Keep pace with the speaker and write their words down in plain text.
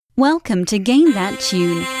Welcome to Game That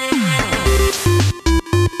Tune.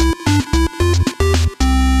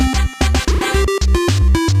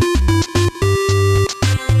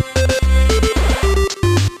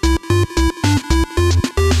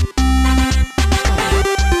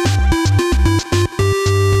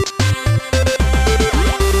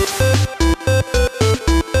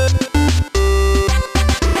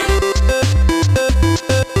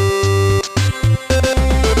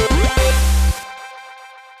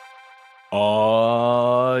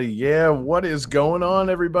 What is going on,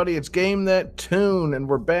 everybody? It's Game That Tune, and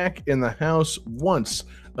we're back in the house once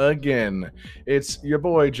again. It's your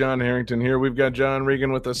boy John Harrington here. We've got John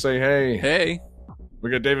Regan with us. Say hey. Hey. We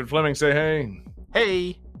got David Fleming. Say hey.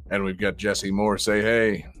 Hey. And we've got Jesse Moore. Say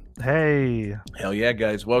hey. Hey. Hell yeah,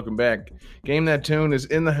 guys. Welcome back. Game That Tune is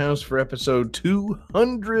in the house for episode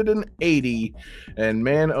 280. And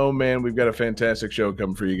man, oh man, we've got a fantastic show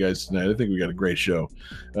coming for you guys tonight. I think we got a great show.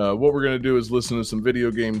 What we're going to do is listen to some video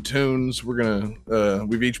game tunes.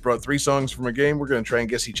 We've each brought 3 songs from a game. We're going to try and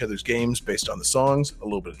guess each other's games based on the songs, a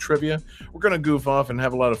little bit of trivia. We're going to goof off and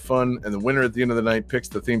have a lot of fun. And the winner at the end of the night picks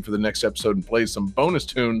the theme for the next episode and plays some bonus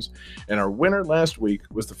tunes. And our winner last week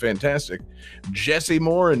was the fantastic Jesse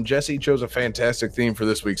Moore. And Jesse chose a fantastic theme for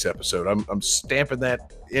this week's episode. I'm stamping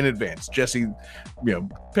that in advance. Jesse,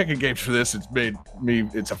 picking games for this,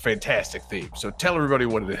 it's a fantastic theme. So tell everybody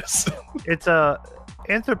what it is. It's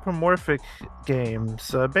anthropomorphic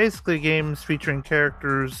games. Basically games featuring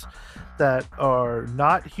characters that are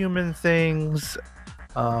not human things,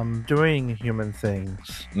 doing human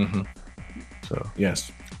things. Mm-hmm. So yes.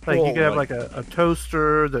 Like you could have like a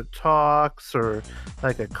toaster that talks, or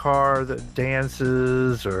like a car that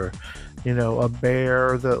dances, or a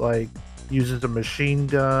bear that uses a machine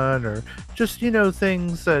gun, or just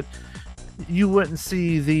things that you wouldn't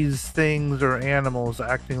see these things or animals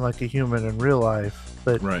acting like a human in real life,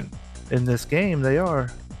 but right. In this game they are.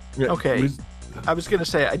 Yeah, okay. I was gonna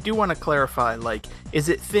say, I do want to clarify, is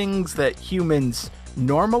it things that humans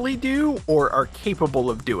normally do or are capable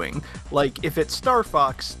of doing? Like, if it's Star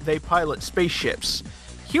Fox, they pilot spaceships.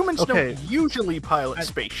 Humans don't usually pilot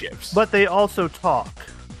spaceships. But they also talk.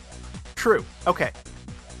 True. Okay.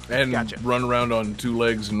 And gotcha. Run around on 2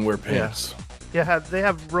 legs and wear pants. Yeah, they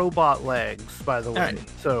have robot legs, by the way. Right.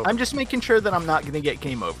 So I'm just making sure that I'm not going to get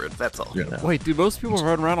game over. That's all. Yeah. Wait, do most people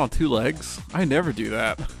run around on 2 legs? I never do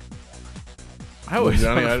that.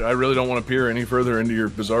 Johnny, I really don't want to peer any further into your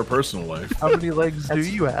bizarre personal life. How many legs do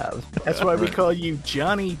you have? That's why we call you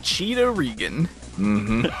Johnny Cheetah Regan.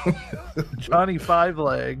 Mm-hmm. Johnny 5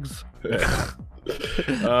 legs. But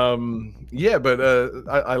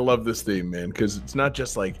I love this theme, man, because it's not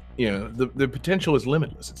just the potential is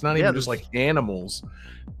limitless. It's not even just like animals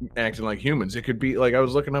acting like humans. It could be I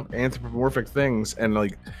was looking up anthropomorphic things, and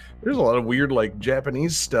there's a lot of weird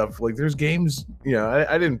Japanese stuff. There's games,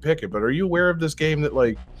 I didn't pick it, but are you aware of this game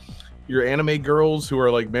that your anime girls who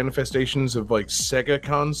are manifestations of Sega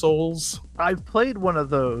consoles? I've played one of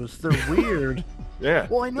those. They're weird. Yeah.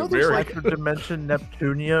 Well, I know there's Dimension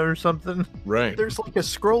Neptunia or something. Right. There's a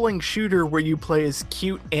scrolling shooter where you play as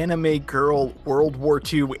cute anime girl World War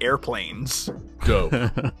II airplanes. Dope.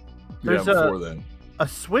 There's before then. A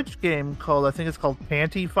Switch game called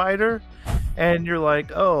Panty Fighter, and you're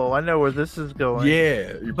like, oh, I know where this is going.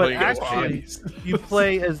 Yeah. You're but playing as actually, panties. you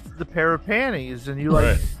play as the pair of panties, and you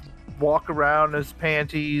walk around as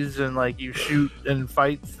panties, and you shoot and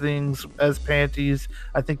fight things as panties.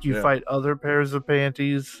 I think you fight other pairs of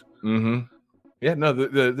panties. Mm-hmm. Yeah, no,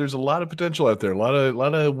 there's a lot of potential out there. A lot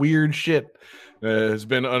of weird shit has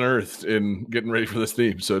been unearthed in getting ready for this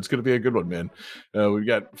theme, so it's going to be a good one, man. We've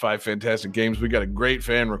got 5 fantastic games. We got a great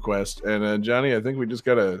fan request, and Johnny, I think we just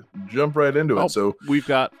got to jump right into it. So we've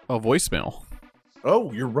got a voicemail.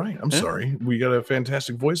 Oh, you're right. I'm sorry. We got a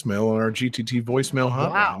fantastic voicemail on our GTT voicemail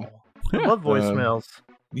hotline. Wow. I love voicemails.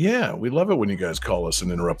 Yeah, we love it when you guys call us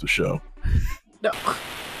and interrupt the show. No.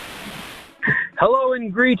 Hello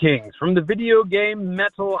and greetings from the video game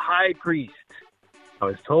Metal High Priest. I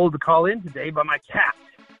was told to call in today by my cat,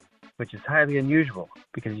 which is highly unusual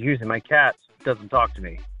because usually my cat doesn't talk to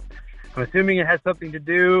me. I'm assuming it has something to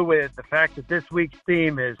do with the fact that this week's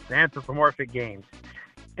theme is anthropomorphic games.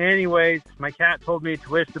 Anyways, my cat told me to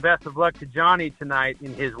wish the best of luck to Johnny tonight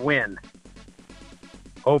in his win.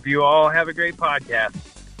 Hope you all have a great podcast.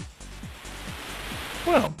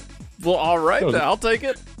 Well, all right, I'll take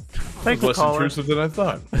it. Thanks, less caller. intrusive than I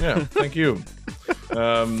thought. Yeah, thank you.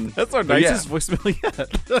 That's our nicest voicemail yet.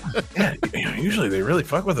 Yeah, usually they really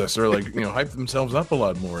fuck with us or hype themselves up a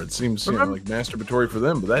lot more. It seems masturbatory for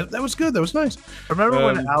them, but that was good. That was nice. Remember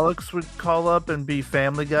when Alex would call up and be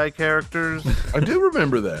Family Guy characters? I do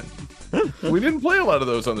remember that. We didn't play a lot of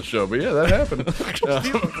those on the show, but yeah, that happened.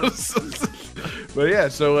 But yeah,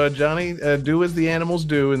 so Johnny, do as the animals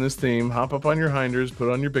do in this theme. Hop up on your hinders, put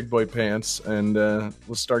on your big boy pants, and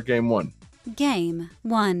let's start game one. Game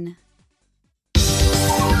 1.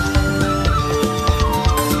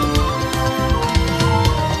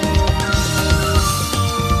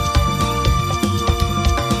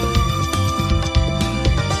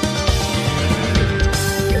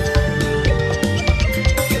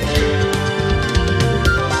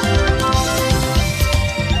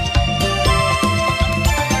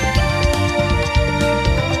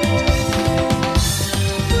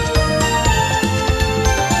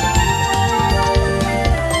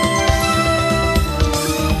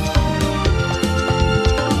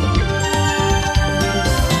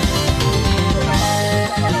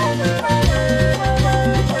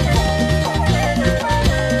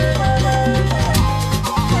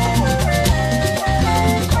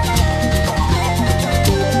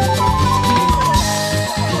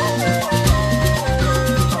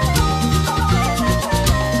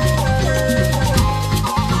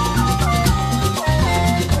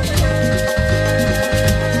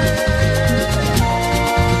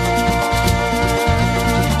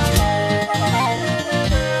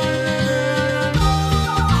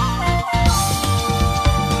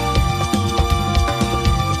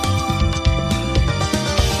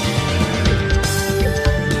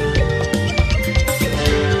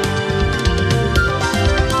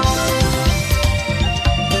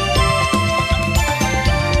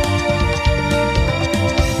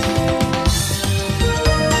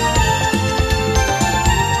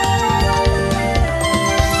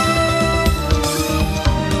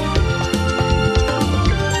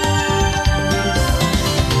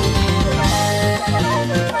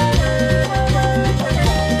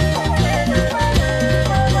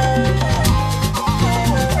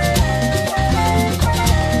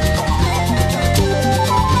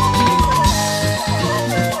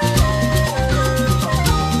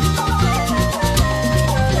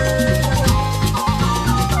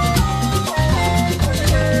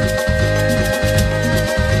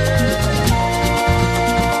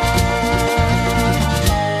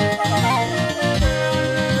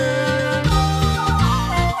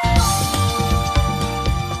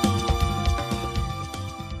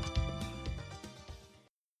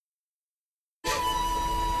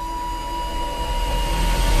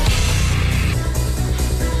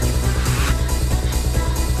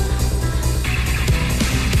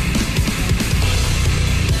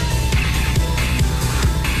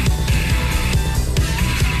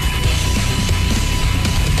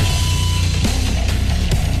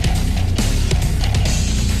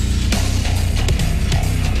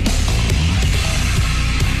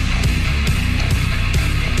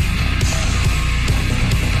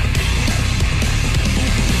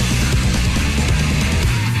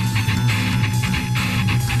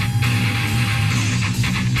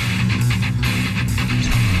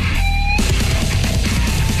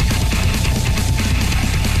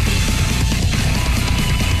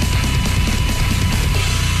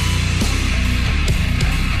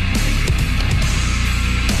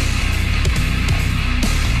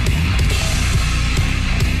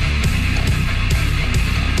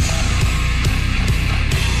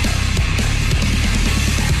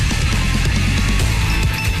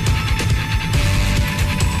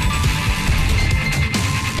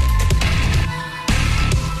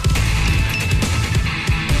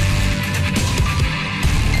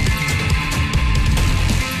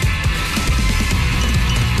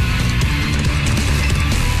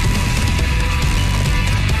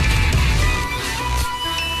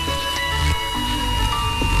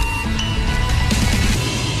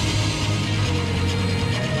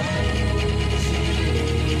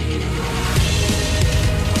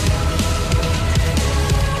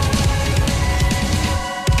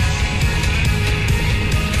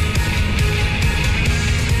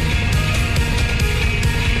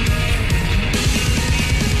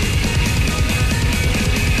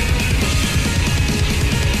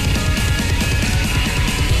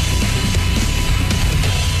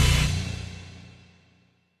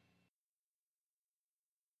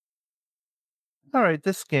 All right,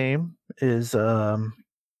 this game is in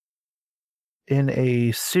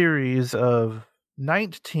a series of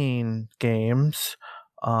 19 games,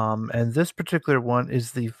 and this particular one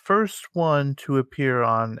is the first one to appear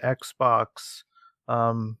on Xbox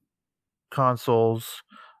consoles.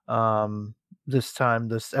 This time,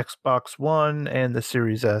 this Xbox One and the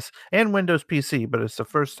Series S and Windows PC, but it's the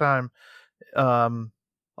first time.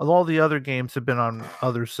 All the other games have been on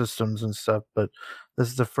other systems and stuff, but This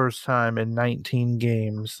is the first time in 19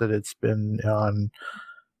 games that it's been on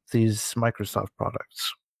these Microsoft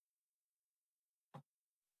products.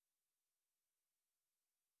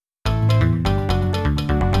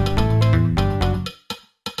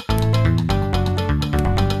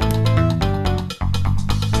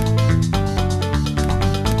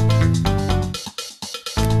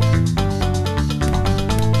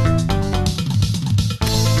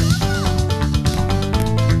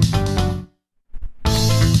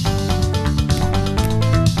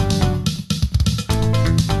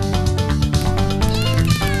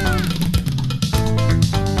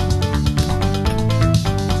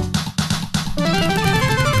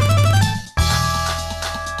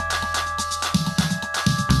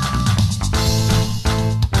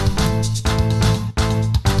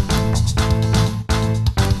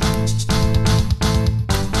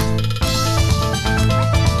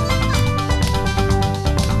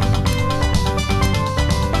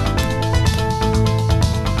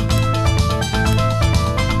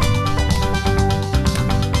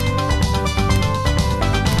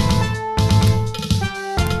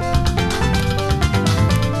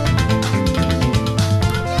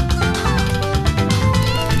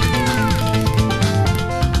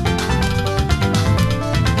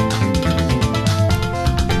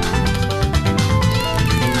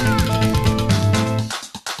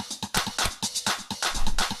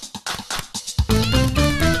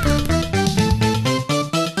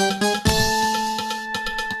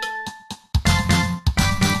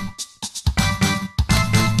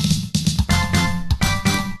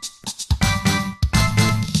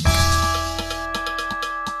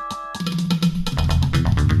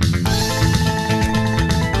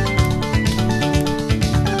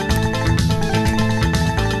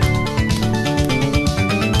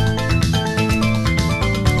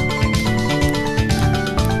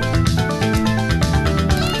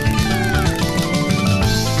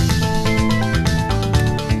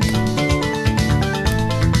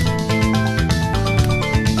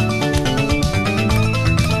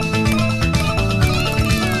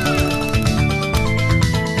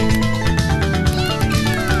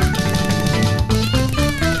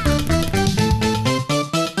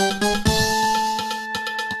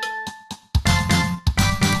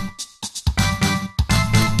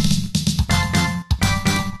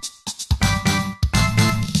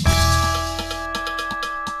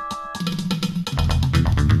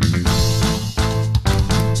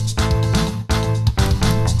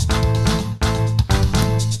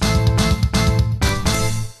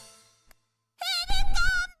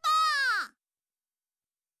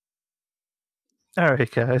 All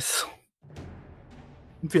right, guys.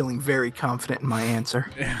 I'm feeling very confident in my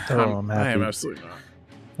answer. Oh, I'm happy. I am absolutely not.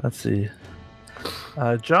 Let's see.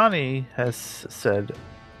 Johnny has said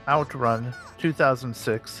Outrun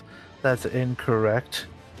 2006. That's incorrect.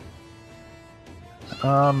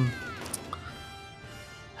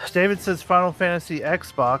 David says Final Fantasy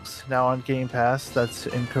Xbox, now on Game Pass. That's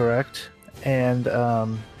incorrect. And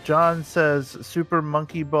John says Super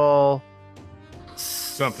Monkey Ball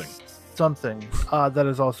Something. That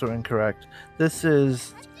is also incorrect. This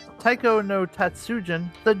is Taiko no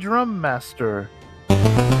Tatsujin, the Drum Master.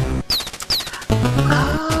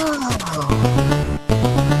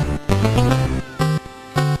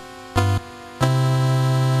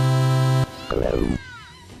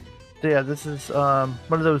 Yeah, this is one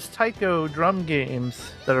of those Taiko drum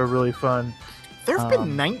games that are really fun. There have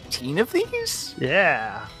been 19 of these?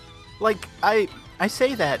 Yeah. Like, I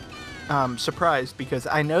say that surprised because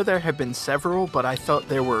I know there have been several, but I thought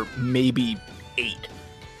there were maybe 8.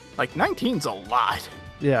 Like, 19's a lot.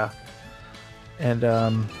 Yeah. And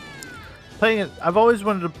playing it, I've always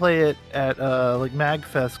wanted to play it at like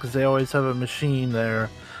MagFest because they always have a machine there,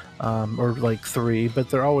 or like 3, but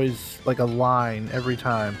they're always like a line every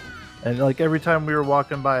time. And like every time we were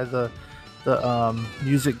walking by the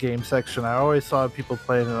music game section, I always saw people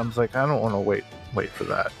playing, and I was like, I don't want to wait for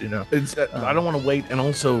that, you know. It's I don't want to wait, and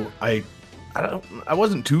also I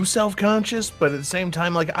wasn't too self-conscious, but at the same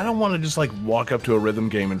time, like, I don't want to just like walk up to a rhythm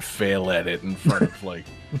game and fail at it in front of like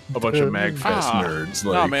a bunch of MagFest nerds.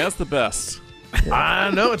 Like, no, man, that's the best.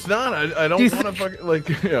 No, it's not. I don't want to fucking like,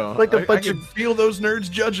 you know, like a bunch I can of feel those nerds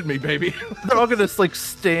judging me, baby. They're all gonna just like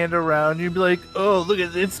stand around. You'd be like, oh, look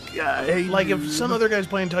at this guy. Like if some other guy's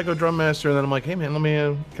playing Taiko Drum Master, and then I'm like, hey man, let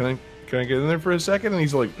me can I get in there for a second? And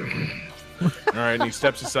he's like, all right, and he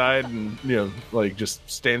steps aside and, you know, like just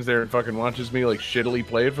stands there and fucking watches me like shittily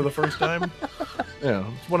play it for the first time. Yeah,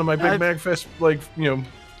 it's one of my big MagFest, like, you know,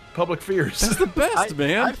 public fears. That's the best,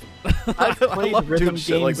 man. I've played love rhythm doing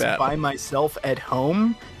shit like games that. by myself at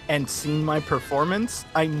home, and seen my performance,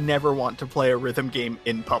 I never want to play a rhythm game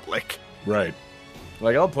in public. Right.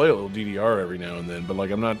 Like, I'll play a little DDR every now and then, but,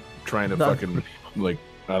 like, I'm not trying to fucking, like,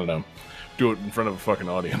 I don't know, do it in front of a fucking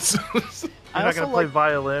audience. You're not going to play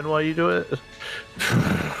violin while you do it?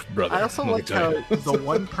 Brother. I also like how the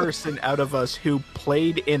one person out of us who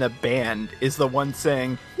played in a band is the one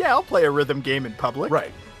saying, yeah, I'll play a rhythm game in public.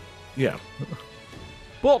 Right. Yeah.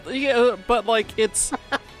 Well, yeah, but like it's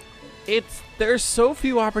there's so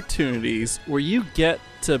few opportunities where you get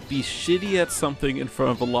to be shitty at something in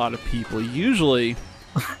front of a lot of people. Usually,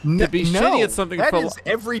 to be shitty at something that for is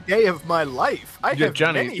every day of my life. I have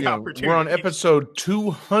Johnny, many opportunities. we're on episode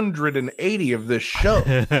 280 of this show.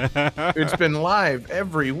 It's been live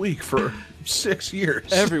every week for 6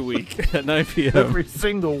 years. every week at 9 p.m. Every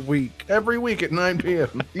single week. Every week at 9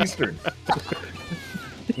 p.m. Eastern.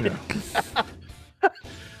 Yeah.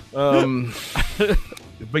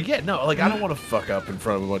 But yeah, no, like I don't want to fuck up in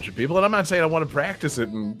front of a bunch of people, and I'm not saying I want to practice it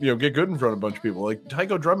and get good in front of a bunch of people. Like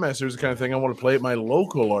Taiko Drum Master is the kind of thing I want to play at my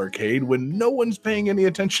local arcade when no one's paying any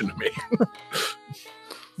attention to me.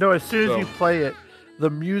 No, as soon as you play it, the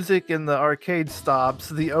music in the arcade stops.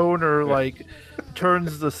 The owner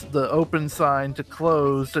turns the open sign to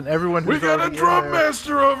closed, and everyone We who's got a already drum in there-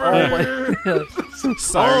 master over here.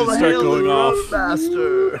 Sirens start going off.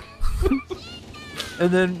 Master. And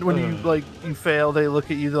then when you fail, they look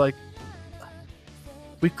at you like,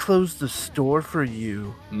 we closed the store for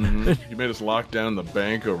you. Mm-hmm. You made us lock down the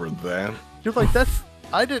bank over that. You're like,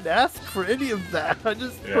 I didn't ask for any of that. I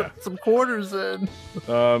just put some quarters in.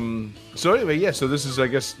 So anyway, yeah. So this is, I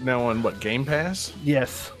guess, now on what, Game Pass?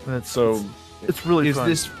 Yes. It's really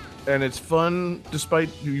fun. And it's fun despite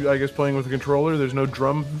you, I guess, playing with a controller. There's no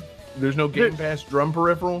Game Pass drum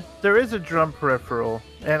peripheral. There is a drum peripheral,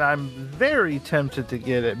 and I'm very tempted to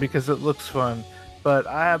get it because it looks fun. But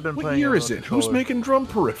I have been What playing. year is it? Who's making drum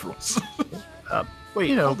peripherals?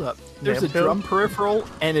 Wait, hold up. There's a Namco? drum peripheral,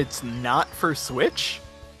 and it's not for Switch?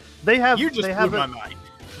 They have. You just they blew have my mind.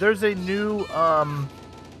 There's a new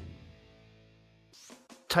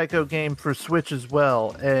Taiko game for Switch as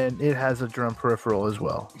well, and it has a drum peripheral as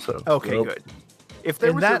well. So Okay, Nope. good. If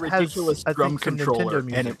there And was a that has, ridiculous I drum think, some controller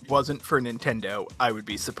Nintendo and music. it wasn't for Nintendo, I would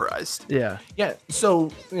be surprised. yeah. Yeah,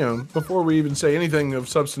 so, before we even say anything of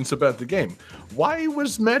substance about the game, why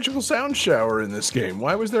was Magical Sound Shower in this game?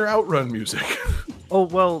 Why was there Outrun music? Oh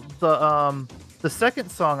well, the second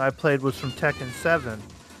song I played was from Tekken 7,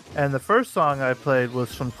 and the first song I played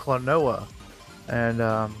was from Klonoa, and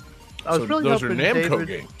I was really those hoping are Namco David,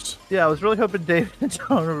 games. Yeah, I was really hoping David and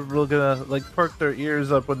John were really gonna perk their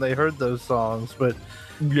ears up when they heard those songs, but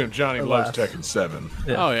Johnny Alas. loves Tekken 7.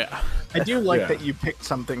 Yeah. Oh yeah, I do like Yeah. that you picked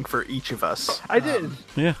something for each of us. I did.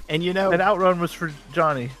 yeah. And And Outrun was for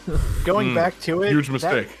Johnny. going back to it, Huge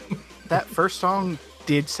mistake. That first song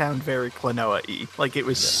did sound very Klonoa-y. Like it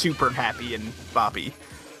was super happy and boppy.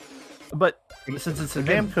 But since it's a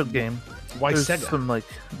Namco game, Why there's Sega? some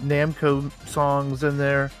Namco songs in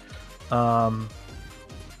there.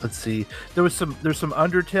 Let's see. There's some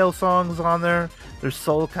Undertale songs on there. There's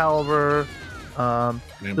Soul Calibur.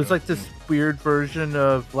 There's this weird version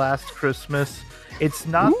of Last Christmas. It's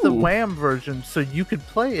not the Ooh. Wham version, so you could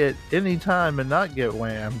play it anytime and not get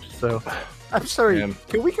whammed. So I'm sorry, Man.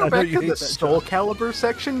 can we go I know back you to hate the that, Soul Calibur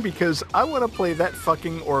section? Because I want to play that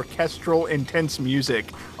fucking orchestral intense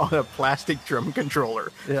music on a plastic drum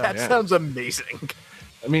controller. Yeah. That Yeah. sounds amazing.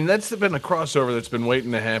 I mean, that's been a crossover that's been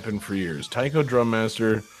waiting to happen for years. Taiko Drum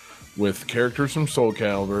Master with characters from Soul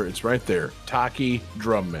Calibur. It's right there. Taki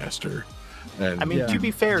Drum Master. And I mean, to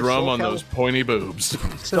be fair, drum Soul on those pointy boobs.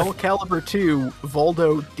 Soul Calibur 2,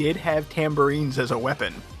 Voldo did have tambourines as a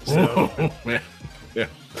weapon. So yeah.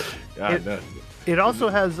 God, no. it also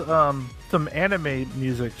has some anime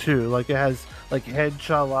music too. It has Head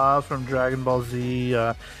Chala from Dragon Ball Z.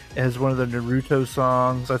 It has one of the Naruto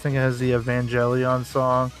songs. I think it has the Evangelion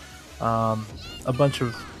song. A bunch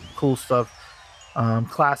of cool stuff.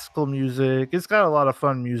 Classical music. It's got a lot of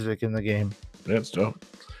fun music in the game. That's dope.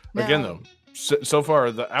 Now- Again, though, so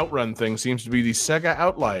far the Outrun thing seems to be the Sega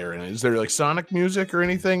outlier. And is there Sonic music or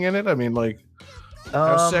anything in it? I mean, how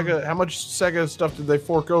much Sega stuff did they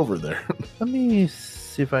fork over there? Let me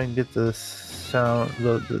see if I can get the sound,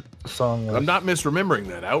 the song. I'm not misremembering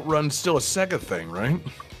that. Outrun's still a Sega thing, right?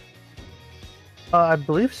 I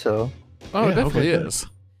believe so. Oh, Yeah, it definitely okay, good. is.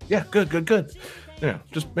 Yeah, good. Yeah,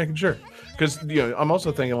 just making sure. Because I'm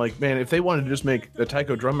also thinking man, if they wanted to just make a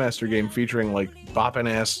Taiko Drum Master game featuring bopping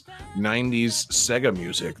ass '90s Sega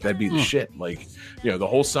music, that'd be the shit. The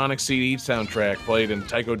whole Sonic CD soundtrack played in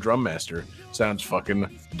Taiko Drum Master sounds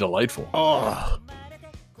fucking delightful. Oh,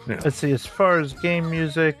 Yeah. Let's see. As far as game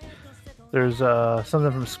music, There's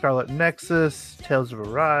something from Scarlet Nexus, Tales of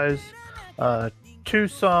Arise, 2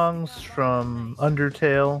 songs from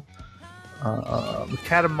Undertale,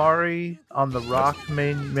 Katamari on the Rock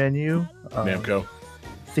main menu, Namco.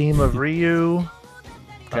 Theme of Ryu,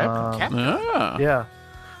 Ah. yeah,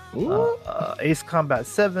 Ooh. Ace Combat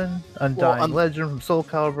 7, Undying Legend from Soul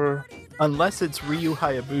Calibur. Unless it's Ryu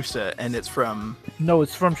Hayabusa and it's from. No,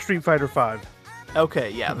 it's from Street Fighter 5.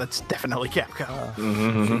 Okay, yeah, that's definitely Capcom.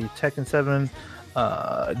 Mhm. Tekken 7,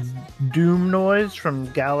 Doom Noise from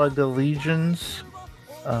Galaga Legions.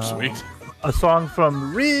 Sweet. A song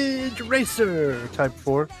from Ridge Racer Type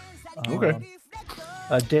 4. Okay.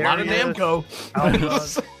 A lot of Darius, Namco.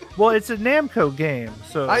 Outrun. Well, it's a Namco game,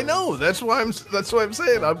 so I know. That's why I'm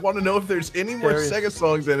saying. I want to know if there's any more Darius. Sega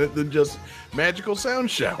songs in it than just Magical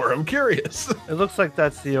Sound Shower. I'm curious. it looks like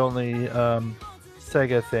that's the only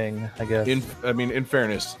Sega thing, I guess. In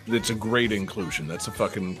fairness, it's a great inclusion. That's a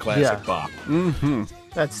fucking classic Yeah. bop. Mm-hmm.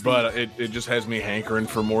 That's But it just has me hankering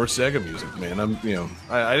for more Sega music, man.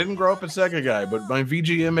 I didn't grow up a Sega guy, but my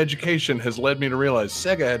VGM education has led me to realize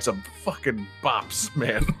Sega had some fucking bops,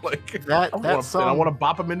 man. Like That I want to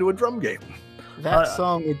bop them into a drum game. that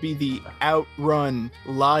song would be the Outrun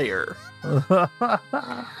Liar. I'm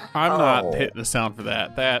not hitting the sound for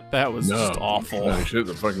that. That was just awful. No, shit,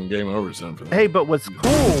 the fucking game over sound for that. Hey, but what's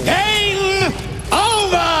cool? Game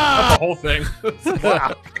over. The whole thing.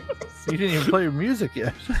 Wow. You didn't even play your music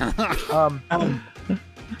yet.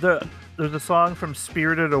 There's a song from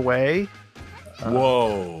Spirited Away,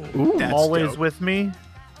 Whoa. That's Always dope. With Me.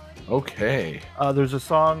 Okay. There's a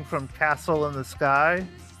song from Castle in the Sky.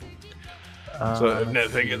 So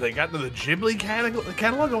they got into the Ghibli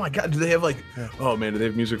catalog. Oh my god, do they have Oh man, do they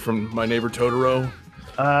have music from My Neighbor Totoro?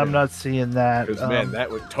 I'm not seeing that. Because man,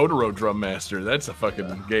 that with Totoro Drum Master, that's a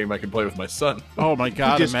fucking game I can play with my son. Oh my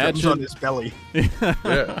god! He just drums on Imagine. his belly.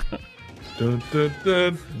 Yeah. Dun, dun,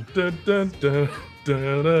 dun, dun, dun, dun,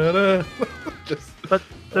 dun, dun, dun. Just- But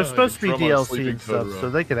there's supposed to be drum on DLC Sleeping and stuff, Totoro. so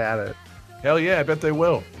they could add it. Hell yeah, I bet they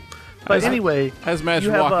will. But anyway, I just imagine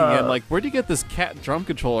you have, walking in like, where do you get this cat drum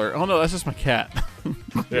controller? Oh no, that's just my cat.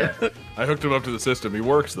 Yeah, I hooked him up to the system. He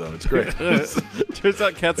works though. It's great. Turns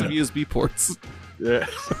out cats have USB ports. Yeah,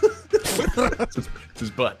 it's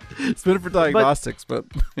his butt. It's been for diagnostics, but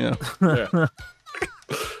yeah. Yeah.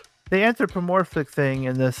 the anthropomorphic thing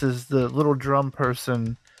in this is the little drum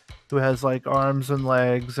person who has like arms and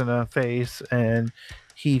legs and a face, and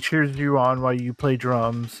he cheers you on while you play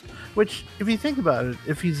drums. Which, if you think about it,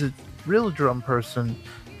 if he's a real drum person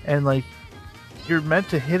and like you're meant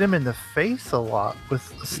to hit him in the face a lot with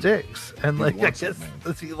sticks, and He like I wants it, guess man.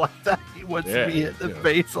 does he like that? He wants Yeah, to be hit in the yeah.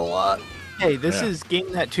 face a lot. Hey, this Yeah. is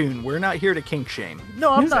Game That Tune. We're not here to kink shame.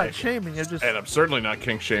 No, I'm not Exactly. shaming. I just And I'm certainly not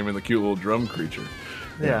kink shaming the cute little drum creature.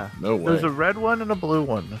 yeah. No way. There's a red one and a blue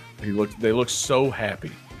one. They look so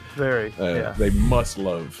happy. Very yeah. They must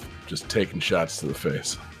love just taking shots to the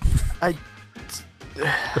face. I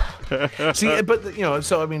See, but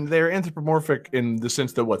so I mean, they're anthropomorphic in the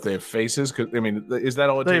sense that what they have faces. Because I mean, is that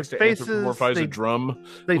all it They takes to have faces, anthropomorphize they- a drum?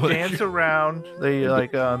 They Like- dance around. They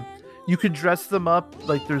like you could dress them up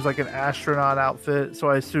like there's like an astronaut outfit, so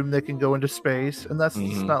I assume they can go into space, and that's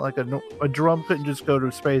it's Mhm. not like a drum couldn't just go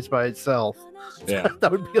to space by itself. Yeah.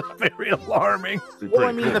 That would be very alarming. well,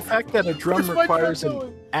 I mean, the fact that a drum Where's my requires drum an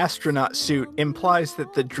going? astronaut suit implies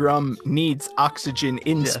that the drum needs oxygen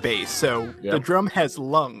in Yeah. space. So Yeah. the drum has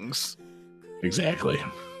lungs. Exactly.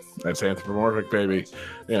 That's anthropomorphic, baby.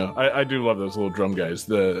 I do love those little drum guys.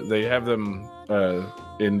 They have them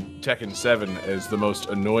in Tekken 7 as the most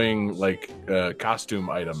annoying costume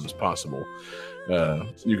items possible.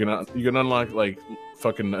 You can unlock like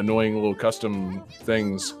fucking annoying little custom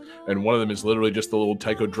things, and one of them is literally just the little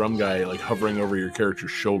taiko drum guy like hovering over your character's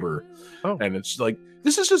shoulder. Oh. And it's like,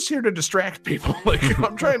 this is just here to distract people. Like,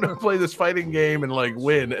 I'm trying to play this fighting game and like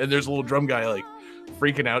win, and there's a little drum guy like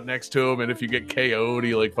freaking out next to him, and if you get KO'd,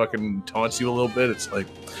 he like fucking taunts you a little bit. It's like,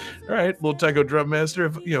 all right, little taiko drum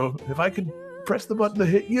master, if I could press the button to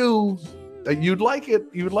hit you, you'd like it.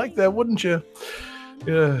 You would like that, wouldn't you?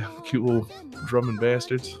 Yeah, cute little drumming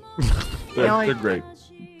bastards. They're great.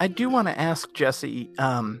 I do want to ask Jesse,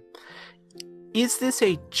 is this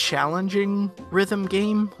a challenging rhythm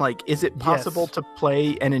game? Like, is it possible Yes. to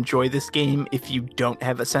play and enjoy this game if you don't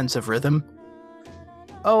have a sense of rhythm?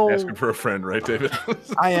 Oh, Asking for a friend, right, David?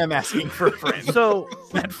 I am asking for a friend. so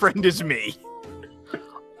That friend is me.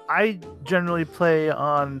 I generally play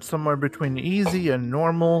on somewhere between easy and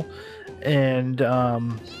normal, and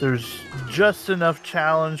there's just enough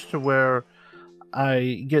challenge to where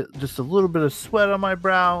I get just a little bit of sweat on my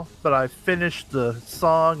brow, but I finished the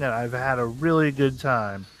song and I've had a really good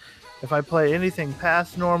time. If I play anything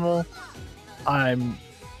past normal, I'm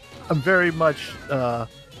very much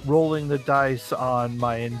rolling the dice on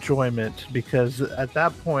my enjoyment, because at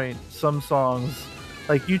that point, some songs,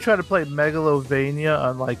 like you try to play Megalovania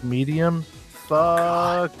on like medium,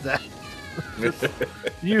 fuck that.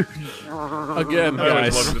 You Again, I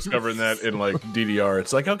always guys. love discovering that in like DDR.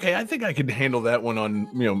 It's like, okay, I think I could handle that one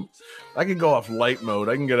on, I can go off light mode.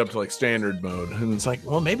 I can get up to like standard mode. And it's like,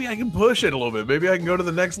 well, maybe I can push it a little bit. Maybe I can go to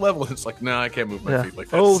the next level. It's like, no, I can't move my feet like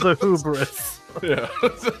that. Oh, the hubris. Yeah.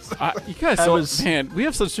 You guys don't, man, we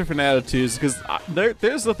have such different attitudes, because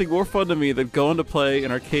there's nothing more fun to me than going to play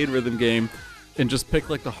an arcade rhythm game and just pick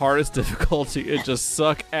like the hardest difficulty and just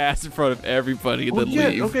suck ass in front of everybody and then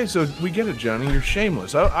leave. Okay, so we get it, Johnny. You're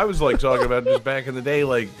shameless. I was like talking about just back in the day,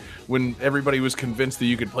 like when everybody was convinced that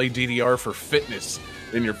you could play DDR for fitness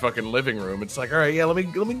in your fucking living room. It's like, all right, yeah, let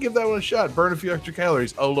me give that one a shot. Burn a few extra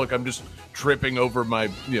calories. Oh, look, I'm just tripping over my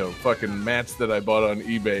fucking mats that I bought on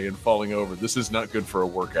eBay and falling over. This is not good for a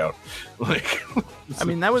workout. Like, I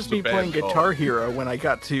mean, that was me playing Guitar Hero when I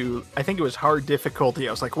got to, I think it was hard difficulty.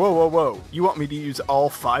 I was like, whoa. You want me to use all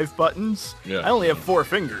 5 buttons? Yeah. I only have 4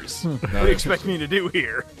 fingers. What do you expect me to do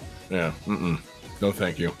here? Yeah. No,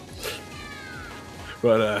 thank you.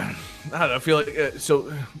 But I don't know. I feel like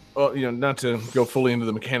not to go fully into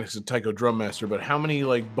the mechanics of Taiko Drum Master, but how many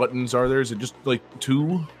like buttons are there? Is it just like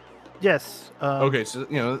 2? Yes. Okay,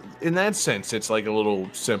 so in that sense, it's like a little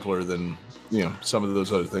simpler than some of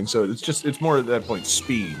those other things. So it's more at that point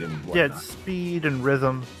speed and whatnot. Yeah, it's speed and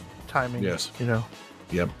rhythm, timing. Yes.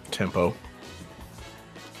 Yep, tempo.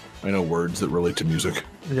 I know words that relate to music.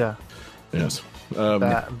 Yeah. Yes.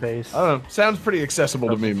 That and bass. I don't know. Sounds pretty accessible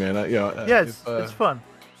to me, man. Yeah, it's fun.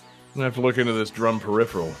 I'm gonna have to look into this drum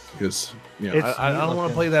peripheral because I don't want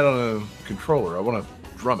to play that on a controller. I want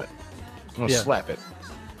to drum it. I want to slap it.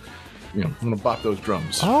 I'm gonna bop those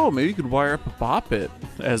drums. Oh, maybe you could wire up a Bop It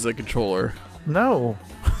as a controller. No.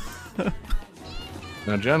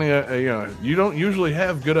 Now, Johnny, you don't usually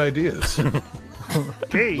have good ideas.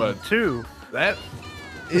 Game But- 2. That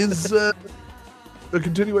is a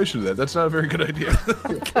continuation of that. That's not a very good idea.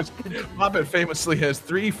 Bop It famously has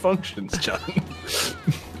 3 functions, John.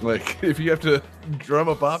 Like, if you have to drum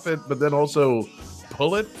a Bop It, but then also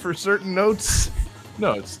pull it for certain notes.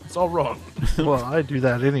 No, it's all wrong. Well, I do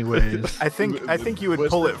that anyways. I think you would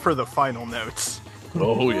pull it for the final notes.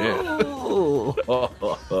 Oh yeah.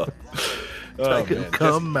 I can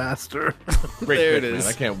come master. Great There pick, it man. is.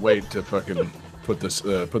 I can't wait to fucking put this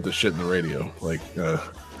shit in the radio. Like,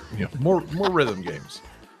 more rhythm games.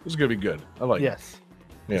 This is gonna be good. I like it. Yes.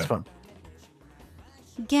 Yeah. It's fun.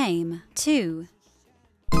 Game 2.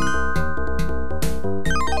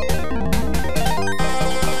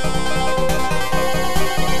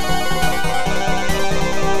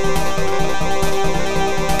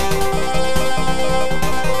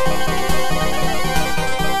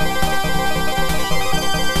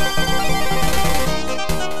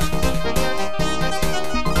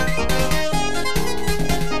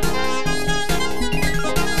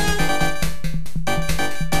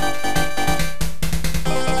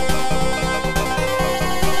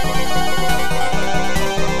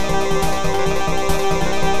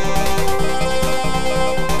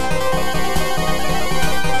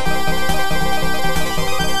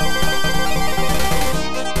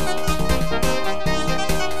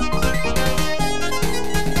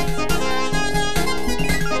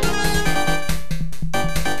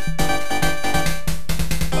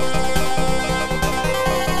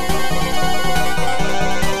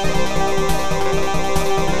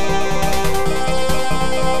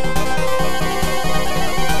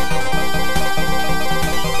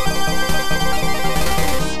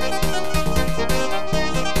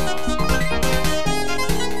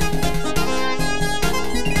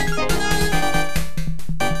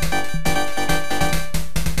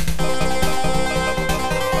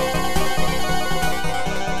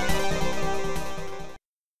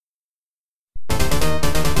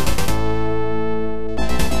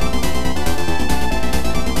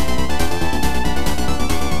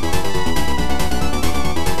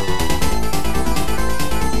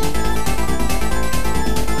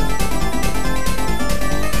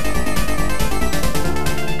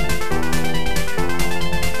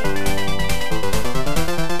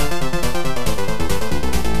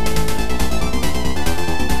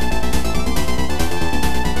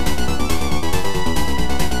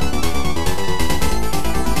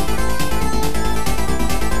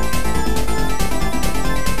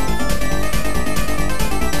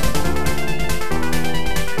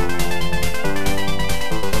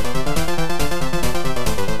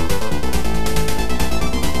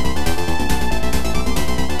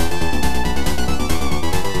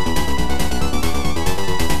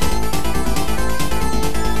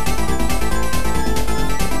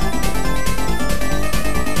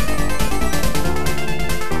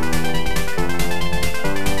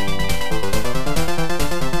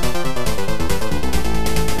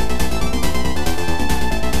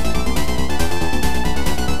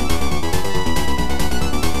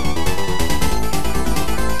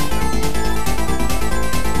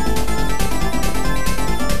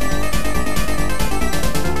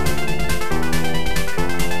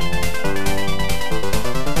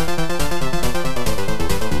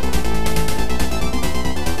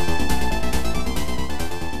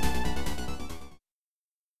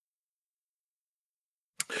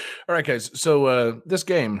 All right, guys. So this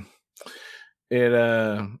game,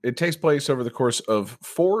 it takes place over the course of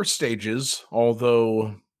 4 stages,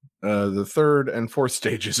 although the third and fourth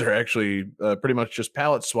stages are actually pretty much just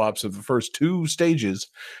palette swaps of the first 2 stages.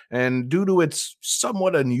 And due to its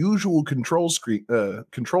somewhat unusual control scheme,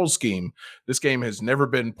 this game has never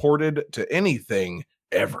been ported to anything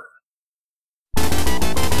ever.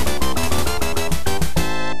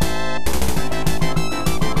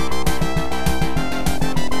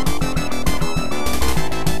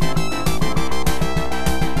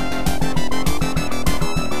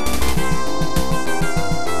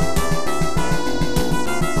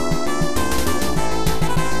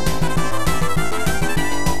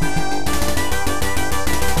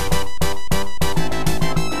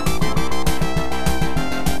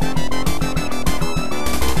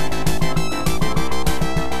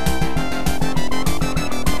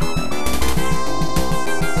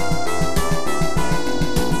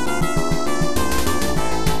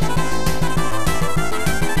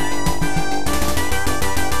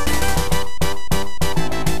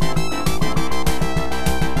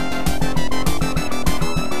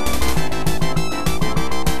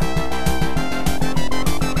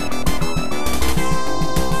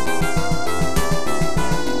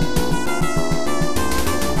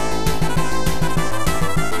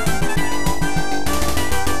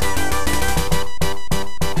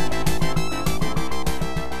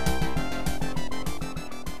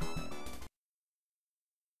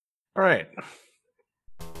 All right.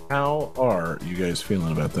 How are you guys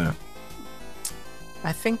feeling about that?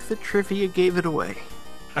 I think the trivia gave it away.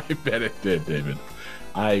 I bet it did, David.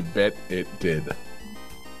 I bet it did.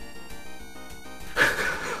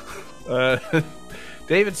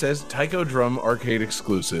 David says Taiko Drum arcade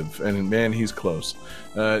exclusive, and man, he's close.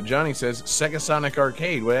 Johnny says Sega Sonic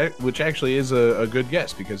Arcade, which actually is a good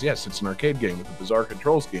guess because yes, it's an arcade game with a bizarre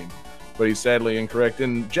control scheme, but he's sadly incorrect.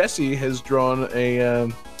 And Jesse has drawn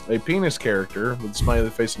a penis character with a smiley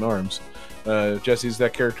face and arms. Jesse, does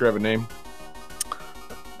that character have a name?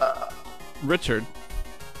 Richard.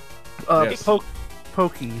 Yes.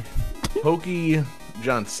 Pokey. Pokey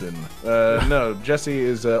Johnson. No, Jesse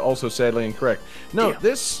is also sadly incorrect. No, Damn.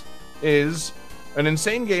 This is an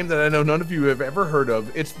insane game that I know none of you have ever heard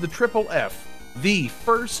of. It's the Triple F, the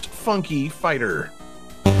first funky fighter.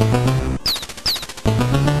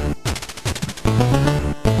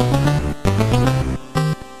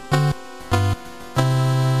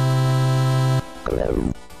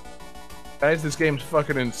 Guys, this game's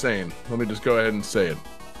fucking insane. Let me just go ahead and say it.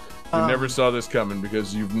 You never saw this coming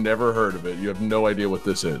because you've never heard of it. You have no idea what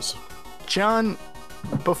this is. John,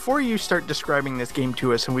 before you start describing this game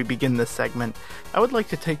to us and we begin this segment, I would like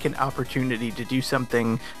to take an opportunity to do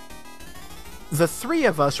something the 3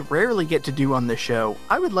 of us rarely get to do on the show.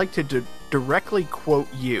 I would like to directly quote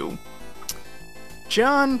you.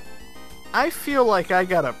 John, I feel like I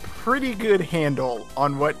got a pretty good handle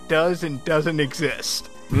on what does and doesn't exist.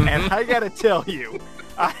 And I gotta tell you,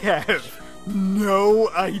 I have no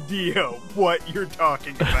idea what you're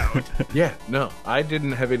talking about. Yeah, no, I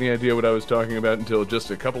didn't have any idea what I was talking about until just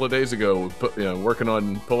a couple of days ago, working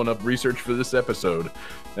on pulling up research for this episode,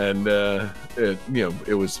 and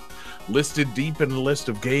it was listed deep in the list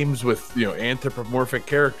of games with anthropomorphic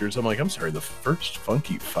characters. I'm like, I'm sorry, the first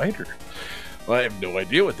funky fighter. Well, I have no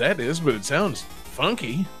idea what that is, but it sounds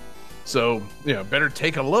funky. So, better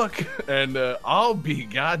take a look, and I'll be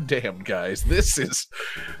goddamn, guys. This is...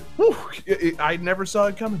 I never saw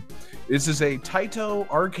it coming. This is a Taito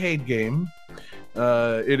arcade game.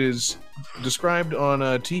 It is described on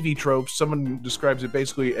TV Tropes. Someone describes it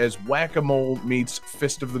basically as Whack-A-Mole meets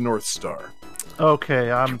Fist of the North Star.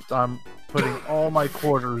 Okay, I'm putting all my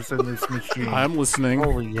quarters in this machine. I'm listening.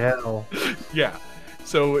 Holy hell. Yeah.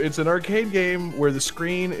 So it's an arcade game where the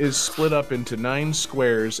screen is split up into 9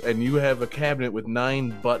 squares, and you have a cabinet with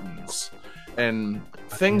 9 buttons. And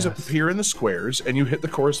things Yes. appear in the squares, and you hit the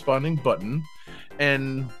corresponding button,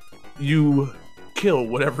 and you kill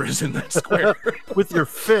whatever is in that square. With your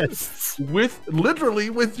fists. Literally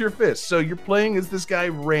with your fist. So you're playing as this guy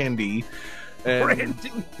Randy, and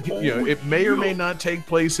it may or may not take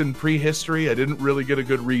place in prehistory. I didn't really get a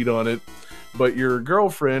good read on it, but your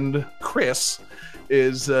girlfriend Chris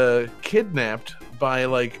is kidnapped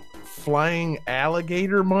by flying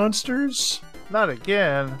alligator monsters, Not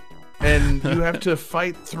again. and you have to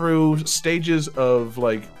fight through stages of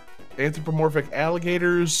anthropomorphic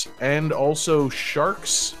alligators and also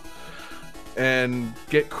sharks and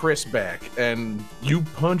get Chris back, and you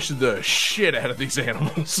punch the shit out of these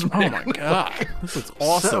animals. Oh my god, this is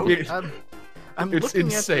awesome. So, I'm It's looking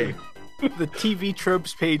insane. the TV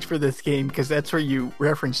tropes page for this game because that's where you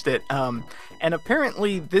referenced it. And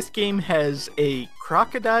apparently this game has a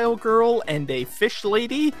crocodile girl and a fish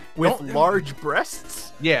lady with large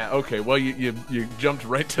breasts. Yeah, okay. Well, you jumped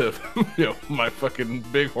right to my fucking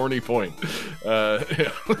big horny point.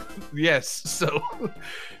 Yes, so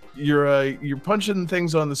you're punching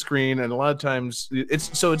things on the screen, and a lot of times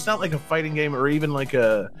it's not like a fighting game, or even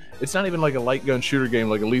it's not even like a light gun shooter game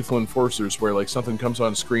like a Lethal Enforcers, where like something comes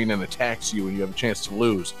on screen and attacks you and you have a chance to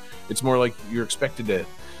lose. It's more like you're expected to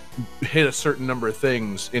hit a certain number of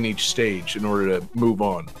things in each stage in order to move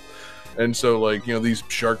on. And so, like, these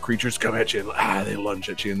shark creatures come at you and they lunge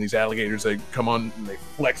at you, and these alligators, they come on and they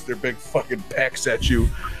flex their big fucking pecks at you,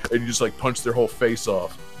 and you just like punch their whole face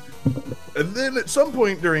off. And then at some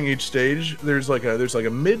point during each stage, there's like a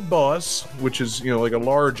mid boss, which is like a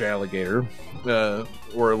large alligator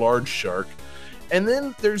or a large shark. And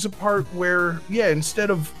then there's a part where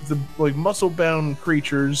instead of the like muscle bound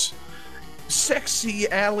creatures, sexy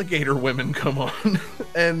alligator women come on,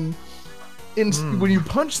 and when you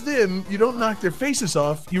punch them, you don't knock their faces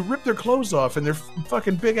off, you rip their clothes off, and their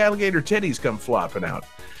fucking big alligator titties come flopping out.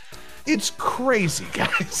 It's crazy,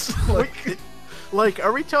 guys. Like,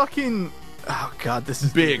 are we talking? Oh God, this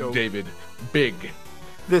is big, David. Big.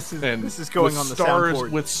 This is going on the stars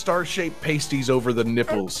soundboard with star-shaped pasties over the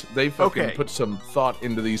nipples. They fucking put some thought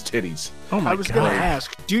into these titties. Oh my God! I was gonna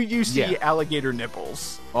ask, do you see alligator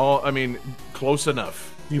nipples? Oh, I mean, close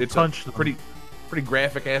enough. It's punch them. Pretty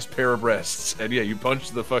graphic ass pair of breasts, and you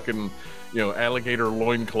punch the fucking alligator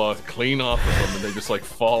loincloth clean off of them, and they just like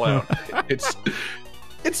fall out.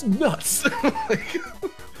 It's nuts.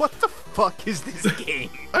 What the fuck is this game?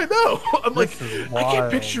 I know. I'm like, I can't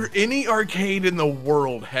wild. picture any arcade in the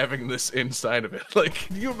world having this inside of it. Like,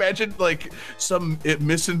 can you imagine like some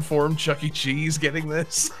misinformed Chuck E. Cheese getting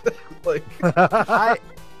this? Like,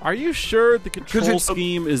 Are you sure the control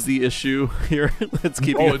scheme is the issue here? Let's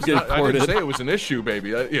keep it I getting didn't ported. say it was an issue,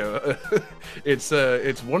 baby. It's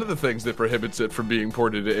one of the things that prohibits it from being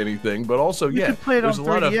ported to anything. But also, You can play it there's on a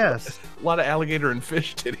lot 3DS. a lot of alligator and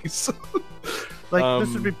fish titties. Like,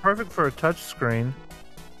 this would be perfect for a touch screen.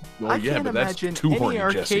 Well, I can't but that's imagine too any horny,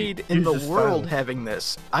 arcade Jesse. in the Use the world stylus. having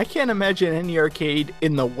this. I can't imagine any arcade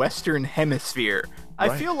in the Western Hemisphere. I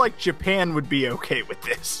Right. feel like Japan would be okay with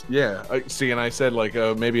this. Yeah, and I said like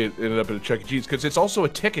maybe it ended up at a Chuck E. Cheese because it's also a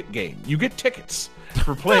ticket game. You get tickets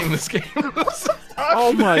for playing this game.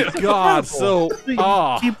 Oh my God! So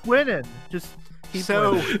Keep winning. Just keep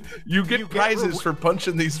winning. You get You get prizes for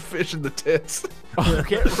punching these fish in the tits. You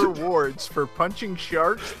get rewards for punching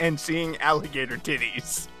sharks and seeing alligator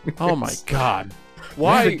titties. oh my God! It's a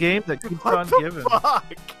Why? game that keeps What on the giving. fuck?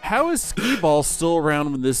 How is skee ball still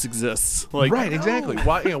around when this exists? Like, Right, exactly.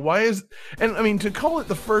 Why is and I mean to call it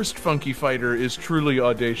the first Funky Fighter is truly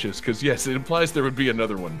audacious because yes, it implies there would be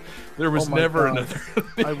another one. There was Oh my never God. another.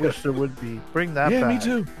 I wish there would be. Bring that Yeah, back. me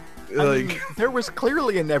too. I Like mean, there was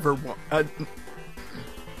clearly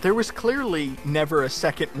there was clearly never a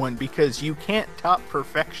second one because you can't top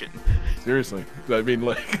perfection. seriously, I mean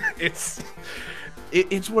like it's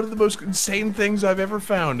one of the most insane things I've ever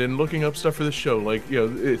found in looking up stuff for the show. Like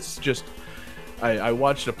it's just. I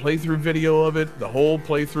watched a playthrough video of it. The whole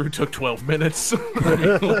playthrough took 12 minutes.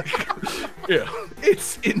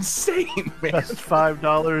 It's insane, man. Best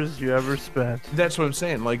 $5 you ever spent. That's what I'm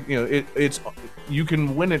saying. Like, it's you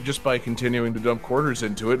can win it just by continuing to dump quarters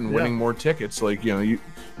into it and winning more tickets. Like, you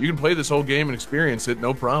can play this whole game and experience it,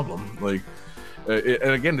 no problem. Like,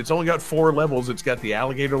 and again, it's only got 4 levels. It's got the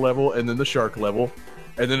alligator level and then the shark level,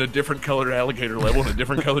 and then a different colored alligator level and a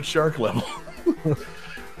different colored shark level.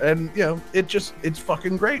 And it's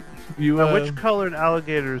fucking great. Now, which colored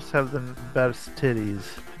alligators have the best titties?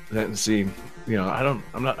 And see,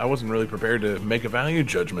 I wasn't really prepared to make a value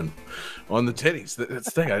judgment on the titties. That's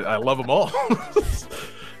the thing. I love them all.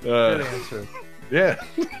 Good answer. Yeah.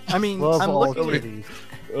 I mean, Love I'm all looking at titties.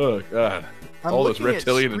 Oh god. I'm All those looking at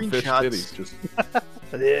reptilian and fish screenshots. titties. Just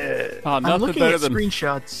Yeah. I'm nothing looking better at than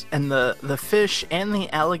screenshots, and the fish and the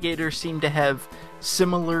alligator seem to have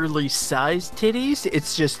similarly sized titties.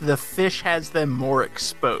 It's just the fish has them more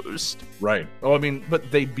exposed. right. Oh, I mean,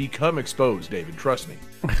 but they become exposed, David. Trust me.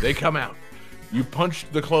 They come out. You punch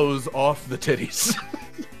the clothes off the titties.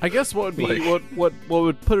 I guess what would be Like- what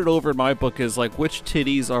would put it over in my book is like which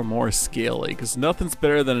titties are more scaly because nothing's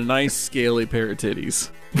better than a nice scaly pair of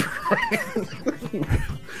titties.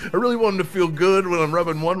 I really want them to feel good when I'm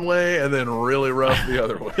rubbing one way and then really rough the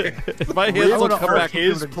other way. My hands Really don't wanna come arc back.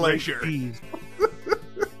 his Give it a great pleasure. tease.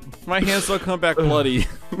 My hands don't come back bloody.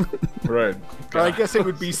 Right. Or I guess it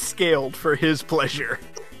would be scaled for his pleasure.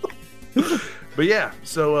 But But yeah,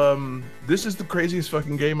 so this is the craziest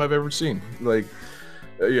fucking game I've ever seen. Like,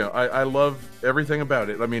 I love everything about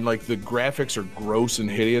it. I mean, like, the graphics are gross and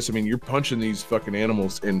hideous. I mean, you're punching these fucking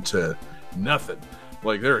animals into nothing.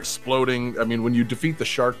 Like, they're exploding. I mean, when you defeat the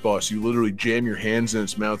shark boss, you literally jam your hands in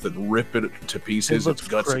its mouth and rip it to pieces. Its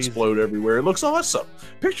guts explode everywhere. It looks awesome.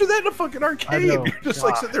 Picture that in a fucking arcade. You're just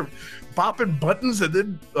like sitting there popping buttons and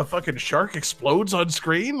then a fucking shark explodes on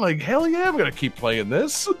screen. Like, hell yeah, I'm going to keep playing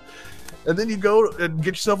this. And then you go and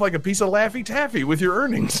get yourself like a piece of Laffy Taffy with your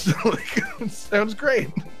earnings. Like, it sounds great.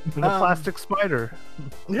 And a plastic spider.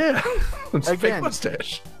 Yeah. It's a fake Again.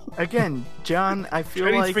 mustache. Again, John, I feel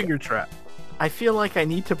Chinese like finger trap. I feel like I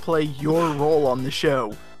need to play your role on the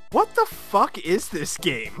show. What the fuck is this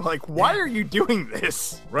game? Like, why are you doing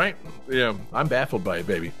this? Right? Yeah, I'm baffled by it,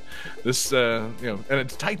 baby. This, and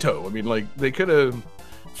it's Taito. I mean, like, they could have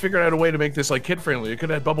figured out a way to make this, like, kid-friendly. It could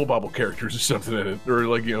have had Bubble Bobble characters or something in it. Or,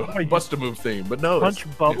 like, Bust-A-Move theme. But no. Punch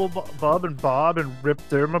Bub and Bob and rip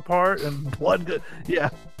them apart and blood. Yeah.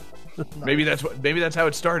 Maybe that's how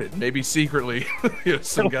it started. Maybe secretly,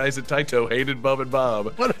 some guys at Taito hated Bub and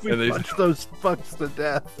Bob. What if we punch those fucks to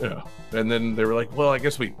death? Yeah, and then they were like, "Well, I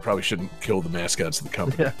guess we probably shouldn't kill the mascots of the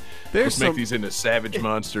company. Yeah. There's Let's make these into savage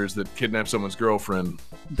monsters that kidnap someone's girlfriend."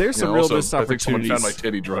 There's some real missed I think someone opportunities. found my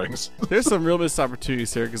titty drawings. There's some real missed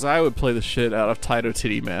opportunities here because I would play the shit out of Taito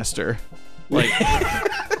Titty Master. Like,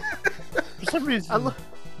 For some reason,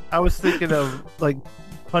 I was thinking of like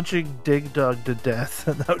punching Dig Dug to death,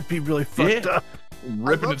 and that would be really fucked up.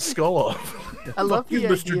 Ripping its skull off. I love Fuck you, the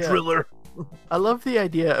Mr. idea. Driller. I love the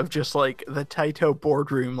idea of just like the Taito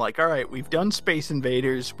boardroom. Like, all right, we've done Space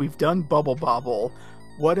Invaders, we've done Bubble Bobble.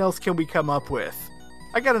 What else can we come up with?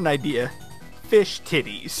 I got an idea. Fish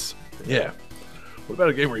titties. Yeah. What about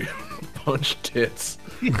a game where you punch tits?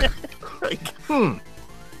 Like,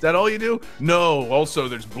 Is that all you do? No. Also,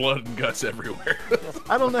 there's blood and guts everywhere.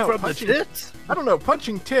 I don't know. From the punching, tits? I don't know.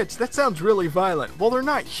 Punching tits. That sounds really violent. Well, they're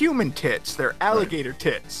not human tits. They're alligator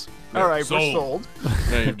tits. Yeah, All right, we're sold. sold.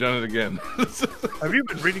 Yeah, you've done it again. Have you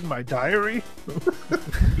been reading my diary?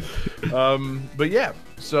 But yeah,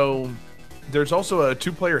 so there's also a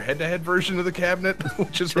 2-player head-to-head version of the cabinet,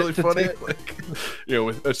 which is really funny. Like,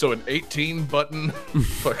 with an 18-button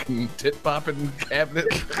fucking tit-popping cabinet.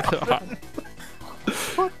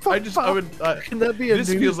 Can that be a This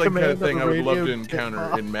new feels like the kind of command thing a I would love to radio encounter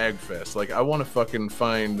tip-off? in MagFest. Like, I want to fucking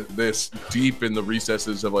find this deep in the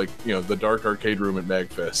recesses of, like, the dark arcade room at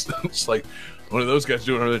MagFest. It's like one of those guys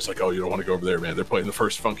doing it. It's like, oh, you don't want to go over there, man. They're playing the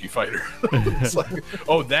first Funky Fighter. It's like,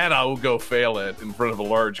 oh, that I will go fail at in front of a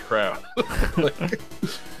large crowd.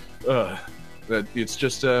 That it's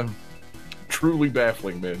just truly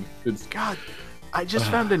baffling, man. It's God, I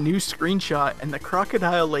just found a new screenshot, and the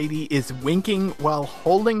crocodile lady is winking while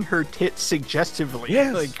holding her tits suggestively.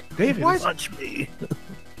 Yes, Like, David, what? Punch me.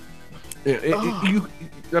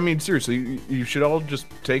 I mean, seriously, you should all just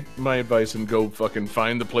take my advice and go fucking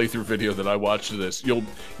find the playthrough video that I watched of this. Your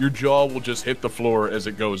jaw will just hit the floor as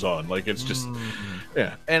it goes on. Like, it's just,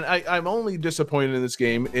 yeah. And I'm only disappointed in this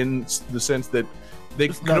game in the sense that they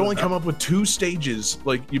could only come up with 2 stages.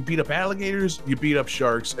 Like, you beat up alligators, you beat up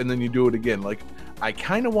sharks, and then you do it again. Like, I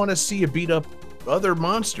kind of want to see you beat up other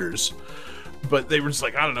monsters. But they were just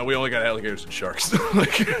like, I don't know, we only got alligators and sharks.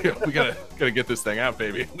 Like, we gotta get this thing out,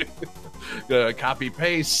 baby. Gotta copy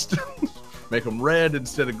paste, make them red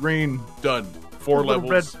instead of green. Done. 4 Little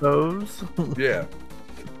levels. red bows. Yeah,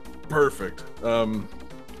 perfect. And,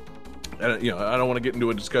 I don't want to get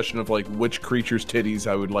into a discussion of like which creature's titties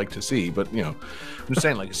I would like to see, but I'm just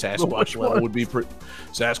saying like a Sasquatch level would be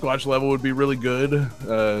Sasquatch level would be really good.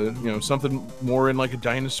 Something more in like a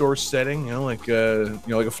dinosaur setting, like a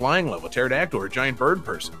flying level, a pterodactyl or a giant bird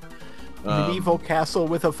person. Medieval castle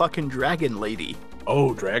with a fucking dragon lady.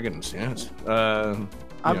 Oh, dragons, yes. I'm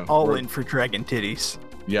all in for dragon titties.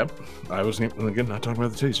 Yep. I was again not talking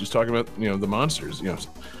about the titties, just talking about the monsters.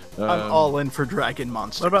 I'm all in for dragon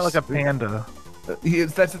monsters. What about like a panda?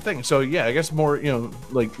 That's the thing. So yeah, I guess more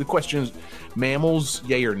like the question is, mammals,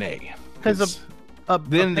 yay or nay? Because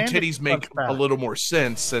Then the titties make a little more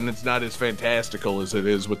sense, and it's not as fantastical as it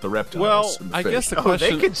is with the reptiles. well, and the I fish. guess the Oh, they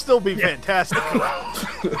question, could still be fantastic.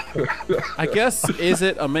 I guess, is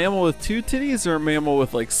it a mammal with 2 titties or a mammal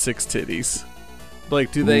with like 6 titties?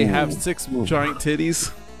 Like, do they have 6 giant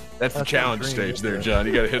titties? That's the That's challenge my dream, stage isn't there, it? John.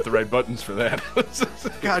 You got to hit the right buttons for that.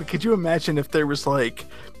 God, could you imagine if there was like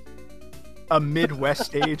a Midwest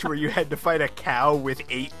stage where you had to fight a cow with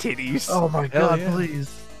 8 titties? Oh my Hell god, yeah.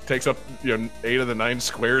 please. Takes up 8 of the 9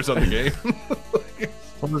 squares on the game.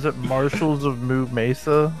 What was it? Marshals of Move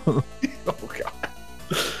Mesa? Oh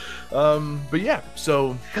god. But yeah,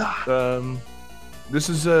 so This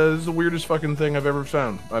is the weirdest fucking thing I've ever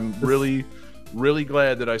found. I'm really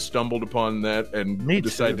glad that I stumbled upon that and Me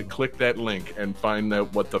decided too. to click that link and find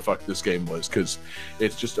out what the fuck this game was, because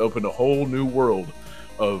it's just opened a whole new world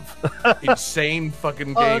of insane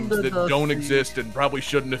fucking games Under that the don't sea. exist and probably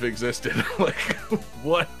shouldn't have existed. Like,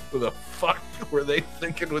 what the fuck were they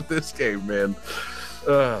thinking with this game, man?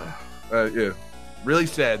 Yeah, really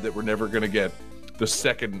sad that we're never gonna get the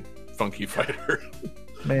second Funky Fighter.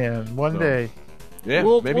 Man, one So, day. Yeah,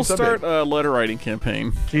 we'll maybe someday. start a letter writing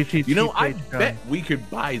campaign. GTT You know, I Patreon. bet we could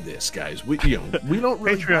buy this, guys. We don't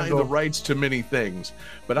really Patreon buy the gold. rights to many things,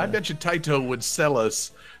 but I bet you Taito would sell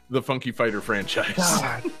us the Funky Fighter franchise.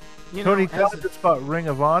 God. You Tony know, Khan just bought Ring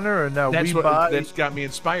of Honor, and now That's we buy. that's got me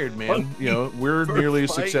inspired, man. Funky You know, we're First nearly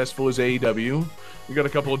as Fight. successful as AEW. We got a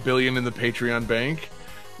couple of billion in the Patreon bank.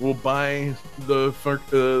 We'll buy the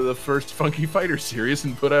first Funky Fighter series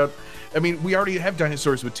and put out. I mean, we already have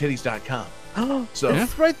dinosaurs with titties.com. Oh, So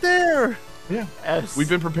it's right there. yeah, as, we've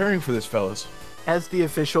been preparing for this, fellas. as the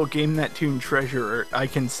official Game That Tune treasurer, I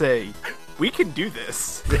can say we can do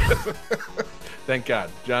this. Thank God.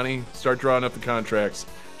 Johnny, start drawing up the contracts.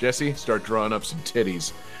 Jesse, start drawing up some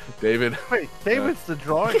titties. David, Wait, David's the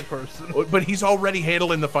drawing person. but he's already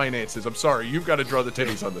handling the finances. I'm sorry. You've got to draw the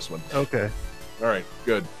titties on this one. Okay. All right,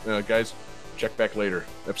 good. Guys, check back later.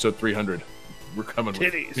 Episode 300. We're coming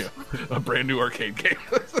Titties. with a brand new arcade game.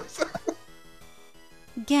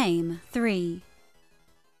 Game 3.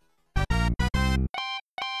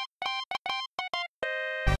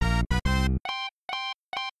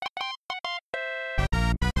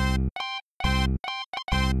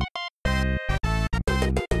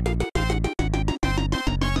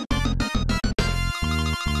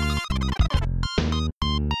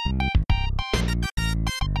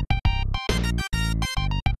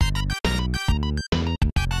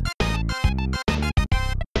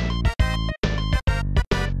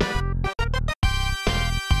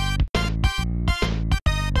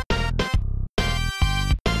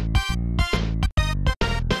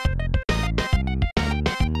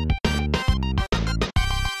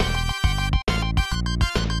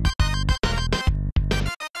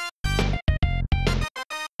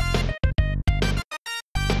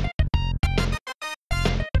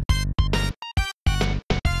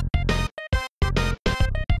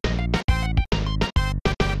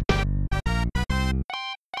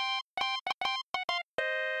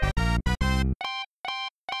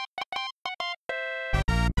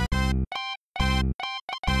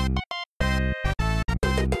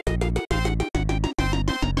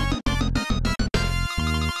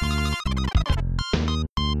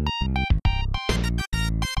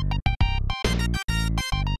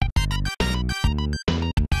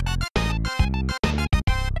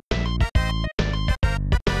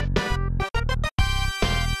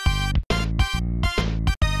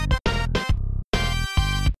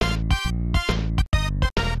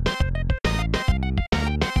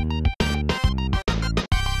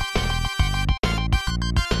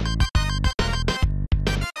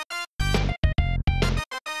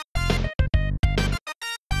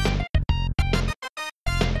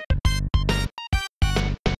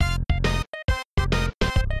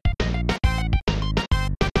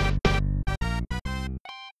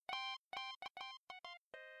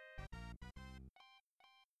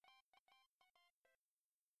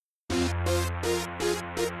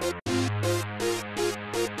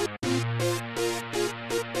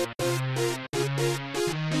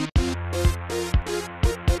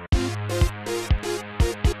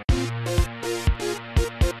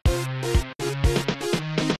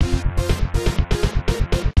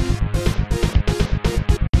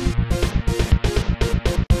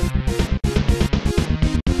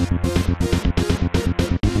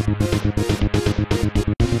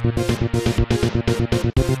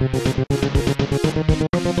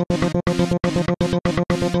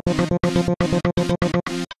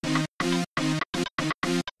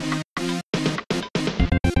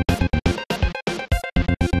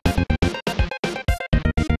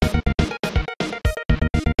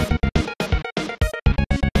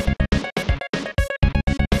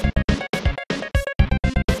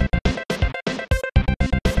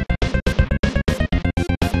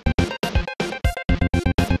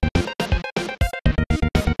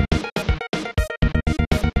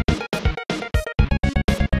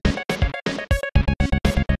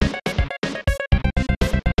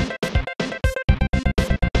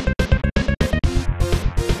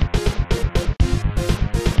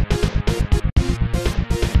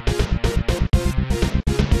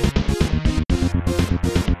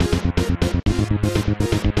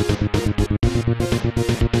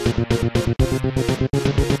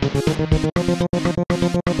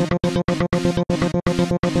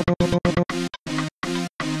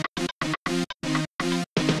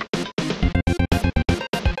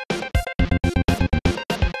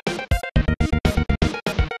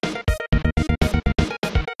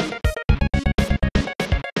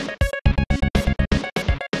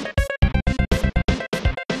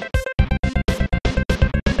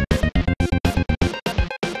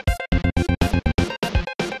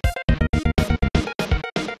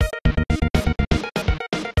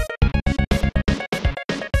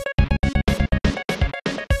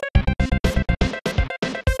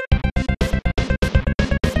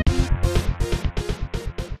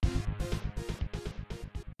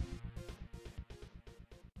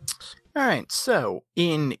 All right, so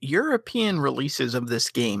in European releases of this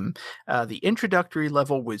game, the introductory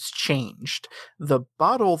level was changed. The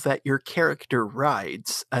bottle that your character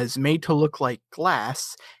rides is made to look like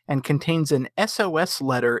glass and contains an SOS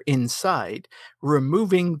letter inside,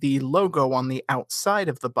 removing the logo on the outside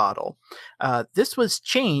of the bottle. This was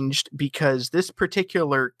changed because this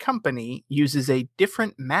particular company uses a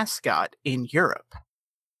different mascot in Europe.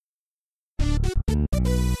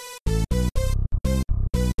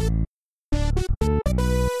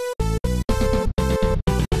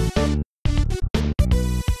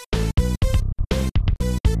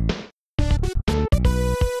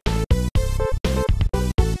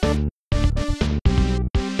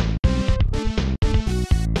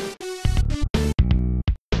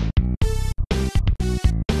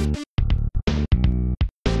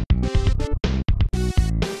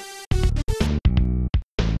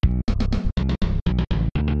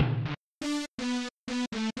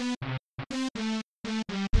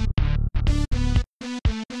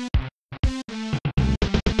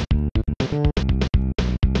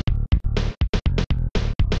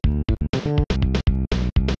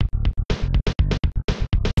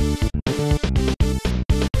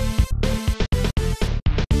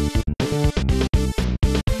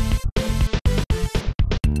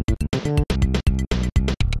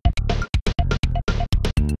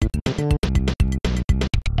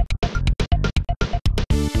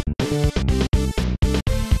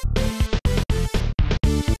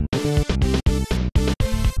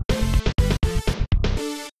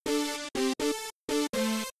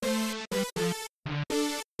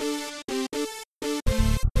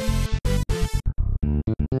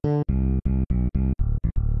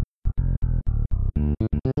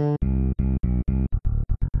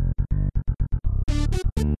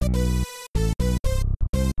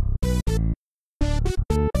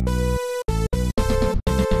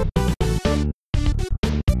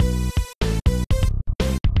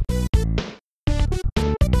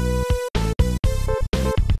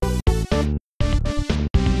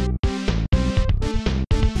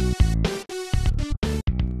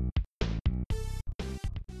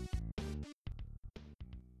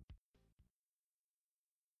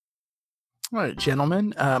 All right,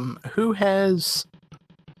 gentlemen, who has...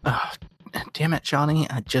 damn it, Johnny,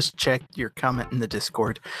 I just checked your comment in the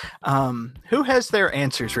Discord. Who has their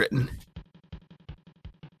answers written?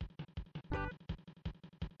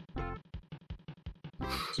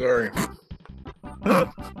 Sorry.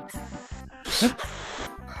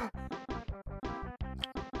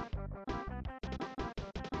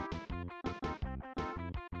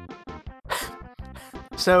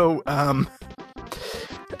 So,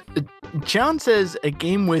 John says a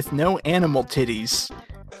game with no animal titties.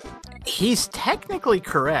 He's technically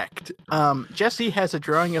correct. Jesse has a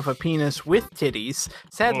drawing of a penis with titties.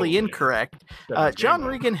 Sadly incorrect. John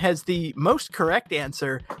Regan has the most correct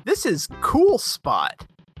answer. This is Cool Spot.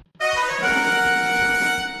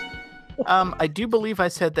 I do believe I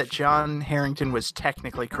said that John Harrington was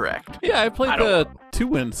technically correct. Yeah, I played the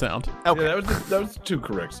 2-win sound. Okay. Yeah, that was two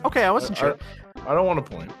corrects. Okay, I wasn't sure. I don't want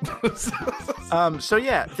to point. So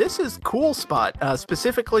yeah, this is Cool Spot.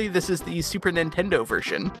 Specifically, this is the Super Nintendo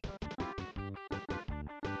version.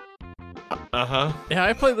 Uh-huh. Yeah,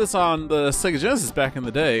 I played this on the Sega Genesis back in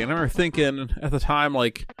the day, and I remember thinking at the time,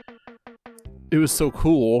 like, it was so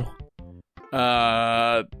cool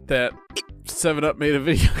that 7-Up made a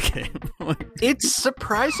video game. It's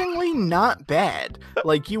surprisingly not bad.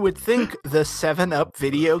 Like, you would think the 7-Up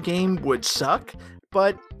video game would suck,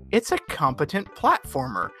 but it's a competent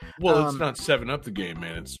platformer. Well, it's not 7-Up the game,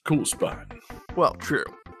 man. It's Cool Spot. Well, true.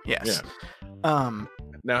 Yes. Yeah.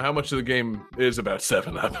 Now, how much of the game is about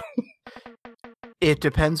 7-Up? It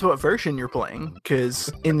depends what version you're playing,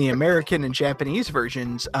 because in the American and Japanese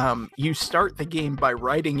versions, you start the game by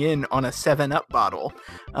writing in on a 7-Up bottle,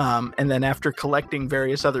 and then after collecting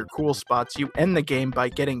various other cool spots, you end the game by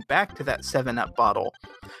getting back to that 7-Up bottle.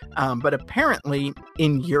 But apparently,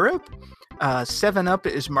 in Europe, 7-Up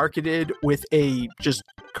is marketed with a just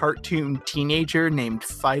cartoon teenager named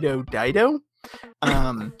Fido Dido.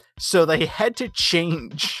 So they had to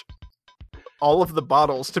change all of the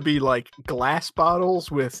bottles to be like glass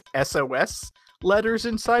bottles with SOS letters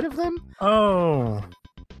inside of them. Oh.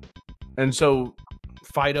 And so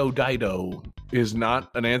Fido Dido is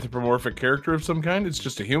not an anthropomorphic character of some kind? It's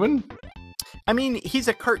just a human? I mean, he's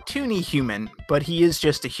a cartoony human, but he is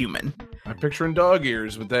just a human. I'm picturing dog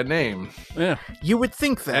ears with that name. Yeah. You would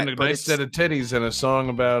think that. And a nice set of titties and a song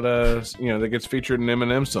about, that gets featured in an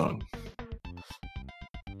Eminem song.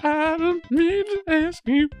 I don't mean to ask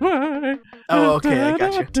you why. Oh, okay, I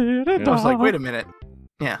got you. Yeah. I was like, wait a minute.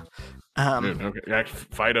 Yeah. Dude, okay.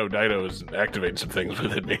 Fido Dido is activating some things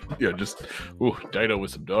within me. Just Dido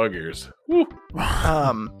with some dog ears. Woo.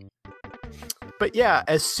 But yeah,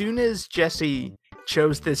 as soon as Jesse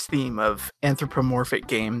chose this theme of anthropomorphic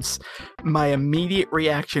games, my immediate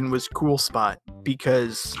reaction was Cool Spot,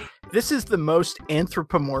 because this is the most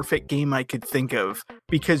anthropomorphic game I could think of,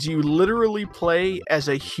 because you literally play as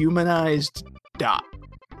a humanized dot.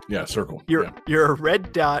 Yeah, circle. You're a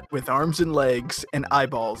red dot with arms and legs and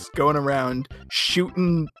eyeballs going around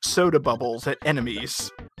shooting soda bubbles at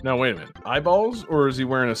enemies. Now, wait a minute. Eyeballs, or is he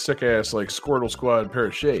wearing a sick-ass, like, Squirtle Squad pair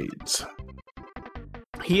of shades?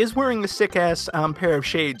 He is wearing a sick-ass pair of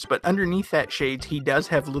shades, but underneath that shades, he does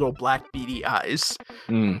have little black beady eyes.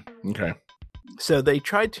 Okay. So they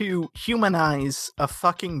tried to humanize a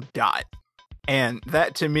fucking dot. And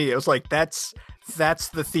that, to me, it was like, that's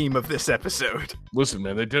the theme of this episode. Listen,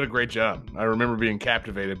 man, they did a great job. I remember being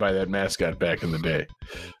captivated by that mascot back in the day.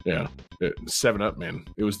 Yeah. 7-Up, man.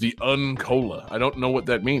 It was the Uncola. I don't know what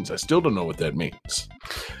that means. I still don't know what that means.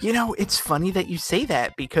 You know, it's funny that you say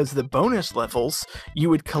that, because the bonus levels,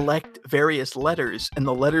 you would collect various letters, and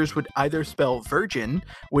the letters would either spell Virgin,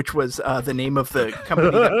 which was the name of the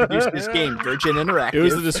company that produced this game, Virgin Interactive. It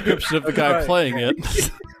was the description of the guy playing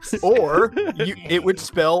it. Or it would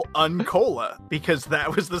spell Uncola, because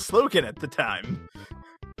that was the slogan at the time.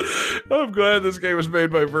 I'm glad this game was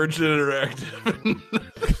made by Virgin Interactive.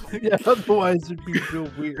 Yeah, otherwise it'd be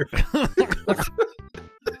real weird.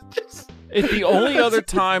 If the only other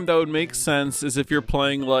time that would make sense is if you're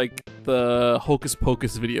playing like the Hocus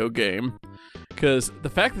Pocus video game. Because the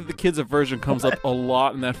fact that the kids of Virgin comes up a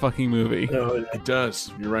lot in that fucking movie. It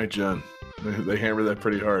does. You're right, John. They hammer that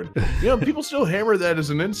pretty hard. People still hammer that as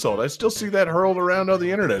an insult. I still see that hurled around on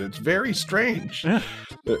the internet. It's very strange. Yeah.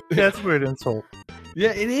 That's a weird insult.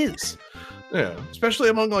 Yeah, it is. Yeah, especially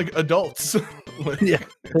among like adults. Yeah,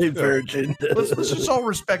 hey, Virgin. Let's just all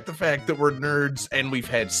respect the fact that we're nerds and we've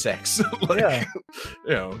had sex. Yeah.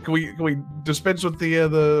 Can we dispense with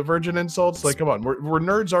the virgin insults? Like, come on, we're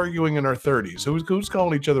nerds arguing in our 30s. Who's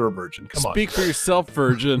calling each other a virgin? Come on. Speak for yourself,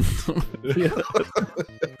 Virgin.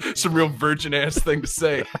 Some real virgin ass thing to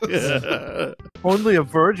say. Yeah. Only a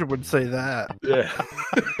virgin would say that. Yeah.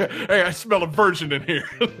 Hey, I smell a virgin in here.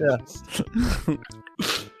 Yeah.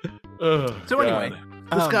 So anyway,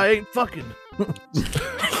 this guy ain't fucking.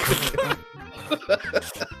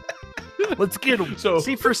 Let's get him. So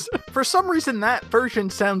see, for some reason that version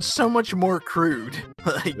sounds so much more crude.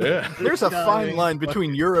 Like, there's a fine line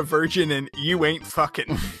between you're a virgin and you ain't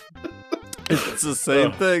fucking. It's the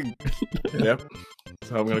same thing. Yep.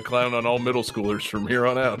 So I'm gonna clown on all middle schoolers from here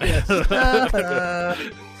on out.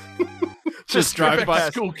 Just drive by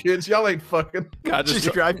past school kids. Y'all ain't fucking. God,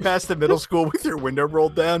 Just drive past the middle school with your window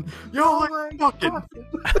rolled down. Y'all ain't fucking.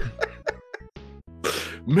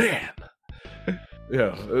 Man.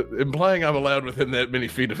 Yeah, implying I'm allowed within that many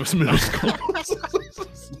feet of a middle school.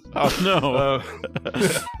 Oh no.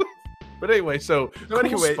 But anyway, so Anyway,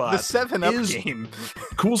 Cool the Spot 7-Up game.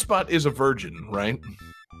 Cool Spot is a virgin, right?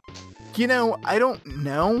 You know, I don't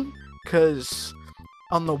know, because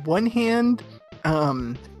on the one hand,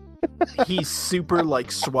 he's super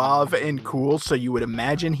like suave and cool, so you would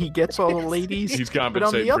imagine he gets all the ladies. He's But on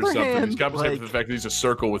compensating the for other something. hand, He's compensating for like, the fact that he's a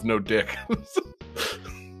circle with no dick.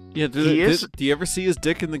 Yeah, do you ever see his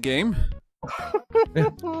dick in the game?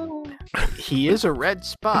 he is a red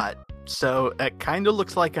spot, so it kind of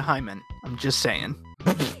looks like a hymen. I'm just saying.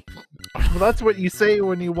 Well, that's what you say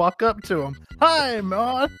when you walk up to him. Hi,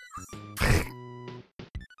 man.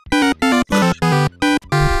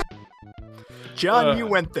 John, you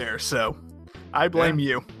went there, so I blame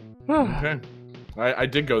you. Okay. I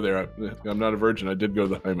did go there. I'm not a virgin. I did go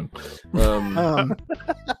to the hymen.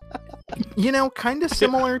 You know, kind of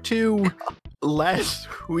similar to last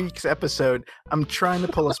week's episode. I'm trying to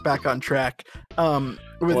pull us back on track. With I want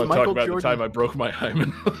to talk Michael about Jordan, the time I broke my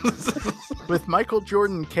hymen. with Michael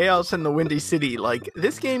Jordan, Chaos in the Windy City. Like,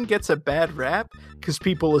 this game gets a bad rap because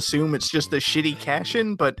people assume it's just a shitty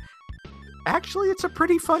cash-in, but actually it's a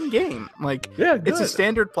pretty fun game. Like, Yeah, it's a good.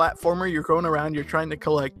 standard platformer. You're going around, you're trying to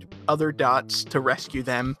collect other dots to rescue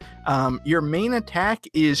them. Your main attack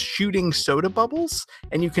is shooting soda bubbles,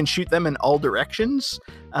 and you can shoot them in all directions.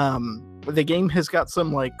 The game has got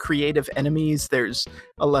some like creative enemies. There's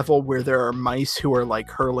a level where there are mice who are like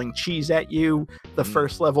hurling cheese at you. The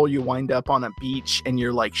first level, you wind up on a beach and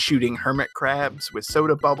you're like shooting hermit crabs with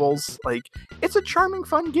soda bubbles. Like, it's a charming,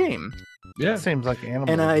 fun game. Yeah. Seems like animal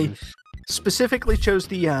And abuse. Specifically chose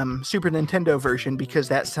the Super Nintendo version because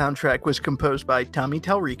that soundtrack was composed by Tommy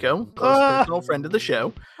Talrico, close personal friend of the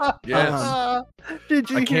show. Yes. Did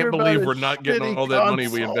you I hear can't about believe his we're not getting shitty all that money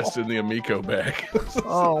we console? invested in the Amico back.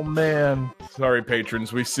 Oh man. Sorry,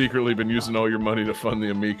 patrons. We secretly been using all your money to fund the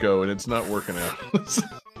Amico, and it's not working out.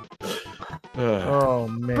 Oh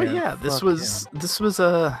man. But yeah, this was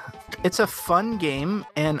it's a fun game,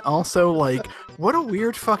 and also like what a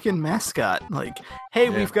weird fucking mascot. Like, hey,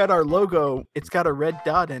 Yeah. we've got our logo, it's got a red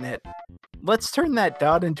dot in it. Let's turn that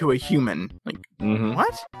dot into a human. Like, Mhm.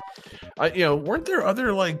 what? Weren't there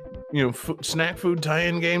other like snack food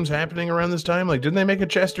tie-in games happening around this time? Like, didn't they make a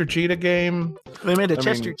Chester Cheetah game? They made a I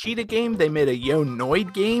Chester mean- Cheetah game, they made a Yo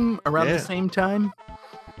Noid game around Yeah. the same time.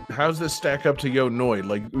 How's this stack up to Yo Noid?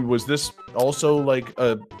 Like, was this also like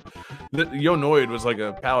Yo Noid was like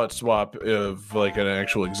a palette swap of like an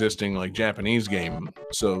actual existing like Japanese game?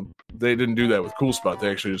 So they didn't do that with Cool Spot. They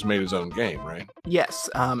actually just made his own game, right? Yes,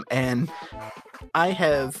 and I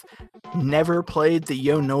have never played the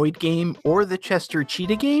Yo Noid game or the Chester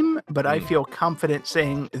Cheetah game, but I feel confident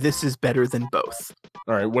saying this is better than both.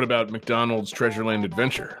 All right. What about McDonald's Treasureland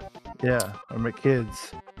Adventure? Yeah, I'm a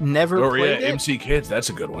kids. Never Oh yeah, played it. MC Kids. That's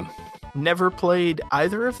a good one. Never played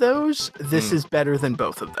either of those. This is better than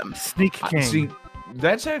both of them. Sneak King. See,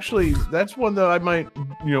 that's one that I might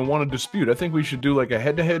want to dispute. I think we should do like a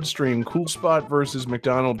head-to-head stream, Cool Spot versus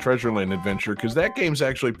McDonald Treasureland Adventure, because that game's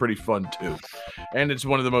actually pretty fun too, and it's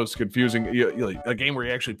one of the most confusing. A game where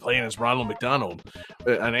you're actually playing as Ronald McDonald,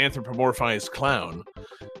 an anthropomorphized clown.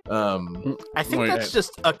 I think Wait, that's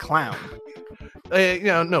just a clown.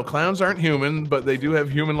 No, clowns aren't human, but they do have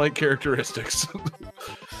human-like characteristics.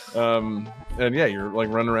 And yeah, you're like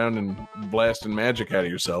running around and blasting magic out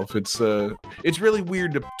of yourself. It's really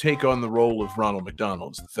weird to take on the role of Ronald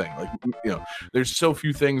McDonald's the thing. Like, there's so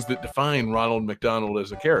few things that define Ronald McDonald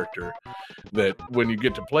as a character that when you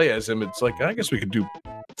get to play as him, it's like, I guess we could do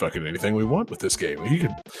fucking anything we want with this game. He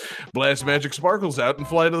could blast magic sparkles out and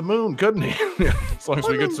fly to the moon, couldn't he? As long as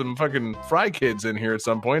we get some fucking Fry Kids in here at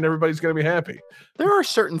some point, everybody's gonna be happy. There are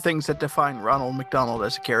certain things that define Ronald McDonald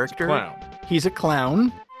as a character. Clown. He's a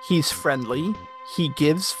clown. He's friendly. He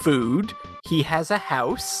gives food. He has a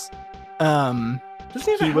house. Doesn't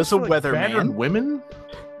he have He house was a for, like, battered weatherman. Women?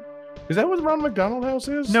 Is that what the Ronald McDonald house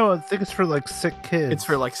is? No, I think it's for like sick kids. It's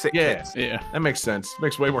for like sick Yeah. kids. Yeah. That makes sense.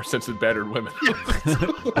 Makes way more sense than battered women.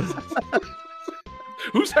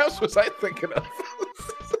 Whose house was I thinking of?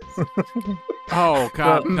 Oh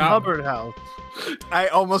God! the Now, Hubbard House. I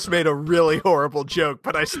almost made a really horrible joke,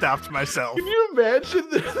 but I stopped myself. Can you imagine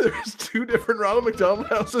that there's two different Ronald McDonald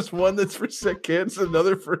houses? One that's for sick kids,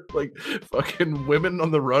 another for like fucking women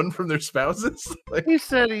on the run from their spouses. Like, He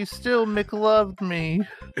said he still McLoved me.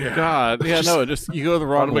 yeah. God, yeah, no, just you go to the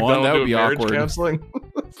wrong Ronald one. McDonald That would doing be marriage awkward. counseling.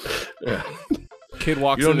 Yeah. Kid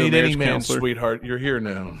walks You don't into a need any marriage man, counselor. sweetheart. You're here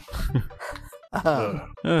now.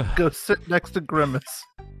 Um, Ugh. Go sit next to Grimace.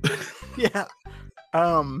 yeah.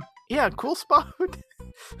 Yeah, cool spot.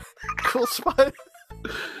 Cool spot.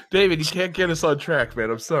 David, you can't get us on track, man.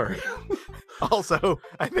 I'm sorry. Also,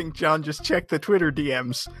 I think John just checked the Twitter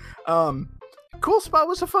DMs. Cool spot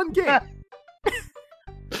was a fun game.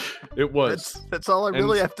 It was. That's all I And-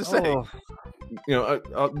 really have to say.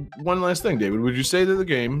 Oh, One last thing, David. Would you say that the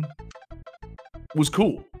game was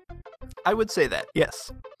cool? I would say that,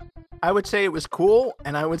 yes. I would say it was cool,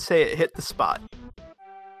 and I would say it hit the spot.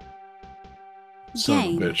 Son of a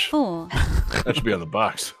Game bitch. 4. That should be on the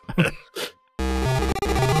box.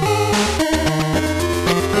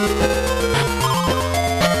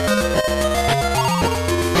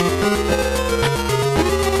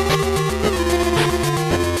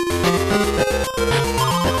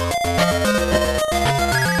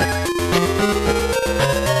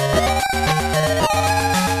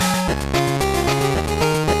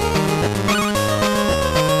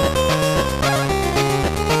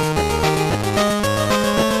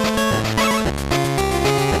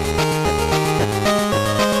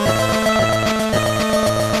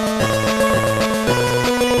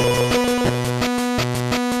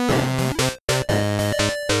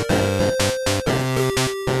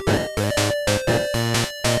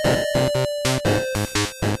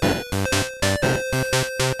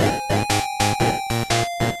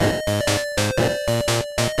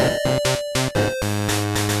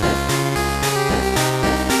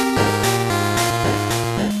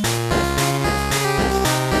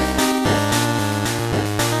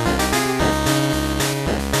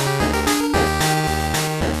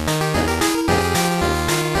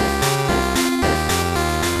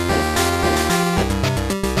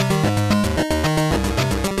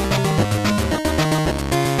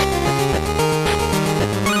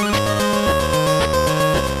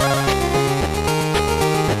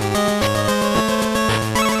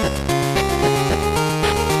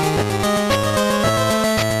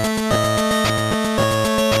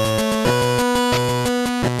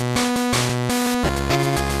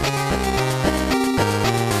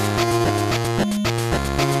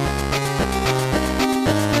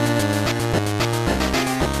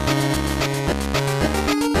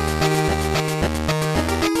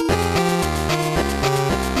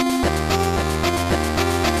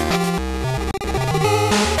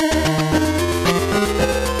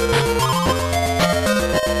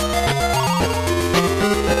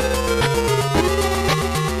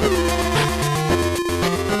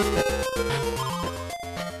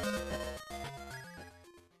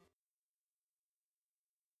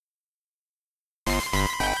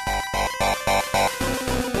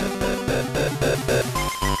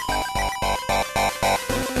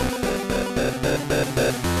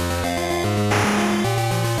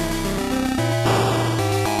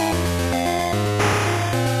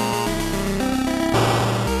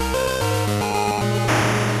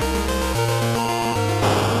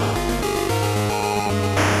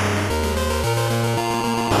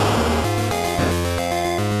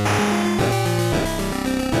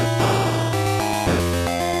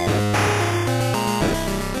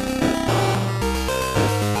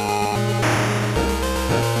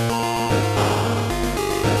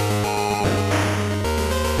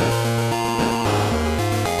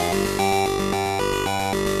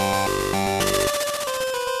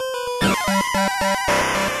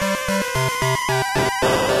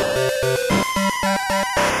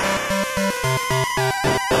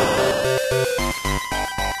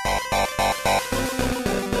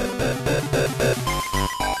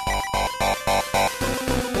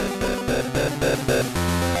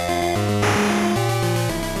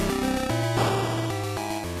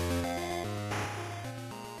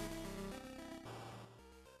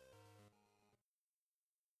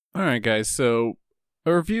 right, guys. So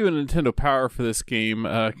a review of Nintendo Power for this game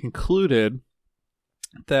concluded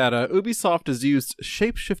that Ubisoft has used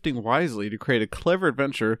shape-shifting wisely to create a clever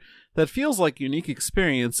adventure that feels like a unique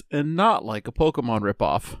experience and not like a Pokemon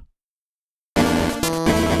ripoff.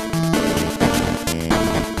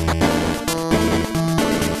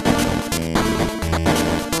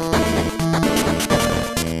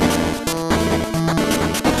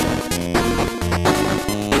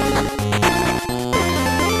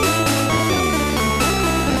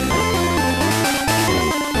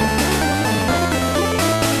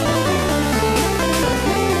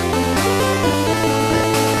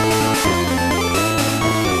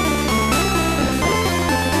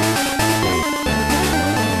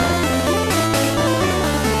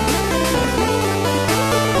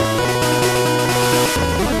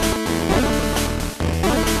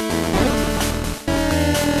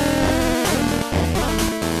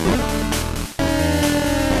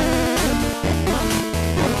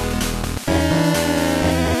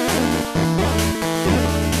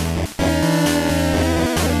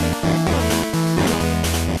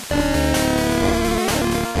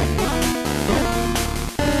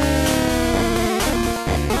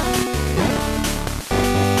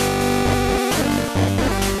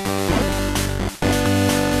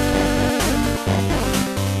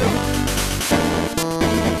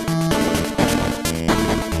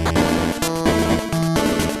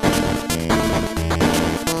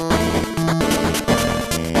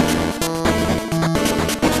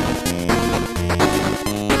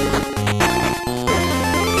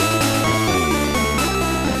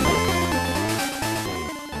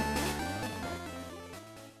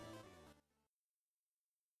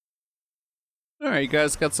 Alright, you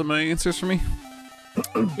guys got some answers for me?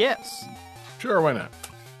 Yes. Sure, why not?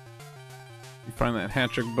 You find that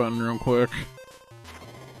hat trick button real quick.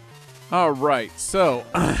 Alright, so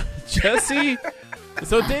Jesse.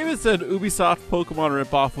 So David said Ubisoft Pokemon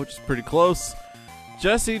ripoff, which is pretty close.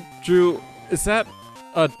 Jesse drew, is that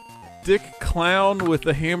a dick clown with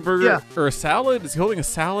a hamburger? Yeah. Or a salad? Is he holding a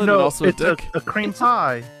salad No, and also it's a dick? a cream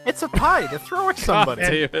pie. It's a pie to throw at somebody.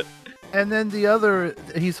 God damn it. And then the other,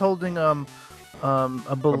 he's holding a balloon.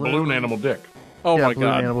 A balloon animal dick. Oh Yeah, my balloon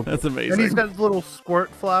god, animal. that's amazing. And he's got his little squirt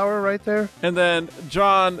flower right there. And then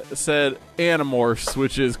John said Animorphs,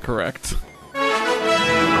 which is correct.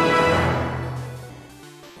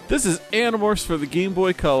 This is Animorphs for the Game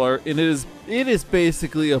Boy Color, and it is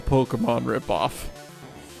basically a Pokemon ripoff.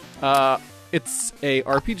 It's a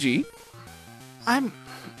RPG,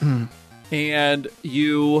 and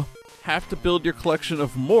you have to build your collection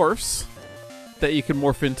of morphs that you can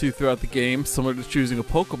morph into throughout the game, similar to choosing a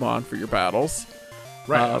Pokemon for your battles.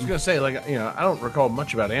 Right. I was gonna say, like, you know, I don't recall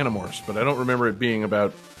much about Animorphs, but I don't remember it being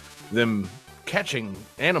about them catching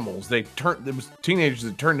animals. There was teenagers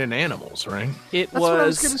that turned into animals, right? That's what I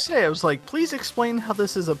was going to say. I was like, please explain how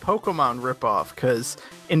this is a Pokemon ripoff, because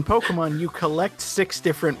in Pokemon, you collect 6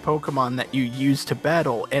 different Pokemon that you use to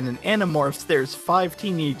battle, and in Animorphs, there's 5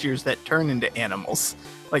 teenagers that turn into animals.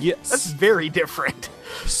 Like, Yes. that's very different.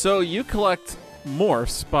 So you collect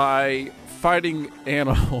morphs by fighting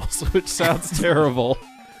animals, which sounds terrible.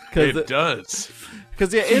 It does.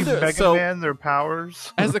 Because yeah, Mega Man, their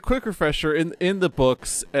powers. as a quick refresher, in the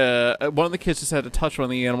books, one of the kids just had to touch one of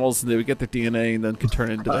the animals, and they would get their DNA and then could turn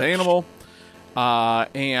into the animal.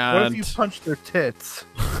 And What if you punch their tits?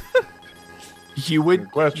 You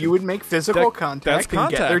would make physical that's contact and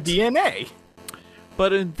get their contact. DNA.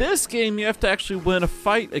 But in this game, you have to actually win a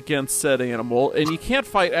fight against said animal, and you can't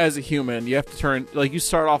fight as a human. You have to turn, like, you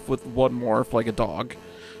start off with one morph, like a dog.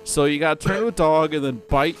 So you gotta turn to a dog and then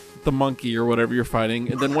bite the monkey or whatever you're fighting,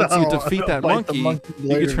 and then once you defeat that Bite the monkey, monkey you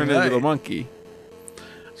later can turn tonight. into the monkey.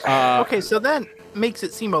 Okay, so that makes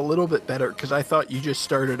it seem a little bit better, because I thought you just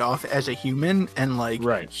started off as a human, and like,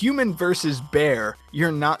 Right. human versus bear,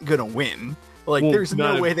 you're not gonna win. Like, Well, there's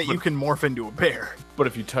not no if- way that but- you can morph into a bear. But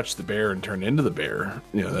if you touch the bear and turn into the bear,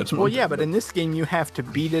 you know, that's Well, one yeah, thing. but in this game, you have to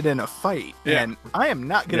beat it in a fight, Yeah. and I am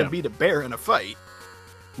not gonna Yeah. beat a bear in a fight.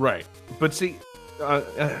 Right. But see, I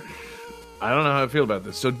don't know how I feel about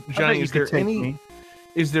this. So, I bet Johnny, you is there could take any me.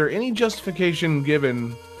 is there any justification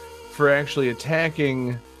given for actually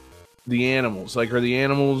attacking the animals? Like, are the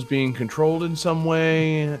animals being controlled in some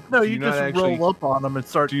way? No, Do you not just actually, roll up on them and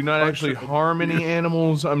start. Do you not actually punching harm any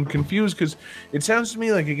animals? I'm confused because it sounds to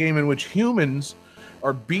me like a game in which humans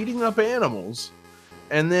are beating up animals,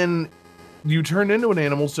 and then you turn into an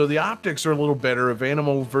animal, so the optics are a little better of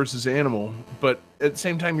animal versus animal, but at the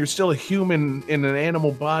same time, you're still a human in an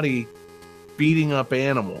animal body beating up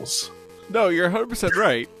animals. No, you're 100%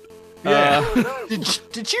 right. Yeah.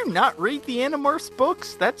 Did you not read the Animorphs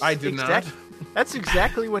books? That's I did not. That's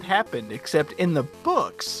exactly what happened, except in the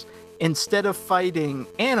books, instead of fighting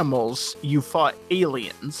animals, you fought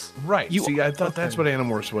aliens. Right. See, I thought that's what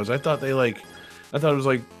Animorphs was. I thought it was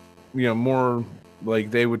like, more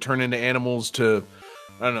like they would turn into animals to,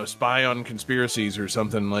 I don't know, spy on conspiracies or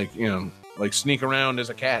something, like, like sneak around as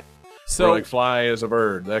a cat. So, or like fly as a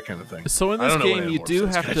bird, that kind of thing. So in this game, you do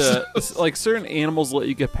have to, like, certain animals let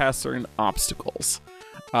you get past certain obstacles.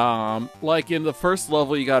 Like in the first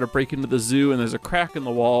level, you got to break into the zoo, and there's a crack in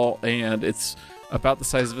the wall, and it's about the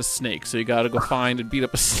size of a snake. So you got to go find and beat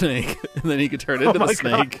up a snake, and then you can turn into the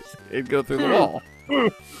snake and go through the wall.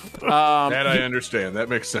 That I understand. That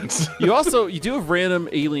makes sense. you do have random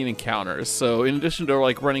alien encounters. So in addition to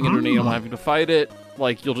like running into an animal and having to fight it,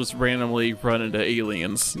 like you'll just randomly run into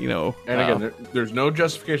aliens, And again, there's no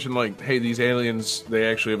justification like, hey, these aliens, they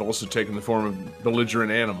actually have also taken the form of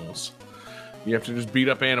belligerent animals. You have to just beat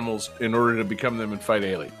up animals in order to become them and fight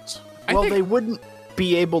aliens. Well, they wouldn't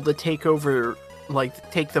be able to take the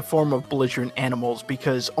form of belligerent animals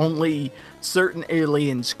because only certain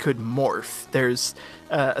aliens could morph. There's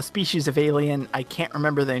a species of alien, I can't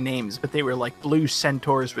remember their names, but they were like blue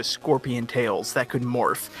centaurs with scorpion tails that could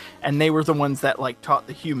morph. And they were the ones that like taught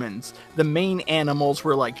the humans. The main animals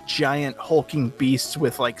were like giant hulking beasts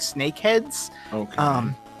with like snake heads.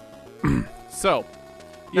 Okay. So...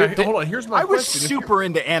 Now, hold on, here's my question. I was super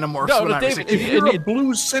into Animorphs when I was a kid. If you're a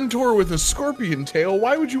blue centaur with a scorpion tail,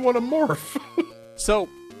 why would you want to morph? So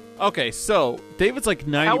David's like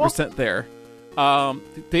 90% there.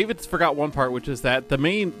 David forgot one part, which is that the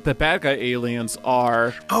bad guy aliens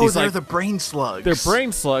are... Oh, they're the brain slugs. They're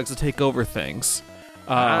brain slugs that take over things.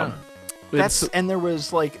 And there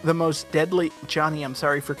was like the most deadly... Johnny, I'm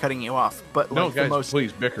sorry for cutting you off, but like no, guys,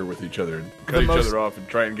 please bicker with each other and cut each other off and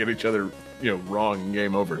try and get each other... wrong and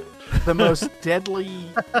game over. The most deadly,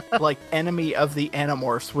 like, enemy of the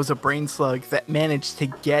Animorphs was a brain slug that managed to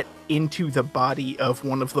get into the body of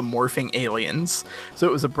one of the morphing aliens. So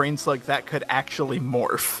it was a brain slug that could actually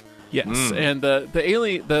morph. Yes, and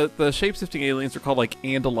the shape-shifting aliens are called like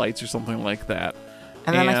Andalites or something like that.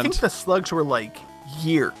 And then I think the slugs were like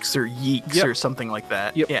Yeerks or Yeeks or something like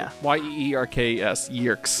that. Yep. Yeah. Yeerks,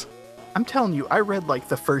 Yeerks. I'm telling you, I read like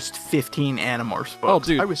the first 15 Animorphs books. Oh,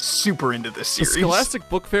 dude. I was super into this series. The Scholastic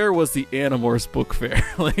Book Fair was the Animorphs Book Fair.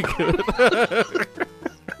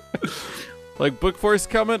 Like Book Fair's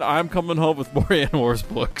coming, I'm coming home with more Animorphs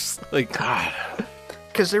books. Like, God.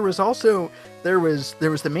 Because there was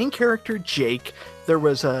the main character, Jake. There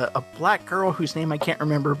was a black girl whose name I can't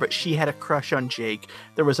remember, but she had a crush on Jake.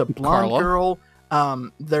 There was a blonde Carla? girl.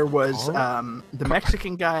 There was the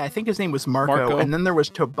Mexican guy, I think his name was Marco, and then there was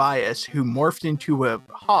Tobias, who morphed into a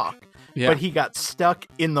hawk, but he got stuck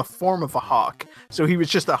in the form of a hawk, so he was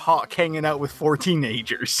just a hawk hanging out with 4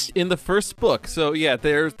 teenagers. In the first book, so yeah,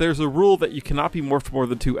 there's a rule that you cannot be morphed more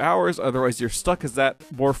than 2 hours, otherwise you're stuck as that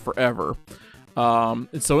morph forever.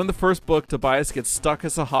 And so in the first book, Tobias gets stuck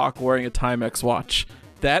as a hawk wearing a Timex watch.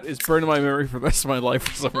 That is burned in my memory for the rest of my life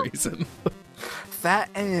for some reason. That,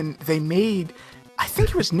 and they made... I think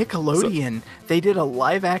it was Nickelodeon. They did a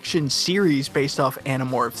live-action series based off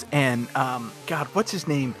Animorphs, and God, what's his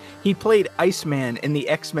name? He played Iceman in the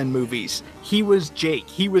X-Men movies. He was Jake.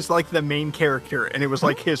 He was like the main character, and it was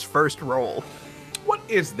like his first role. What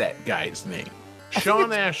is that guy's name?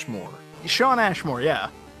 Shawn Ashmore. Shawn Ashmore, yeah.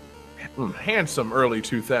 Handsome early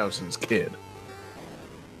 2000s kid.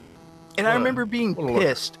 And I remember being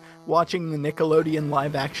pissed watching the Nickelodeon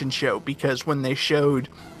live-action show because when they showed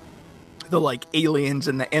the like aliens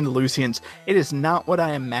and the Andalusians, it is not what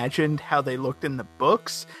I imagined how they looked in the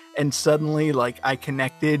books, and suddenly like I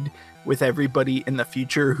connected with everybody in the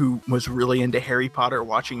future who was really into Harry Potter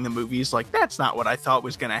watching the movies. Like, that's not what I thought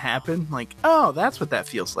was gonna happen. Like, oh, that's what that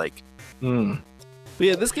feels like. But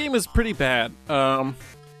yeah, this game is pretty bad.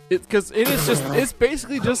 Because it's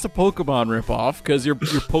basically just a Pokemon ripoff. Because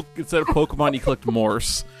instead of Pokemon, you collect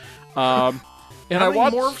Morphs. And How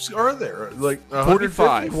many morphs are there? Like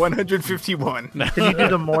 45. 151. Can you do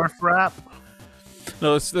the morph rap?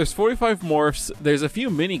 No, there's 45 morphs. There's a few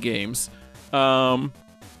mini games. And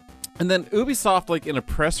then Ubisoft, like in a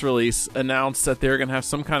press release, announced that they're gonna have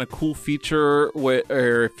some kind of cool feature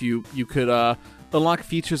where if you could unlock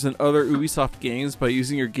features in other Ubisoft games by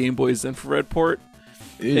using your Game Boy's infrared port.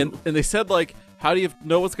 And they said, like, how do you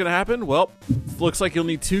know what's going to happen? Well, looks like you'll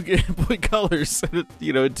need 2 Game Boy Colors, and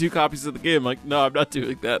 2 copies of the game. Like, no, I'm not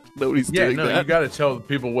doing that. Nobody's doing that. You got to tell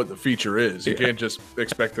people what the feature is. You can't just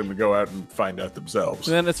expect them to go out and find out themselves.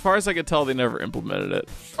 And then, as far as I could tell, they never implemented it.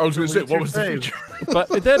 I was going to say, what was the feature? But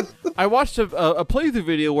then I watched a playthrough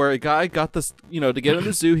video where a guy got this, to get in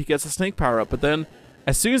the zoo, he gets a snake power up, but then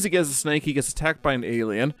As soon as he gets the snake, he gets attacked by an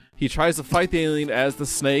alien. He tries to fight the alien as the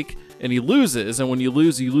snake, and he loses. And when you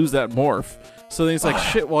lose that morph. So then he's like,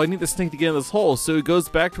 shit, well, I need the snake to get in this hole. So he goes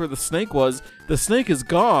back to where the snake was. The snake is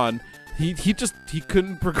gone. He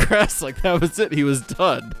couldn't progress. Like, that was it. He was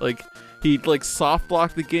done. Like, he, like, soft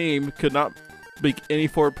blocked the game, could not make any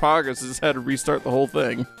forward progress, just had to restart the whole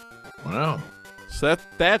thing. Wow. So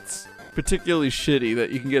that's particularly shitty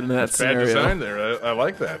that you can get in that That's bad scenario. design there. I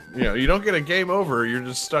like that. You know, you don't get a game over, you're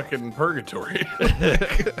just stuck in purgatory.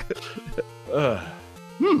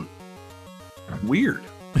 Weird.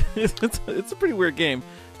 It's a pretty weird game.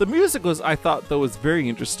 The music I thought was very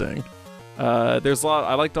interesting. There's a lot.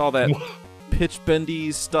 I liked all that pitch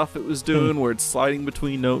bendy stuff it was doing, where it's sliding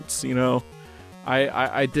between notes. You know,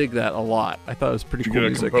 I dig that a lot. I thought it was pretty Did cool you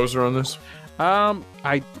get a music. composer on this? God,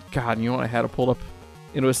 you know what? I had it pulled up.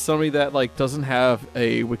 It was somebody that like doesn't have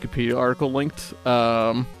a Wikipedia article linked.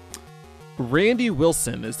 Randy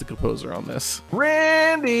Wilson is the composer on this.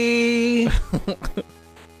 Randy.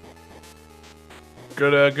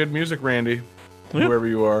 Good music, Randy. Yeah. Whoever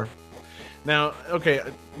you are. Now, okay,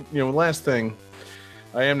 last thing.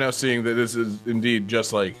 I am now seeing that this is indeed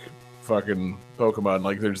just like fucking Pokemon.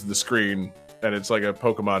 Like, there's the screen, and it's like a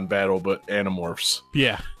Pokemon battle, but Animorphs.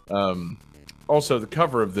 Yeah. Also, the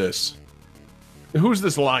cover of this. Who's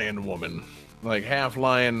this lion woman? Like, half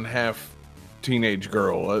lion, half teenage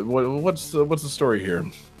girl. What's the story here?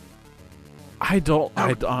 I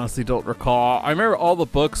honestly don't recall. I remember all the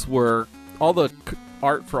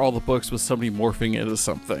art for all the books was somebody morphing into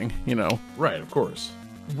something, you know. Right, of course.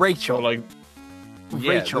 Rachel. But, like,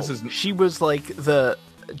 yeah, Rachel. this is... She was like the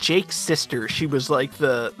Jake's sister. She was like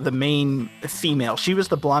the main female. She was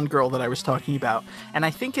the blonde girl that I was talking about. And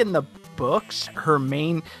I think in the books,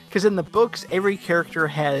 because in the books, every character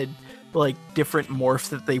had like different morphs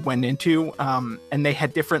that they went into, and they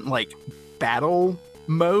had different like battle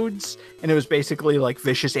modes, and it was basically like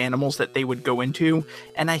vicious animals that they would go into.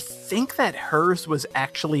 And I think that hers was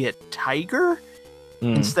actually a tiger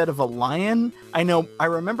instead of a lion. I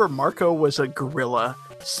remember Marco was a gorilla.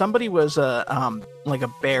 Somebody was like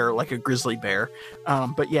a bear, like a grizzly bear.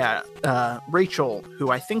 But yeah, Rachel,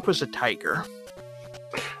 who I think was a tiger.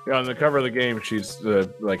 Yeah, on the cover of the game, she's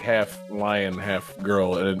like half lion, half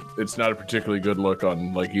girl, and it's not a particularly good look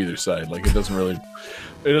on like either side. Like, it doesn't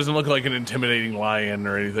look like an intimidating lion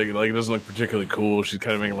or anything. Like, it doesn't look particularly cool. She's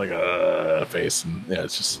kind of making like a face, and yeah,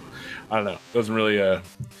 it's just, I don't know. Doesn't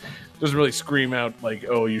really scream out like,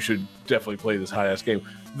 oh, you should definitely play this high-ass game.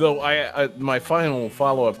 Though my final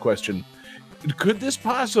follow-up question: could this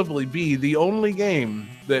possibly be the only game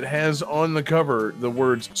that has on the cover the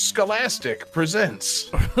words "Scholastic Presents"?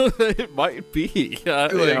 It might be.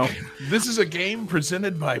 This is a game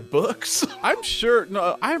presented by books. I'm sure.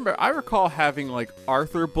 No, I recall having like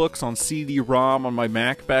Arthur books on CD-ROM on my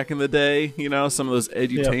Mac back in the day. You know, some of those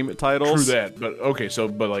edutainment titles. True that, but okay.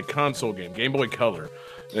 But like console game, Game Boy Color.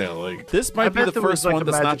 Yeah, like this might be the bet there was, first like, one a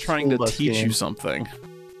that's not Magic trying to School Bus teach game. you something.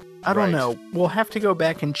 I don't Right. know. We'll have to go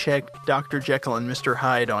back and check Dr. Jekyll and Mr.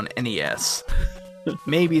 Hyde on NES.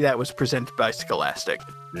 Maybe that was presented by Scholastic.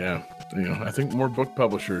 yeah. I think more book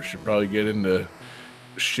publishers should probably get into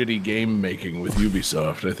shitty game making with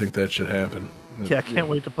Ubisoft. I think that should happen. Yeah, I can't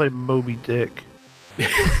wait to play Moby Dick.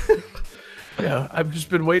 Yeah, I've just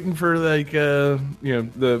been waiting for like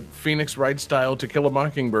the Phoenix Wright style To Kill a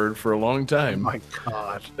Mockingbird for a long time. My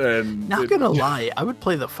God. And Not gonna lie, I would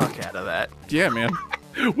play the fuck out of that. Yeah, man.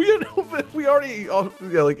 we already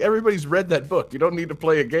like everybody's read that book. You don't need to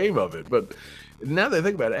play a game of it. But now that I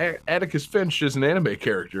think about it, Atticus Finch is an anime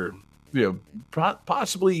character.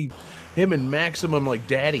 Possibly him in maximum like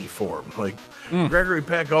daddy form. Like Gregory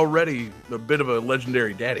Peck already a bit of a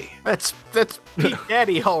legendary daddy. That's Pete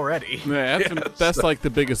Daddy already. Yeah, that's like the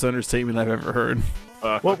biggest understatement I've ever heard.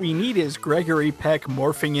 What we need is Gregory Peck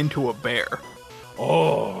morphing into a bear.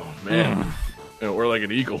 Oh man, or like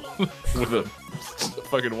an eagle with a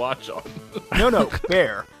fucking watch on. No,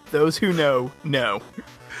 bear. Those who know.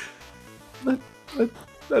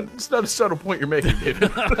 That's not a subtle point you're making, David.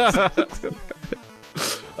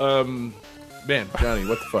 Man, Johnny,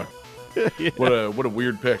 what the fuck? Yeah. What a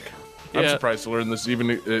weird pick. I'm Yeah. surprised to learn this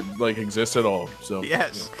even like exists at all. So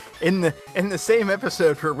Yes. In the same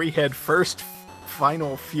episode where we had first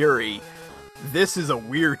Final Fury, this is a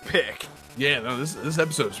weird pick. yeah, no, this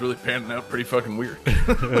episode's really panning out pretty fucking weird.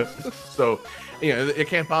 So it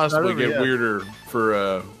can't possibly get weirder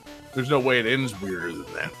for. There's no way it ends weirder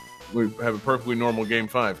than that. We have a perfectly normal Game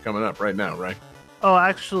 5 coming up right now, right? Oh,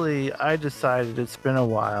 actually, I decided it's been a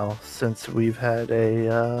while since we've had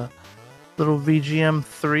a little VGM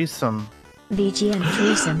threesome. VGM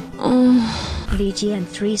threesome. VGM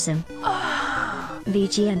threesome.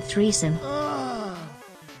 VGM threesome.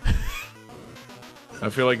 I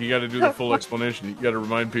feel like you got to do the full explanation. You got to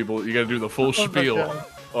remind people. You got to do the full spiel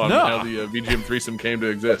on No. how the VGM threesome came to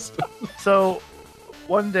exist. So,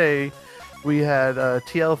 one day we had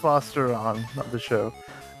TL Foster on the show,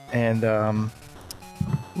 and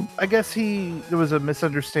I guess there was a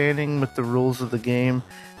misunderstanding with the rules of the game,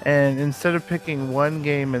 and instead of picking one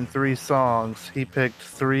game and 3 songs, he picked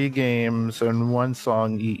 3 games and 1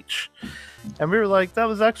 song each. And we were like, that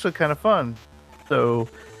was actually kind of fun. So,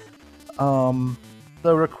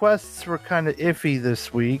 the requests were kind of iffy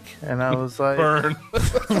this week, and I was like, Burn.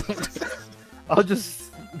 I'll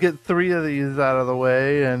just get 3 of these out of the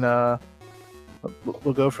way, and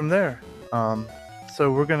we'll go from there.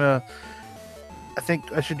 So we're gonna. I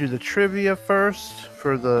think I should do the trivia first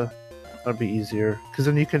for the. That'll be easier because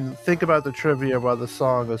then you can think about the trivia while the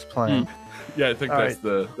song is playing. Yeah, I think All that's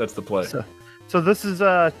the play. So this is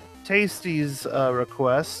Tasty's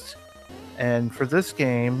request, and for this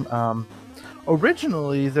game,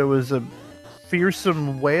 originally there was a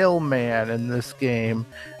fearsome whale man in this game,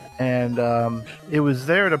 and it was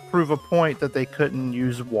there to prove a point that they couldn't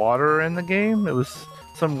use water in the game. It was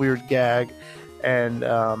some weird gag, and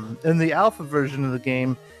in the alpha version of the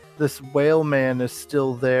game, this whale man is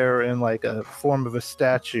still there in like a form of a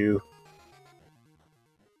statue.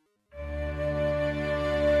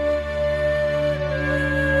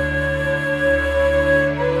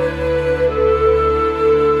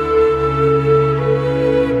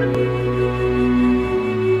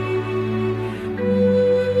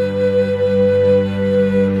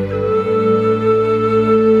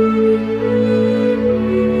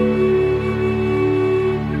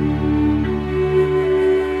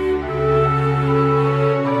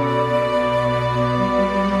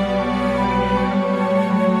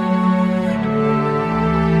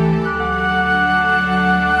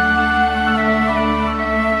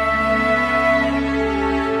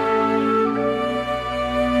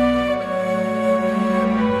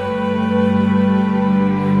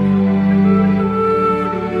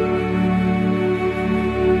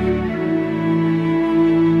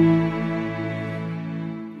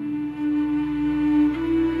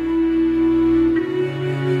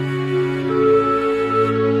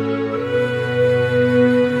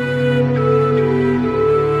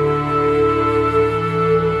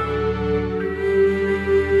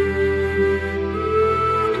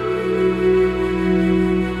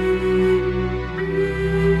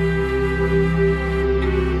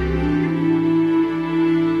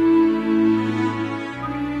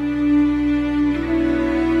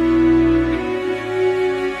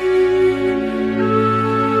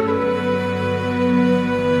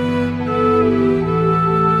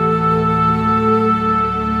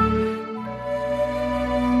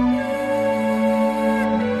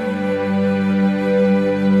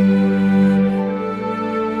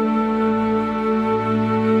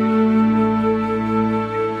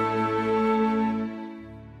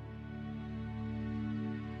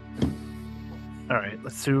 All right,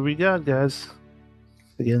 let's see what we got, guys.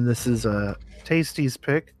 Again, this is Tasty's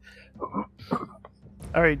pick. All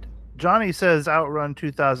right, Johnny says Outrun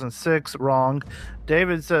 2006, wrong.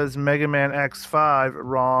 David says Mega Man X5,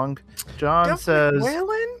 wrong. John says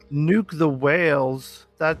Nuke the Whales.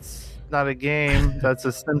 That's not a game. That's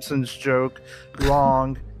a Simpsons joke.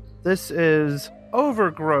 Wrong. This is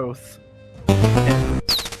Overgrowth.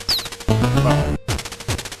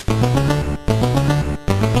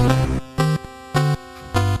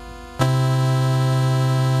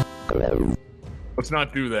 Let's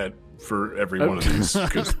not do that for every one of these.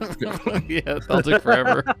 'Cause, Yeah, that'll take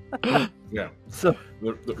forever. yeah. So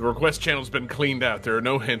The request channel's been cleaned out. There are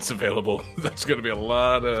no hints available. That's going to be a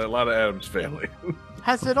lot of Adam's Family.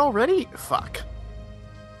 Has it already? Fuck.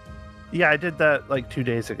 yeah, I did that like 2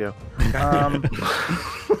 days ago.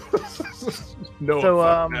 No. So,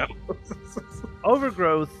 fuck now.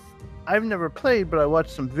 Overgrowth, I've never played, but I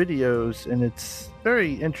watched some videos, and it's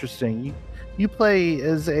very interesting. You play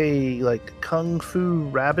as a like kung fu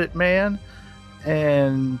rabbit man,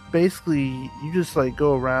 and basically you just like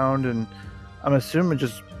go around and I'm assuming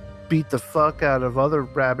just beat the fuck out of other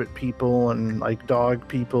rabbit people and like dog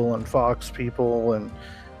people and fox people, and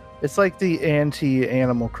it's like the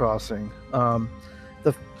anti-Animal Crossing.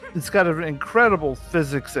 It's got an incredible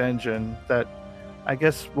physics engine that I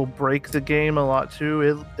guess will break the game a lot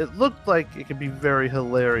too. It looked like it could be very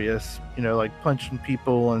hilarious, you know, like punching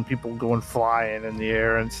people and people going flying in the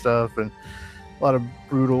air and stuff, and a lot of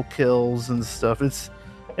brutal kills and stuff. It's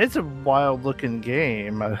a wild looking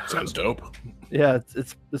game. Sounds dope. Yeah,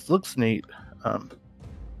 it looks neat.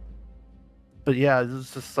 But yeah,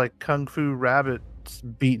 it's just like kung fu rabbits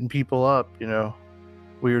beating people up, you know.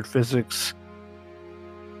 weird physics.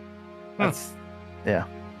 That's yeah.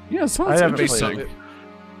 Yeah, it I sounds haven't played interesting. it.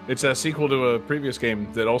 It's a sequel to a previous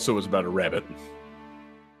game that also was about a rabbit.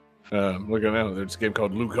 Look at now. There's a game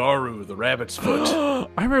called Lugaru, the Rabbit's Foot.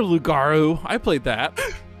 I remember Lugaru. I played that.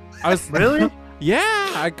 I was Really?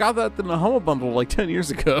 Yeah, I got that in a Humble Bundle like 10 years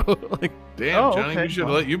ago. Like, Damn, Oh, Johnny, okay. we should have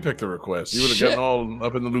Wow. let you pick the request. You would have Shit. gotten all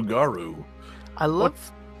up in the Lugaru. I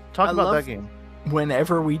love Talk I about love- that game.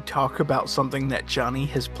 whenever we talk about something that Johnny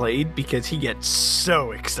has played because he gets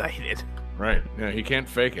so excited. Right. Yeah, he can't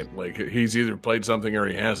fake it. Like, he's either played something or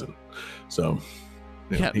he hasn't. So,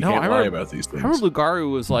 Yeah, he no, can't I lie remember- about these I things. remember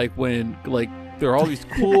Lugaru was like when like there are all these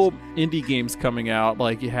cool indie games coming out.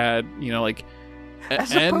 Like you had, like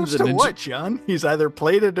As and opposed the to Ninja- what, John? He's either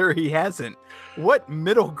played it or he hasn't. What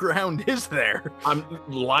middle ground is there? I'm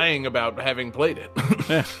lying about having played it.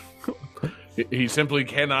 Yeah. He simply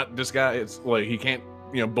cannot disguise, like, he can't,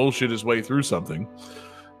 bullshit his way through something.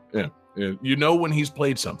 Yeah. You know when he's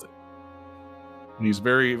played something. He's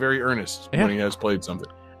very, very earnest Yeah. when he has played something.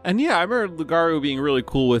 And yeah, I remember Lugaru being really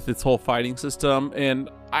cool with its whole fighting system, and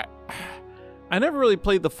I never really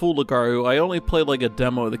played the full Lugaru. I only played like a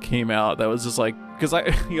demo that came out that was just like, because I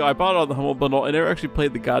I bought it on the Humble Bundle. I never actually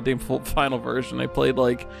played the goddamn full final version. I played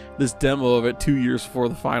like this demo of it 2 years before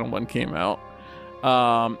the final one came out.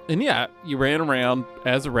 And yeah, you ran around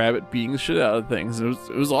as a rabbit beating the shit out of things. It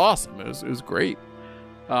was awesome. It was great.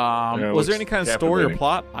 it Was there looks any kind of story or captivating.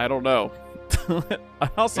 plot? I don't know. I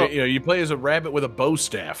also You play as a rabbit with a bow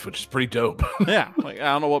staff, which is pretty dope. yeah, like I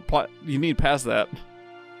don't know what plot you need past that.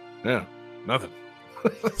 Yeah, nothing.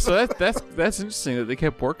 So that's interesting that they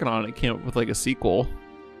kept working on it and came up with like a sequel.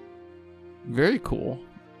 Very cool.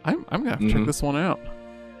 I'm gonna have to check Mhm. this one out.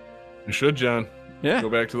 You should, John. Yeah. Go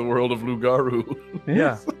back to the world of Lugaru.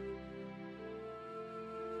 Yeah.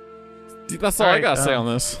 That's all I Alright, gotta say on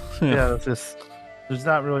this. Yeah, it's just there's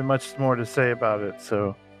not really much more to say about it.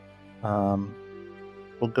 So,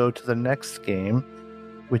 we'll go to the next game,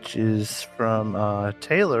 which is from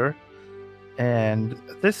Taylor, and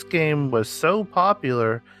this game was so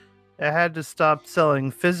popular, it had to stop selling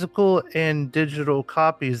physical and digital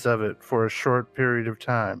copies of it for a short period of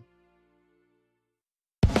time.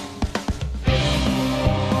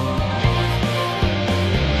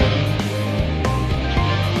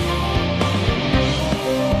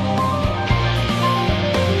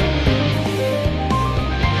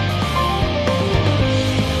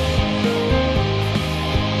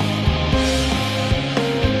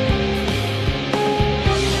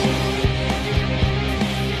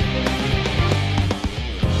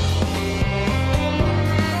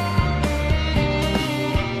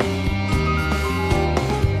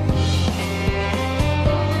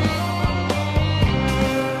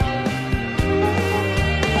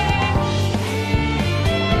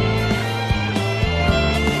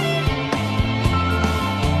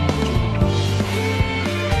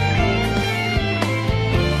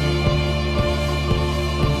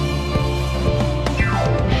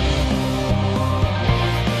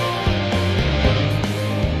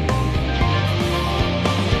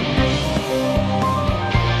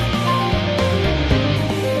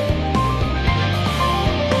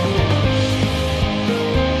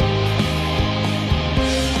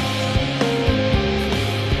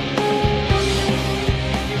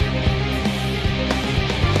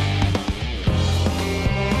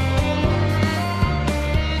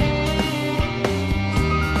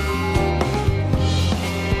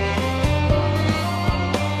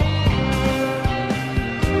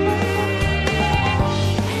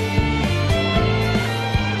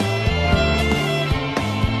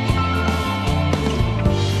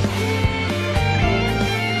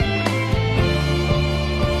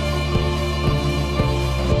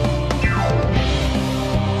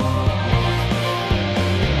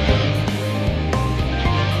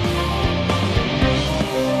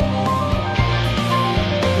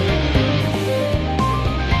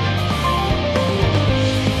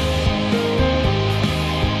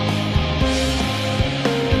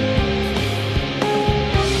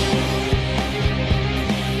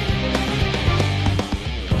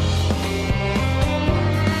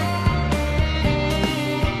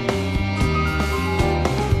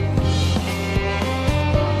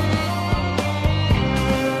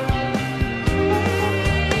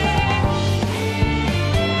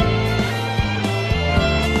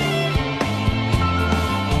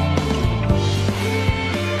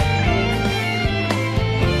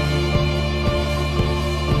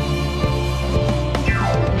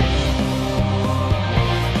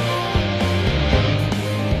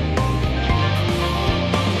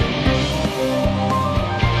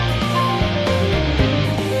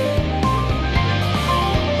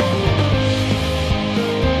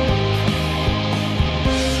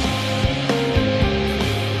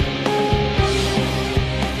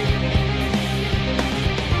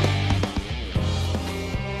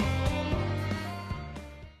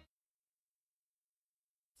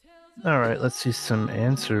 All right, let's see some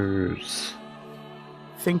answers.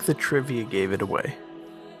 I think the trivia gave it away.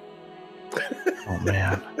 Oh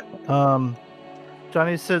man.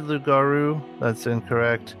 Johnny said Lugaru. That's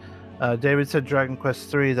incorrect. David said Dragon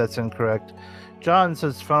Quest III. That's incorrect. John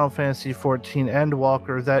says Final Fantasy XIV and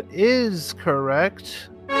Walker. That is correct.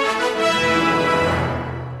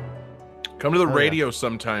 Come to the Oh, radio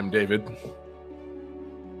sometime, David.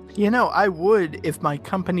 You know, I would if my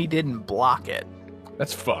company didn't block it.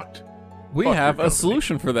 That's fucked. We Fuck have your a company.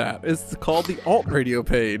 solution for that. It's called the alt radio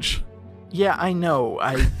page. Yeah, I know.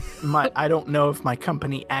 I don't know if my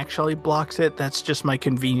company actually blocks it. That's just my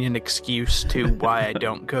convenient excuse to why I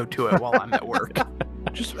don't go to it while I'm at work.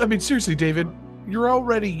 I mean, seriously, David, you're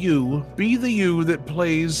already you. Be the you that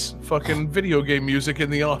plays fucking video game music in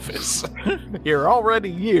the office. You're already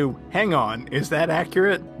you. Hang on, is that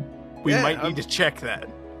accurate? We Yeah, might need to check that.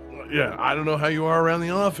 Yeah, I don't know how you are around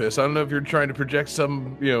the office. I don't know if you're trying to project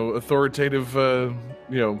some, authoritative,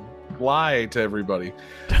 lie to everybody.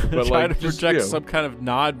 But Trying to just, project some kind of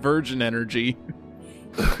non-virgin energy.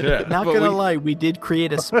 Yeah, Not but gonna lie, we did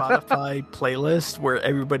create a Spotify playlist where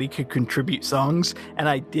everybody could contribute songs, and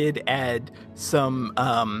I did add some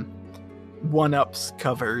one-ups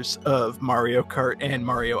covers of Mario Kart and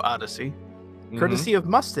Mario Odyssey, courtesy of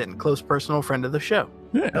Mustin, close personal friend of the show.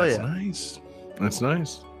 Yeah. Oh That's yeah. nice. That's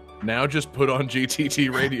nice. Now just put on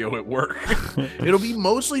GTT radio at work. It'll be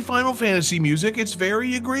mostly Final Fantasy music. It's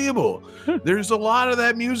very agreeable. There's a lot of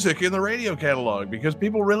that music in the radio catalog because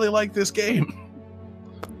people really like this game.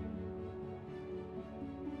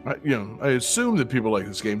 I assume that people like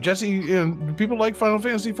this game. Jesse, do people like Final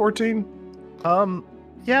Fantasy 14?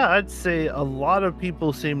 Yeah, I'd say a lot of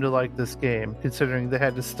people seem to like this game, considering they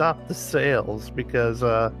had to stop the sales because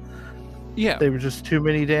Yeah. they were just too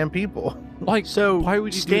many damn people. Like, So, why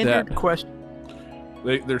would you do standard that? question.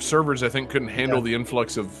 Their servers, I think, couldn't handle Yeah. the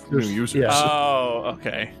influx of new There's- users. yeah. Oh,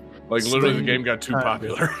 okay. Like, literally, the Standard- game got too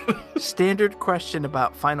popular. Standard question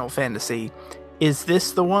about Final Fantasy: is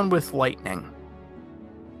this the one with lightning?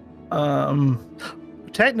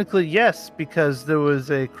 Technically, yes, because there was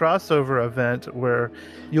a crossover event where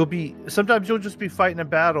sometimes you'll just be fighting a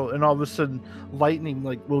battle, and all of a sudden, lightning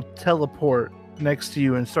will teleport next to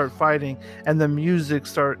you and start fighting, and the music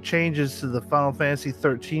changes to the Final Fantasy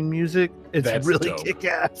 13 music. It's That's really dope.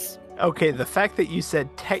 kick-ass. Okay, the fact that you said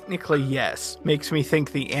technically yes makes me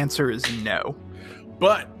think the answer is no.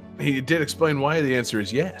 But he did explain why the answer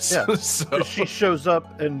is yes. Yeah. So She shows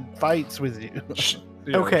up and fights with you.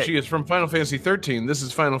 Okay. She is from Final Fantasy 13. This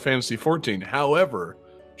is Final Fantasy 14. However,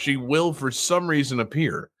 she will, for some reason,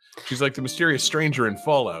 appear. She's like the mysterious stranger in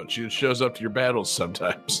Fallout. She just shows up to your battles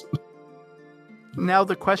sometimes. Now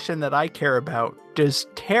the question that I care about: does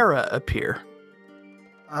Terra appear?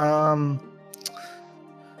 I'm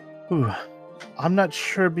not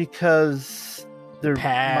sure because there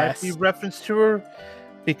Pass. might be reference to her,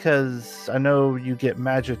 because I know you get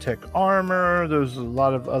Magitech armor. There's a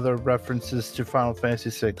lot of other references to Final Fantasy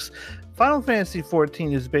VI. Final Fantasy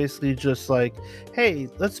XIV is basically just like, hey,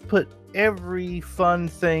 let's put every fun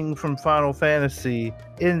thing from Final Fantasy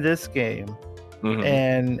in this game. Mhm.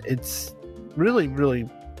 And it's really, really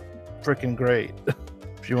freaking great.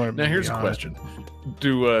 If you want to Now, here's a question.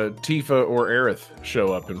 Do Tifa or Aerith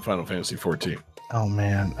show up in Final Fantasy 14? Oh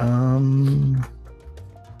man.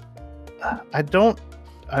 I don't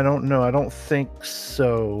know. I don't think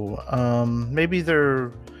so. Maybe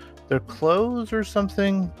they're clothes or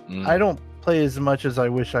something. Mm. I don't play as much as I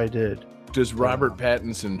wish I did. Does Robert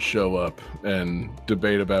Pattinson show up and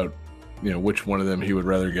debate about, which one of them he would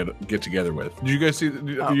rather get together with? Did you guys see?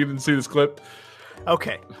 Oh. You didn't see this clip?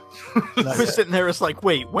 Okay. I was sitting there, it's like,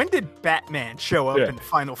 wait, when did Batman show up Yeah. in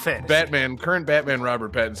Final Fantasy? Current Batman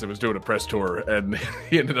Robert Pattinson was doing a press tour, and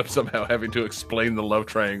he ended up somehow having to explain the love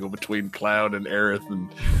triangle between Cloud and Aerith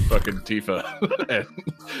and fucking Tifa. And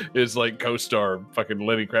his co-star, fucking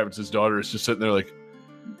Lenny Kravitz's daughter, is just sitting there like,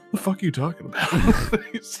 "The fuck are you talking about?"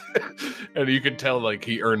 And you can tell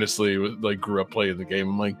he earnestly grew up playing the game.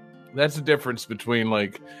 I'm like, that's the difference between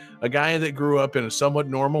a guy that grew up in a somewhat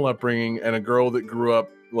normal upbringing and a girl that grew up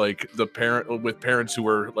with parents who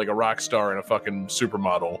were a rock star and a fucking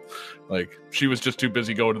supermodel. She was just too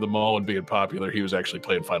busy going to the mall and being popular. He was actually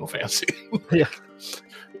playing Final Fantasy. Yeah.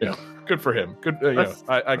 Yeah, good for him. Good.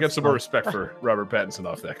 I get some more respect for Robert Pattinson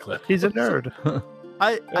off that clip. He's a nerd.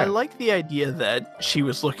 I like the idea that she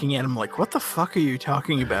was looking at him like, what the fuck are you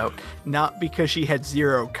talking about? Not because she had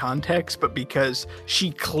zero context, but because she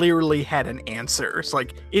clearly had an answer. It's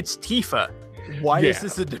like, it's Tifa. Why is Yeah.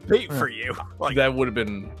 this a debate for you? Like, That would have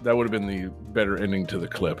been the better ending to the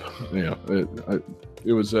clip.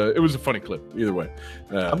 It was a funny clip either way.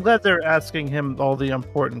 I'm glad they're asking him all the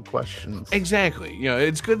important questions. Exactly.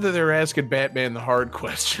 It's good that they're asking Batman the hard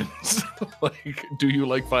questions. Like, do you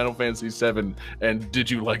like Final Fantasy VII? And did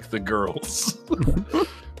you like the girls?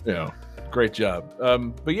 Great job.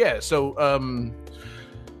 But yeah, so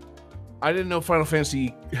I didn't know Final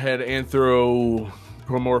Fantasy had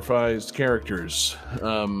anthropomorphized characters.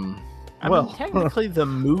 I Well- mean, technically the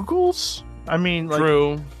Moogles? I mean, like,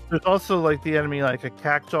 True. there's also like the enemy, like a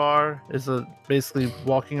cactuar, is a basically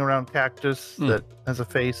walking around cactus that has a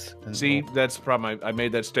face. And See, that's the problem. I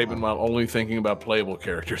made that statement while only thinking about playable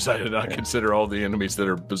characters. I did not consider all the enemies that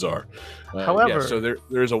are bizarre. However- so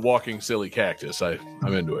there's a walking silly cactus. I'm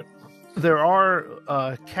into it. there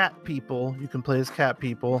are cat people. You can play as cat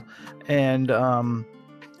people, and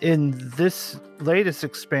in this latest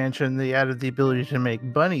expansion, they added the ability to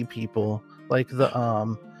make bunny people, like the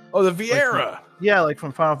Oh, the Viera. like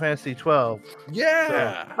from Final Fantasy 12.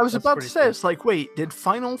 Yeah. I was That's about to pretty say, cool. it's like, wait, did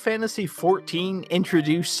Final Fantasy 14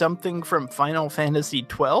 introduce something from Final Fantasy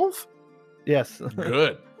 12? Yes,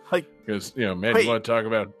 Good. Like, Because, man, Wait. you want to talk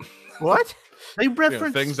about what? they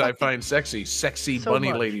reference things I find sexy. Sexy so bunny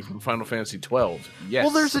much. lady from Final Fantasy 12. Yes.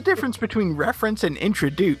 Well, there's a difference between reference and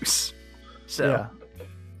introduce. So, Yeah,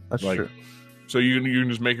 that's Like, true. So you can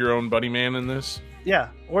just make your own bunny man in this? Yeah,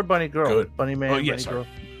 or bunny girl, Good. bunny man, Oh, yeah, bunny sorry. girl.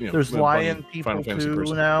 You know, There's the lion bunny people Final Fantasy too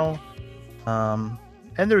person. now,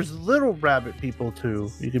 and there's little rabbit people too.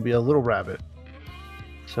 You could be a little rabbit.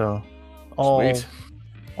 So, all Sweet.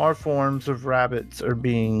 our forms of rabbits are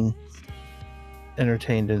being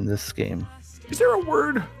entertained in this game. Is there a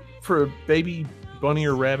word for a baby bunny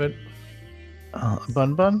or rabbit?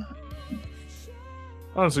 Bun bun.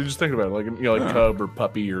 Honestly, just think about it. Like, like cub or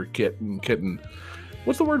puppy or kitten.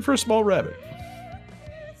 What's the word for a small rabbit?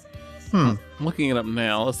 I'm looking it up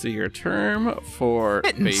now. Let's see here. Term for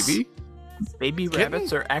Kittens. baby. baby Kitten?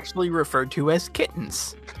 rabbits are actually referred to as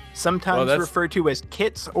kittens. Well, Sometimes that's- referred to as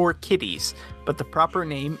kits or kitties, but the proper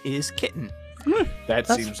name is kitten. That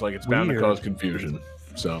That's seems like it's bound to weird. cause confusion.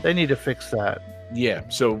 So They need to fix that. yeah,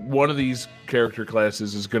 so one of these character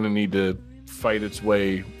classes is going to need to fight its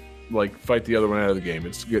way, like fight the other one out of the game.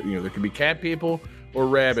 It's there can be cat people or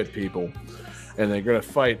rabbit people, and they're going to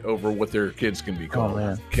fight over what their kids can be called.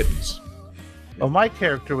 man. Kittens. Well, my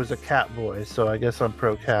character was a cat boy, so I guess I'm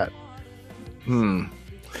pro cat. I don't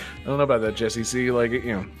know about that, Jesse. See, like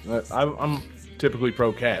I'm typically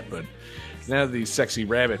pro cat, but now these sexy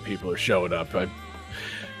rabbit people are showing up.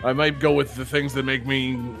 I might go with the things that make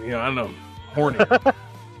me, I don't know, horny.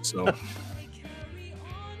 So,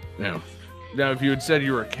 yeah. Now, if you had said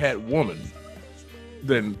you were a cat woman,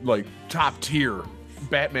 then like top tier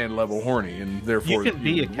Batman level horny, and therefore You can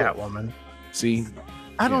be a would cat work. woman. See,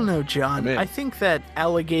 I don't know, John. I'm in. I think that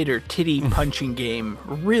alligator titty punching game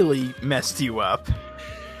really messed you up.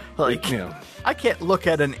 Like, I can't look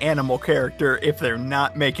at an animal character if they're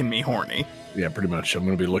not making me horny. yeah, pretty much. I'm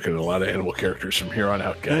going to be looking at a lot of animal characters from here on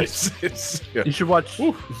out, guys. It's You should watch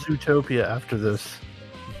Zootopia after this.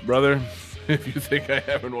 brother. If you think I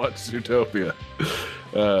haven't watched Zootopia,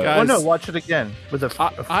 Oh Guys, no, watch it again with a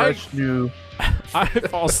I- fresh new. I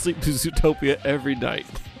fall asleep to Zootopia every night.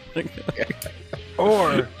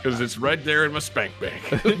 Or because it's right there in my spank bank.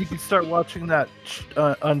 you can start watching that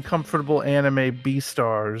uncomfortable anime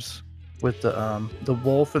Beastars with the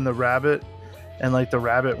wolf and the rabbit, and like the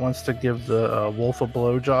rabbit wants to give the wolf a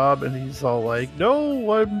blowjob, and he's all like,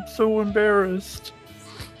 "No, I'm so embarrassed."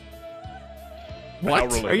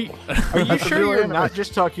 What? Are you That's a sure real you're anime. not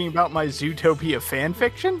just talking about my Zootopia fan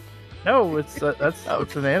fiction? No, it's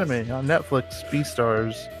it's an anime on Netflix.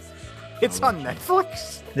 Beastars. It's on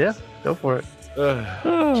Netflix. Yeah, go for it.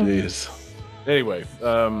 Jeez. Anyway,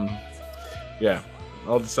 yeah,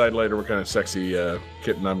 I'll decide later what kind of sexy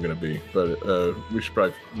kitten I'm gonna be. But we should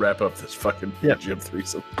probably wrap up this fucking Yep. gym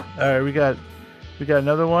threesome. All right, we got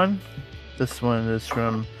another one. This one is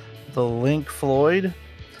from the Link Floyd.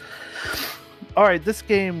 All right, this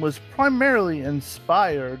game was primarily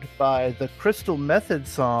inspired by the Crystal Method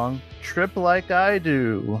song "Trip Like I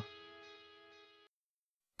Do."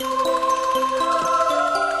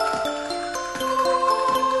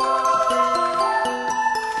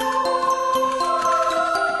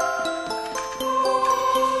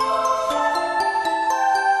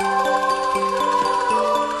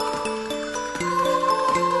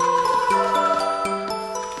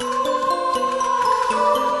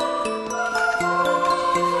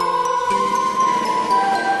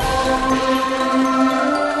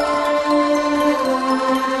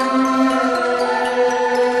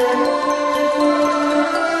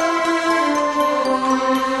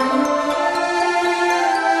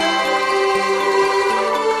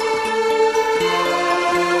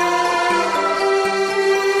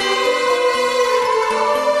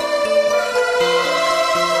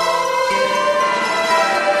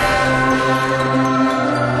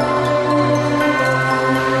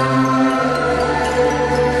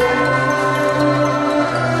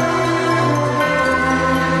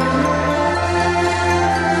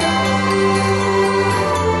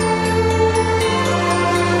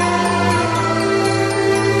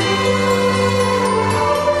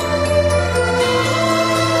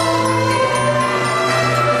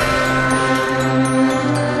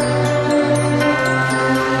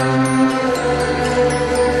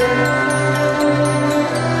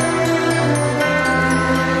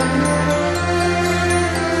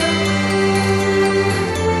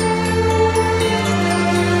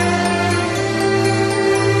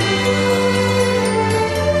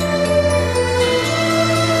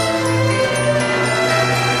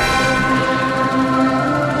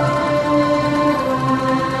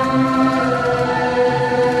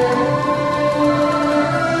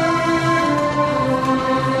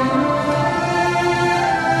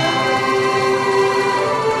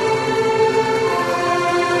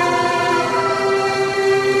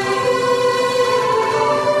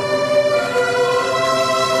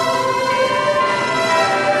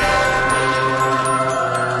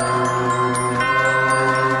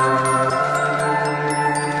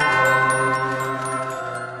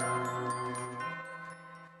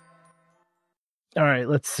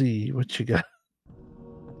 Let's see what you got.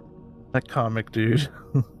 That comic dude.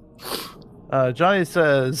 Johnny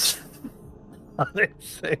says,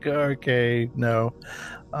 Sega Arcade. No.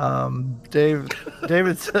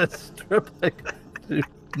 David says, Triple Dude.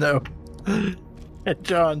 No. And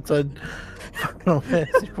John said, Final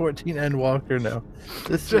Fantasy 14 Endwalker. No.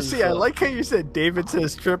 This Just is, see, I like how you said David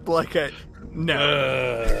says trip like a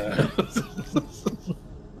no.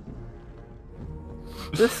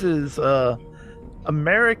 This is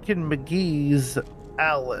American McGee's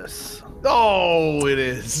Alice. Oh, it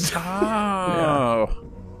is. Oh.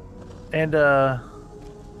 And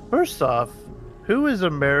first off, who is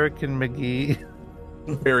American McGee?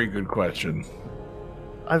 Very good question.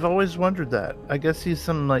 I've always wondered that. I guess he's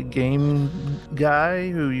some like game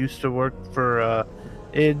guy who used to work for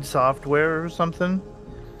id Software or something.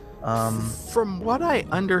 From what I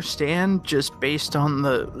understand, just based on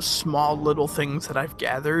the small little things that I've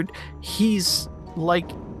gathered, he's like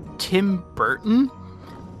Tim Burton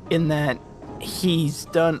in that he's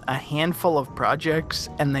done a handful of projects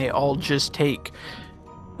and they all just take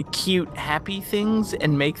cute, happy things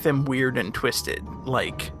and make them weird and twisted.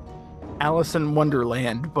 Like Alice in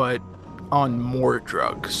Wonderland, but on more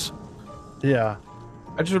drugs. Yeah.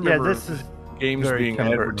 I just remember this is games very being Tim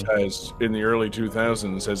Burton. advertised in the early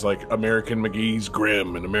 2000s as like American McGee's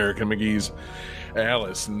Grimm and American McGee's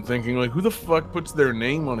Alice, and thinking like, who the fuck puts their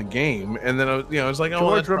name on a game? And then I was like, oh,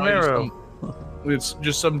 George that's probably Romero. it's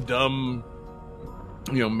just some dumb,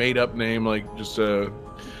 made up name, like just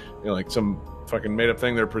like some fucking made up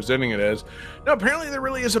thing they're presenting it as. No, apparently there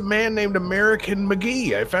really is a man named American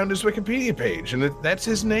McGee. I found his Wikipedia page, and that's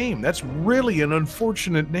his name. That's really an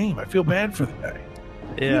unfortunate name. I feel bad for the guy.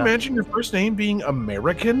 Can you Yeah. imagine your first name being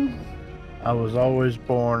American? I was always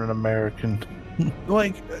born an American.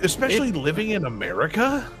 Like, especially living in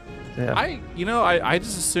America? Yeah. I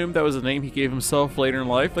just assumed that was a name he gave himself later in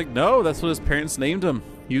life. Like, no, that's what his parents named him.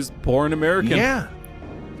 He was born American. Yeah.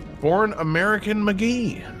 Born American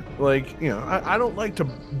McGee. Like, I don't like to,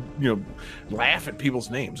 laugh at people's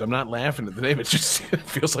names. I'm not laughing at the name. It just it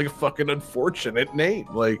feels like a fucking unfortunate name.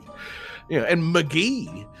 Like, and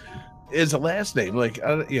McGee is a last name. Like, I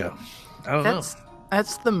don't know.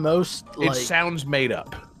 That's the most It sounds made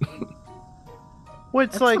up. Well,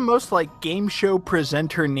 it's that's like the most like game show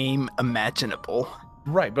presenter name imaginable.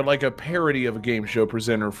 Right, but like a parody of a game show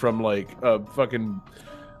presenter from like a fucking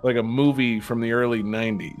like a movie from the early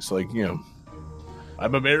 90s. Like,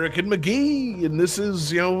 I'm American McGee and this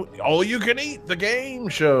is, all you can eat, the game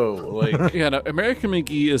show. Like, Yeah, no, American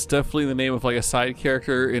McGee is definitely the name of like a side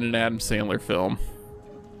character in an Adam Sandler film.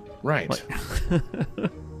 right.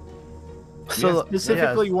 so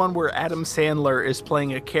Specifically one where Adam Sandler is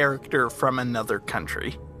playing a character from another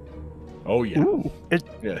country. Oh yeah. Ooh,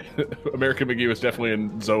 Yeah. American McGee was definitely in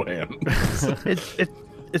Zohan.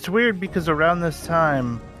 it's weird because around this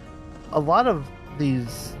time, a lot of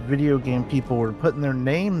these video game people were putting their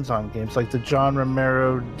names on games, like the John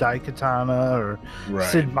Romero Daikatana, or Right.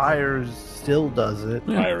 Sid Meier's still does it.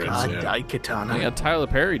 Pirates, God, yeah. Daikatana. Yeah, Tyler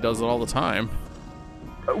Perry does it all the time.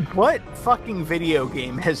 What fucking video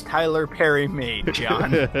game has Tyler Perry made,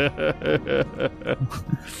 John?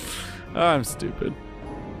 I'm stupid.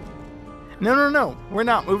 No. We're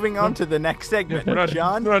not moving on to the next segment.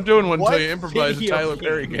 John, we're not doing one until what you improvise a video Tyler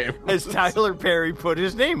Perry game. has Tyler Perry put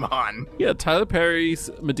his name on? Yeah, Tyler Perry's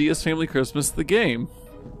Medea's Family Christmas, the game.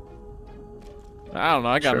 I don't know.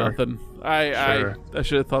 I got Sure. nothing. I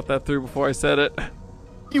should have thought that through before I said it.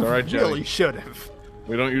 You all right, Johnny. really should have.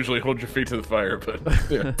 We don't usually hold your feet to the fire, but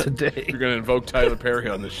yeah. Today. You're gonna invoke Tyler Perry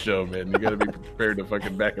on this show, man. You gotta be prepared to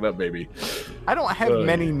fucking back it up, baby. I don't have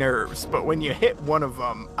many nerves, but when you hit one of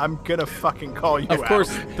them, I'm gonna fucking call you out. Of course,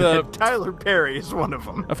 the- And Tyler Perry is one of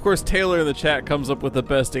them. Of course, Taylor in the chat comes up with the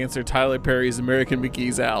best answer: Tyler Perry's American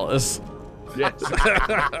McGee's Alice. Yes. Yeah,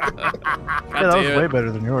 that was way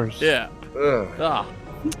better than yours. Yeah. Ugh. Ah.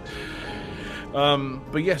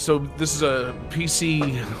 But yeah, so this is a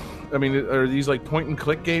PC. I mean, are these like point and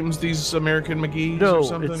click games? These American McGee's No, or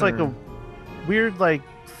something? it's like or? a weird, like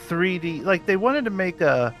 3D. Like they wanted to make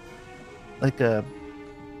a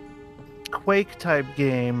Quake type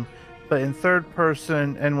game, but in third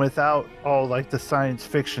person and without all like the science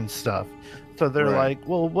fiction stuff. So they're Right. like,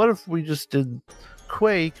 well, what if we just did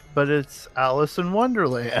Quake, but it's Alice in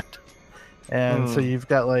Wonderland? And so you've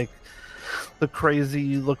got like the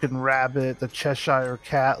crazy looking rabbit, the Cheshire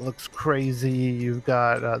cat looks crazy. You've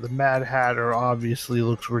got the Mad Hatter, obviously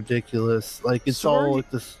looks ridiculous. Like it's So are all you-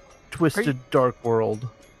 like this twisted dark world.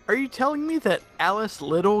 Are you telling me that Alice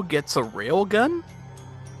Little gets a railgun?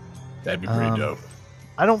 That'd be pretty dope.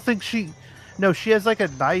 I don't think she. No, she has like a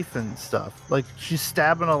knife and stuff. Like she's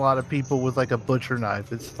stabbing a lot of people with like a butcher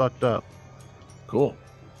knife. It's fucked up. Cool.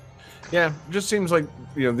 Yeah, just seems like,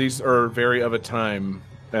 these are very of a time,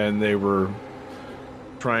 and they were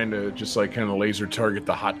trying to just like kind of laser target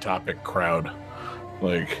the Hot Topic crowd.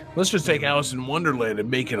 Like, let's just take Alice in Wonderland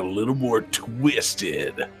and make it a little more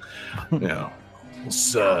twisted.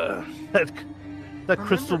 Let's, That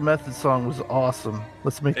Crystal Method song was awesome.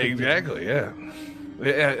 Let's make it exactly, yeah.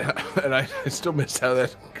 And I still missed how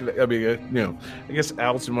that. I mean, I guess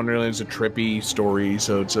Alice in Wonderland is a trippy story,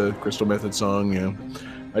 so it's a Crystal Method song.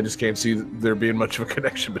 I just can't see there being much of a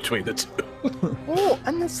connection between the two. Well,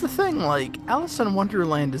 and that's the thing. Like, Alice in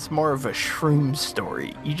Wonderland is more of a shroom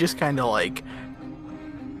story. You just kind of like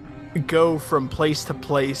go from place to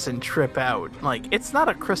place and trip out. Like, it's not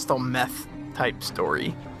a crystal meth type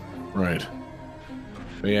story. Right.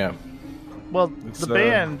 But yeah. Well, the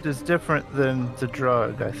band is different than the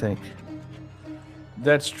drug, I think.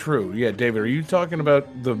 That's true. Yeah, David, are you talking about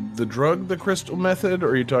the drug, the Crystal Method, or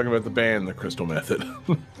are you talking about the band, the Crystal Method?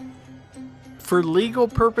 For legal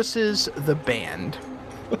purposes, the band.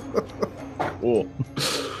 Cool.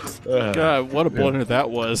 God, what a blunder that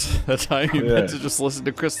was. That time you meant to just listen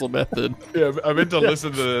to Crystal Method. Yeah, I meant to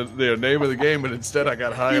listen to the name of the game, but instead I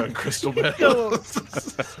got high on Crystal Method.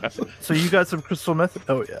 So you got some Crystal Method?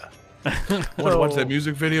 Oh, yeah. I want to watch that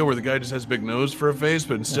music video where the guy just has a big nose for a face,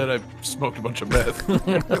 but instead I smoked a bunch of meth.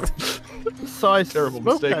 So I Terrible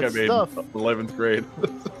smoked mistake that I made stuff. in 11th grade.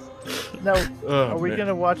 Now, are we man. going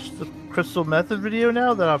to watch the Crystal Method video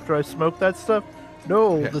now that after I smoked that stuff?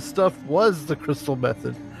 No, the stuff was the Crystal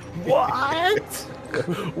Method. What?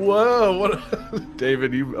 Whoa, what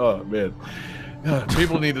David, oh man.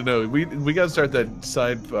 People need to know. We got to start that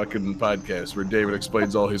side fucking podcast where David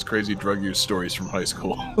explains all his crazy drug use stories from high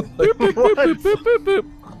school. Boop, boop, boop, boop, boop, boop, boop.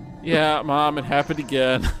 Yeah, Mom, it happened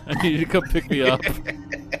again. I need you to come pick me up.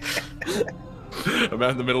 I'm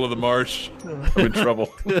out in the middle of the marsh. I'm in trouble.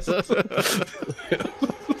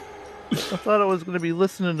 I thought I was going to be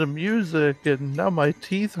listening to music, and now my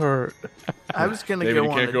teeth hurt. I was going to David, go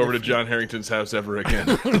you on can't a go over to different- John Harrington's house ever again.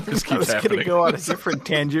 This I keeps was going to happening. go on a different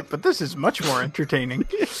tangent, but this is much more entertaining.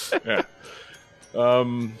 Yeah.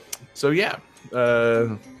 So yeah,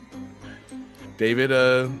 David,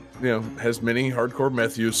 has many hardcore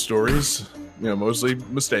meth use stories. Mostly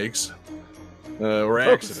mistakes or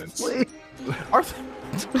accidents. Are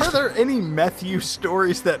there any meth use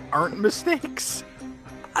stories that aren't mistakes?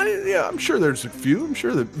 I'm sure there's a few. I'm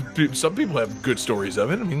sure that some people have good stories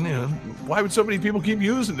of it. I mean, why would so many people keep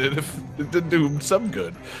using it if it didn't do some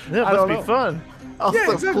good? Yeah, I it don't must be know. fun. Also,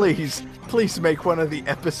 Yeah, exactly. please make one of the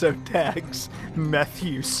episode tags meth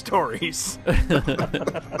use stories.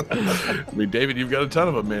 I mean, David, you've got a ton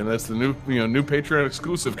of them, man. That's the new Patreon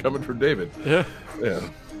exclusive coming from David. Yeah. Yeah.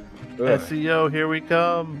 SEO, here we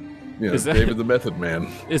come. Is that- David the Method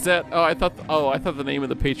Man. Is that? I thought the name of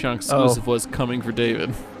the Patreon exclusive was "Coming for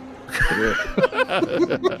David." Yeah.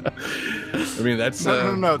 I mean, that's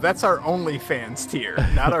No. That's our OnlyFans tier,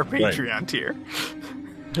 not our Patreon tier.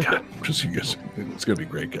 God, it's gonna be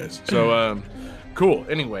great, guys. So, cool.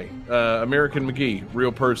 Anyway, American McGee,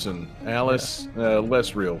 real person. Alice,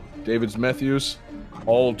 less real. David's meth use,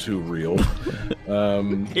 all too real.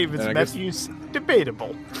 David's and I meth guess- use,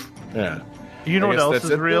 debatable. Yeah. You know I what guess else that's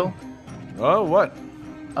is it, real? then. Oh, what?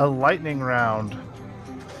 A lightning round.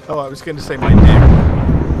 Oh, I was going to say my name.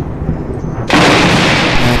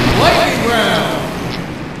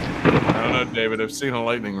 I don't know, David. I've seen a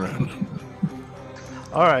lightning round.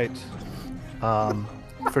 All right.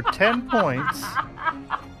 For 10 points,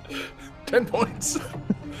 10 points.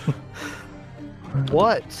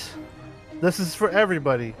 what? This is for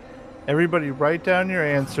everybody. Everybody write down your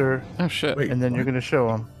answer, Oh shit! Wait. and then you're going to show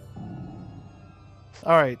them.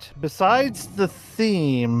 All right. Besides the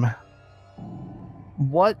theme,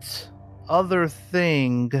 what other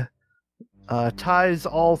thing ties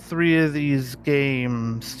all three of these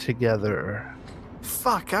games together?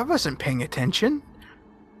 Fuck, I wasn't paying attention.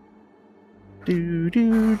 Do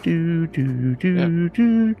do do do do do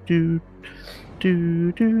do do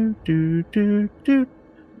do do do do.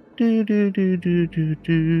 Do do do do do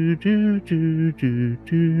do do do do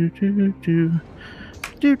do do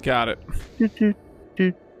do Got it. do do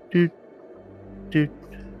do do do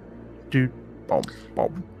do. Boom,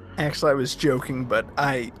 boom. Actually, I was joking, but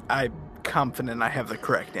I'm confident I have the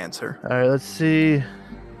correct answer. All right, let's see.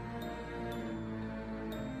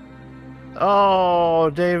 Oh,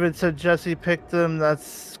 David said Jesse picked them.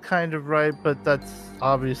 That's kind of right, but that's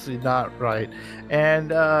obviously not right. And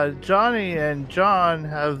Johnny and John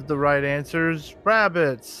have the right answers.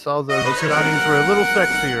 Rabbits, although Johnny's were a little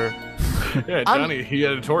sexier. Yeah, Johnny, he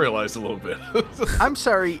editorialized a little bit. I'm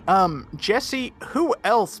sorry, Jesse, who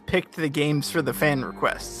else picked the games for the fan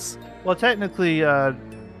requests? Well, technically,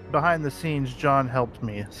 behind the scenes, John helped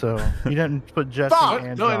me, so you didn't put Jesse Fuck!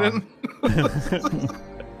 and No, I John. didn't.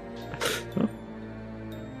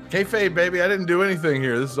 Kayfabe, baby, I didn't do anything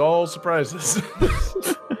here. This is all surprises.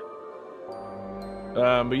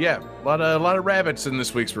 But yeah, a lot of rabbits in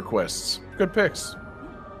this week's requests. Good picks.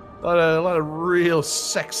 A lot of real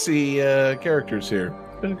sexy characters here.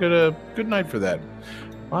 Been a good night for that.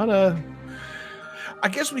 I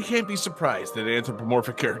guess we can't be surprised that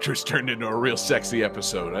anthropomorphic characters turned into a real sexy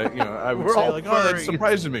episode. I would We're say all like, oh, that furries.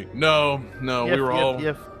 surprises me. No, Yiff, we were yiff, all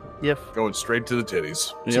yiff, yiff, going straight to the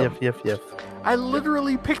titties. yiff, yiff, yiff. I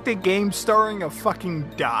literally picked a game starring a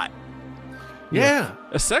fucking dot. Yeah,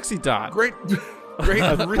 A sexy dot. great,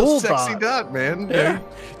 real cool sexy dot. dot, man. Yeah.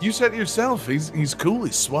 You said it yourself. He's cool.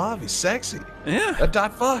 He's suave. He's sexy. Yeah. That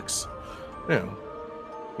dot fucks.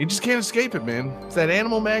 You just can't escape it, man. It's that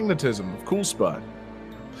animal magnetism of Cool Spot.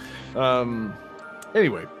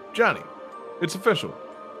 Anyway, Johnny, it's official.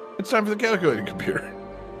 It's time for the calculating computer.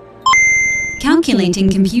 Calculating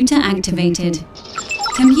computer activated.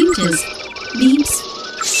 Computers. Beeps.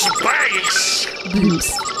 Space!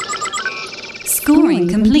 Boops. Scoring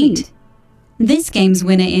complete. This game's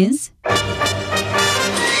winner is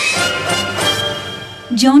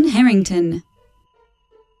John Harrington.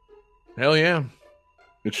 Hell yeah,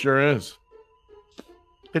 it sure is.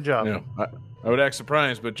 Good job. I would act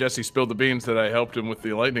surprised, but Jesse spilled the beans that I helped him with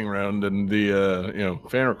the lightning round and the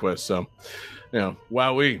fan request. So,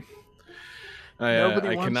 wowee. Nobody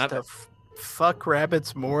I wants cannot. to fuck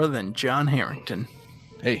rabbits more than John Harrington.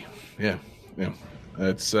 Hey, yeah.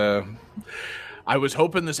 It's. I was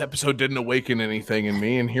hoping this episode didn't awaken anything in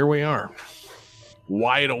me, and here we are,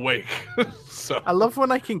 wide awake. So I love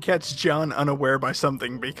when I can catch John unaware by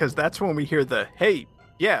something, because that's when we hear the hey,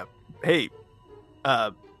 yeah,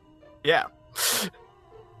 yeah.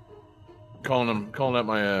 calling out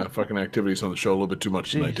my fucking activities on the show a little bit too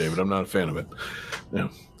much tonight, Jeez. David. I'm not a fan of it. Yeah.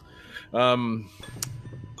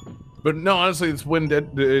 But no, honestly, this win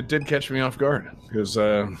did catch me off guard because,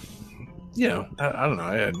 I don't know.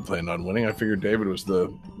 I hadn't planned on winning. I figured David was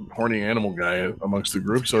the horny animal guy amongst the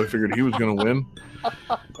group, so I figured he was going to win.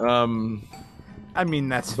 I mean,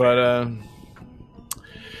 that's But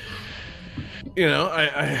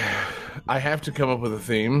I have to come up with a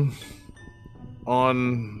theme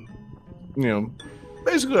on,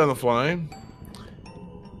 basically on the fly.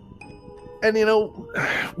 And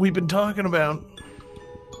we've been talking about.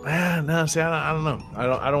 No, see, I don't know.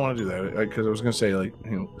 I don't want to do that because I was going to say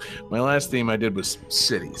my last theme I did was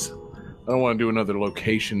cities. I don't want to do another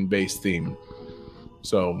location-based theme.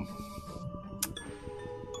 So,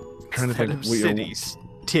 trying to instead think of cities,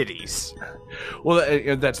 titties.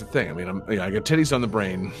 Well, that's the thing. I mean, I got titties on the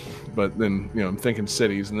brain, but then I'm thinking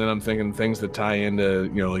cities, and then I'm thinking things that tie into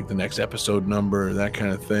like the next episode number, that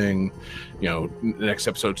kind of thing. The next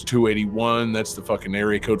episode's 281. That's the fucking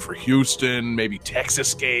area code for Houston. Maybe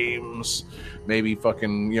Texas games. Maybe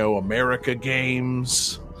fucking America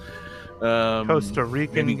games. Costa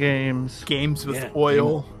Rican maybe games. Games with Yeah.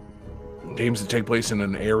 oil. Games that take place in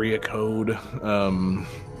an area code.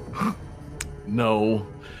 No,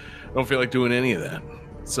 I don't feel like doing any of that.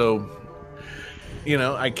 So,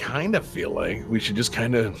 I kind of feel like we should just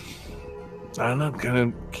kind of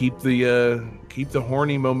keep the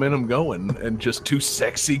horny momentum going and just do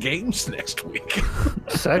sexy games next week.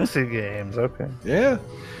 Sexy games, okay. Yeah.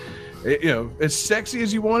 As sexy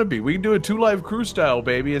as you want to be. We can do a 2 Live Crew style,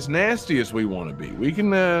 baby. As nasty as we want to be. We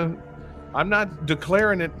can, I'm not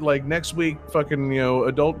declaring it like next week fucking,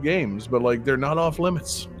 adult games, but like they're not off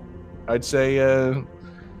limits. I'd say,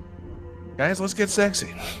 guys, let's get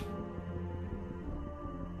sexy.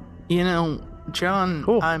 John,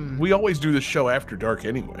 Cool. We always do this show after dark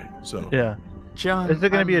anyway, so. Yeah. John, Is it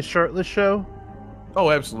going to be a shirtless show? Oh,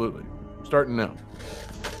 absolutely. Starting now.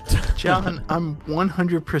 John, I'm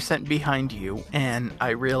 100% behind you, and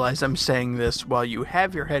I realize I'm saying this while you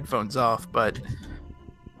have your headphones off, but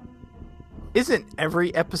isn't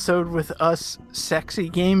every episode with us sexy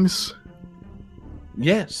games?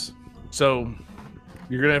 Yes. So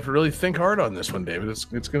you're gonna have to really think hard on this one, David.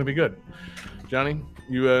 It's gonna be good. Johnny,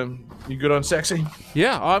 you good on sexy?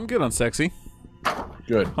 Yeah, I'm good on sexy.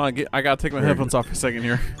 Good. Hold on, I gotta take my headphones off for a second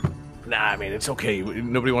here. Nah, I mean it's okay.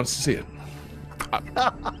 Nobody wants to see it.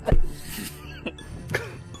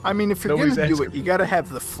 I mean, if you're Nobody's gonna do asking. it, you gotta have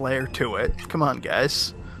the flair to it. Come on,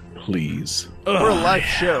 guys. Please. We're a live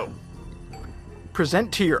show.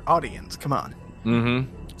 Present to your audience. Come on.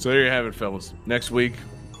 Mm-hmm. So there you have it, fellas. Next week,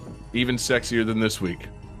 even sexier than this week.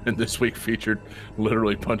 and this week featured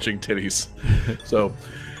literally punching titties. So,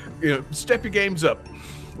 step your games up.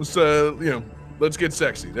 Let's let's get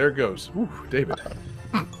sexy. There it goes. Whew, David,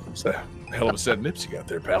 it's a hell of a set of nips you got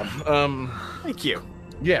there, pal. Thank you.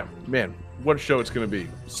 Yeah, man, what a show it's going to be.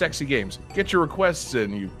 Sexy games. Get your requests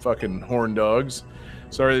in, you fucking horn dogs.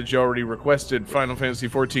 Sorry that you already requested Final Fantasy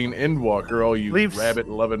XIV Endwalker, all you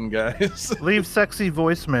rabbit-loving guys. Leave sexy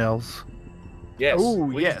voicemails. Yes. Oh,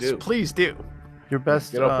 yes, please do. Your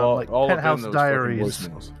best, get up all Penthouse up in those Diaries.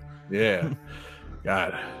 Voicemails. Yeah.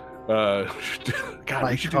 God.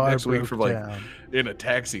 We should do next week from in a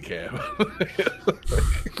taxi cab.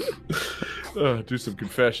 Do some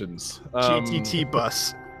confessions. GTT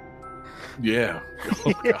bus. Yeah.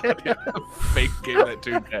 Oh, God. Yeah. Fake Game That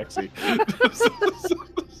Tune taxi.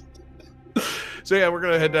 So, yeah, we're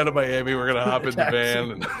going to head down to Miami. We're going to hop in the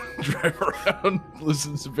van and drive around,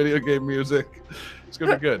 listen to some video game music. It's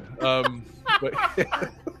going to be good. But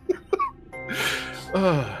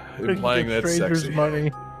implying that's strangers' sexy.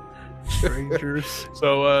 money. Strangers.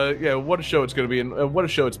 So, what a show it's going to be, and what a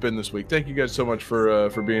show it's been this week. Thank you guys so much for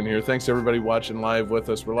being here. Thanks to everybody watching live with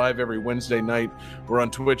us. We're live every Wednesday night. We're on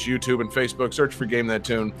Twitch, YouTube, and Facebook. Search for Game That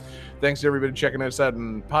Tune. Thanks to everybody checking us out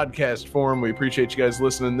in podcast form. We appreciate you guys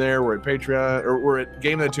listening there. We're at Patreon, or we're at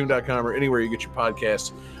GameThatTune.com, or anywhere you get your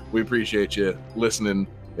podcasts. We appreciate you listening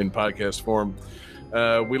in podcast form.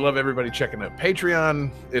 We love everybody checking out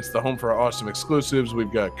Patreon. It's the home for our awesome exclusives.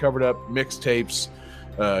 We've got Covered Up, mixtapes,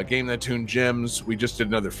 Game That Tune gems. We just did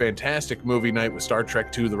another fantastic movie night with Star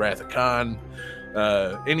Trek II: The Wrath of Khan.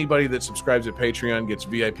 Anybody that subscribes at Patreon gets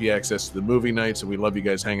VIP access to the movie nights, and we love you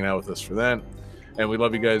guys hanging out with us for that. And we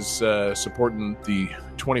love you guys supporting the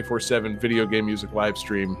 24/7 video game music live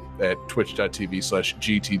stream at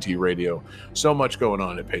twitch.tv/GTT Radio. So much going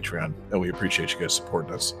on at Patreon, and we appreciate you guys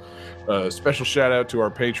supporting us. Special shout out to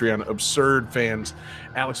our Patreon absurd fans: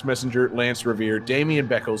 Alex Messenger, Lance Revere, Damian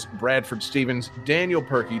Beckles, Bradford Stevens, Daniel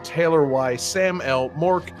Perky, Taylor Y, Sam L,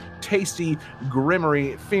 Mork, Tasty,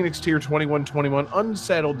 Grimmery, Phoenix Tier 2121,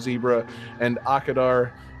 Unsaddled Zebra, and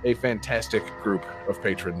Akadar. A fantastic group of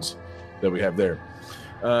patrons that we have there.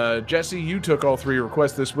 Jesse, you took all 3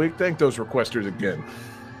 requests this week. Thank those requesters again.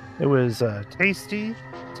 It was Tasty,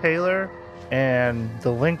 Taylor, and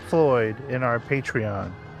the Link Floyd in our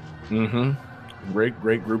Patreon. Mm-hmm.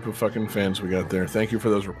 Great group of fucking fans we got there. Thank you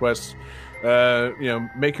for those requests.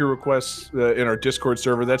 Make your requests in our Discord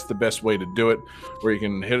server. That's the best way to do it, where you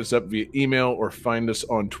can hit us up via email or find us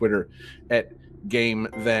on Twitter at Game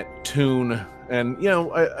That Tune. And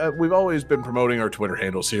we've always been promoting our Twitter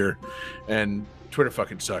handles here, and Twitter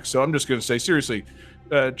fucking sucks. So I'm just going to say, seriously,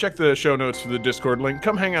 check the show notes for the Discord link.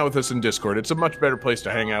 Come hang out with us in Discord. It's a much better place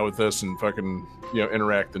to hang out with us and fucking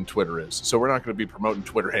interact than Twitter is. So we're not going to be promoting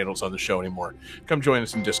Twitter handles on the show anymore. Come join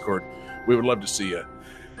us in Discord. We would love to see you.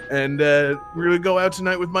 And we're going to go out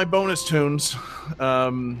tonight with my bonus tunes.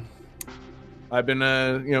 I've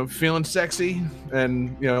been, feeling sexy,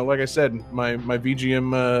 and like I said, my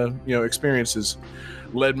VGM, experiences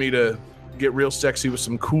led me to get real sexy with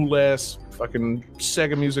some cool ass fucking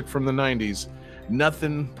Sega music from the '90s.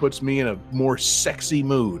 Nothing puts me in a more sexy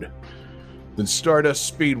mood than Stardust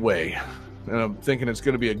Speedway, and I'm thinking it's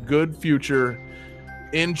going to be a good future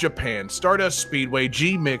in Japan. Stardust Speedway,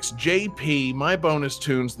 G-Mix, JP, my bonus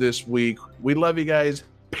tunes this week. We love you guys.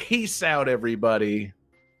 Peace out, everybody.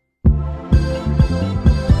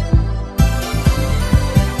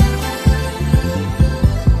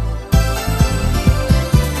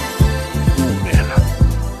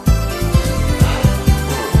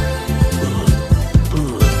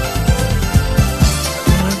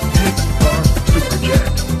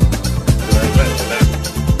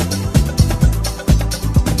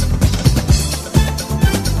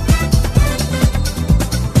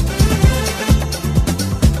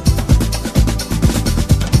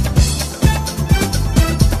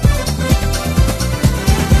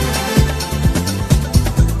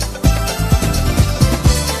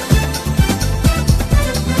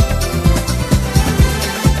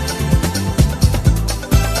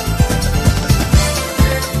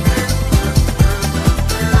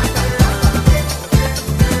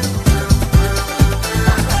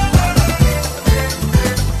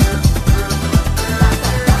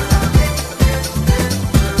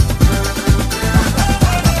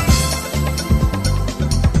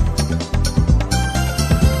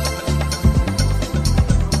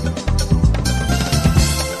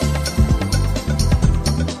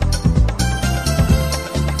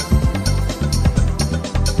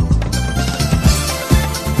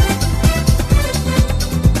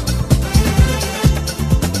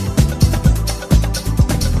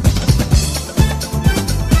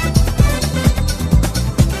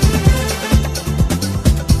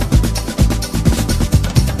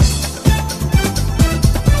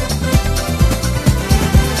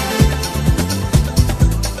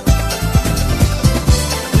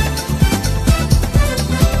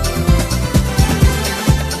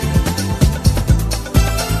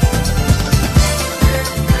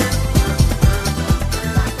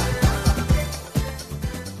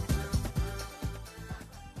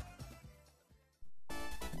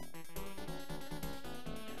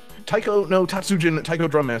 Taiko no Tatsujin Taiko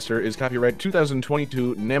Drum Master is copyright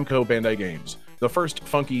 2022 Namco Bandai Games. The First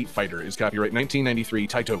Funky Fighter is copyright 1993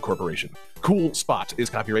 Taito Corporation. Cool Spot is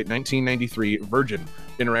copyright 1993 Virgin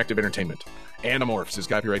Interactive Entertainment. Animorphs is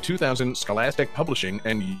copyright 2000 Scholastic Publishing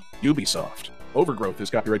and Ubisoft. Overgrowth is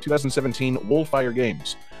copyright 2017 Wolfire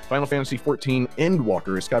Games. Final Fantasy XIV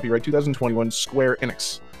Endwalker is copyright 2021 Square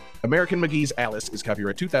Enix. American McGee's Alice is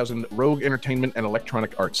copyright 2000 Rogue Entertainment and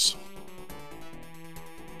Electronic Arts.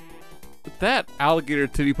 That Alligator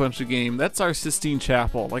Titty Puncher game, that's our Sistine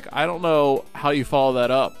Chapel. Like, I don't know how you follow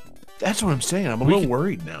that up. That's what I'm saying. I'm a little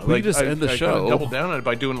worried now. We just end the show. I double down on it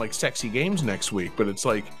by doing like sexy games next week, but it's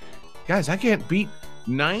like, guys, I can't beat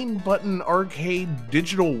 9-button arcade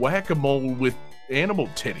digital whack-a-mole with animal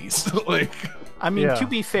titties. Like, I mean, to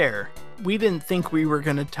be fair, we didn't think we were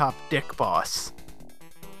going to top Dick Boss.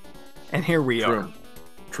 And here we are.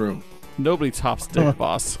 True. Nobody tops Dick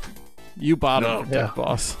Boss. You bottom Dick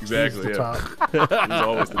Boss. Exactly. He's the top. He's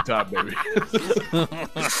always the top, baby.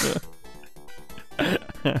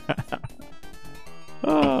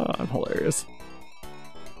 Oh, I'm hilarious.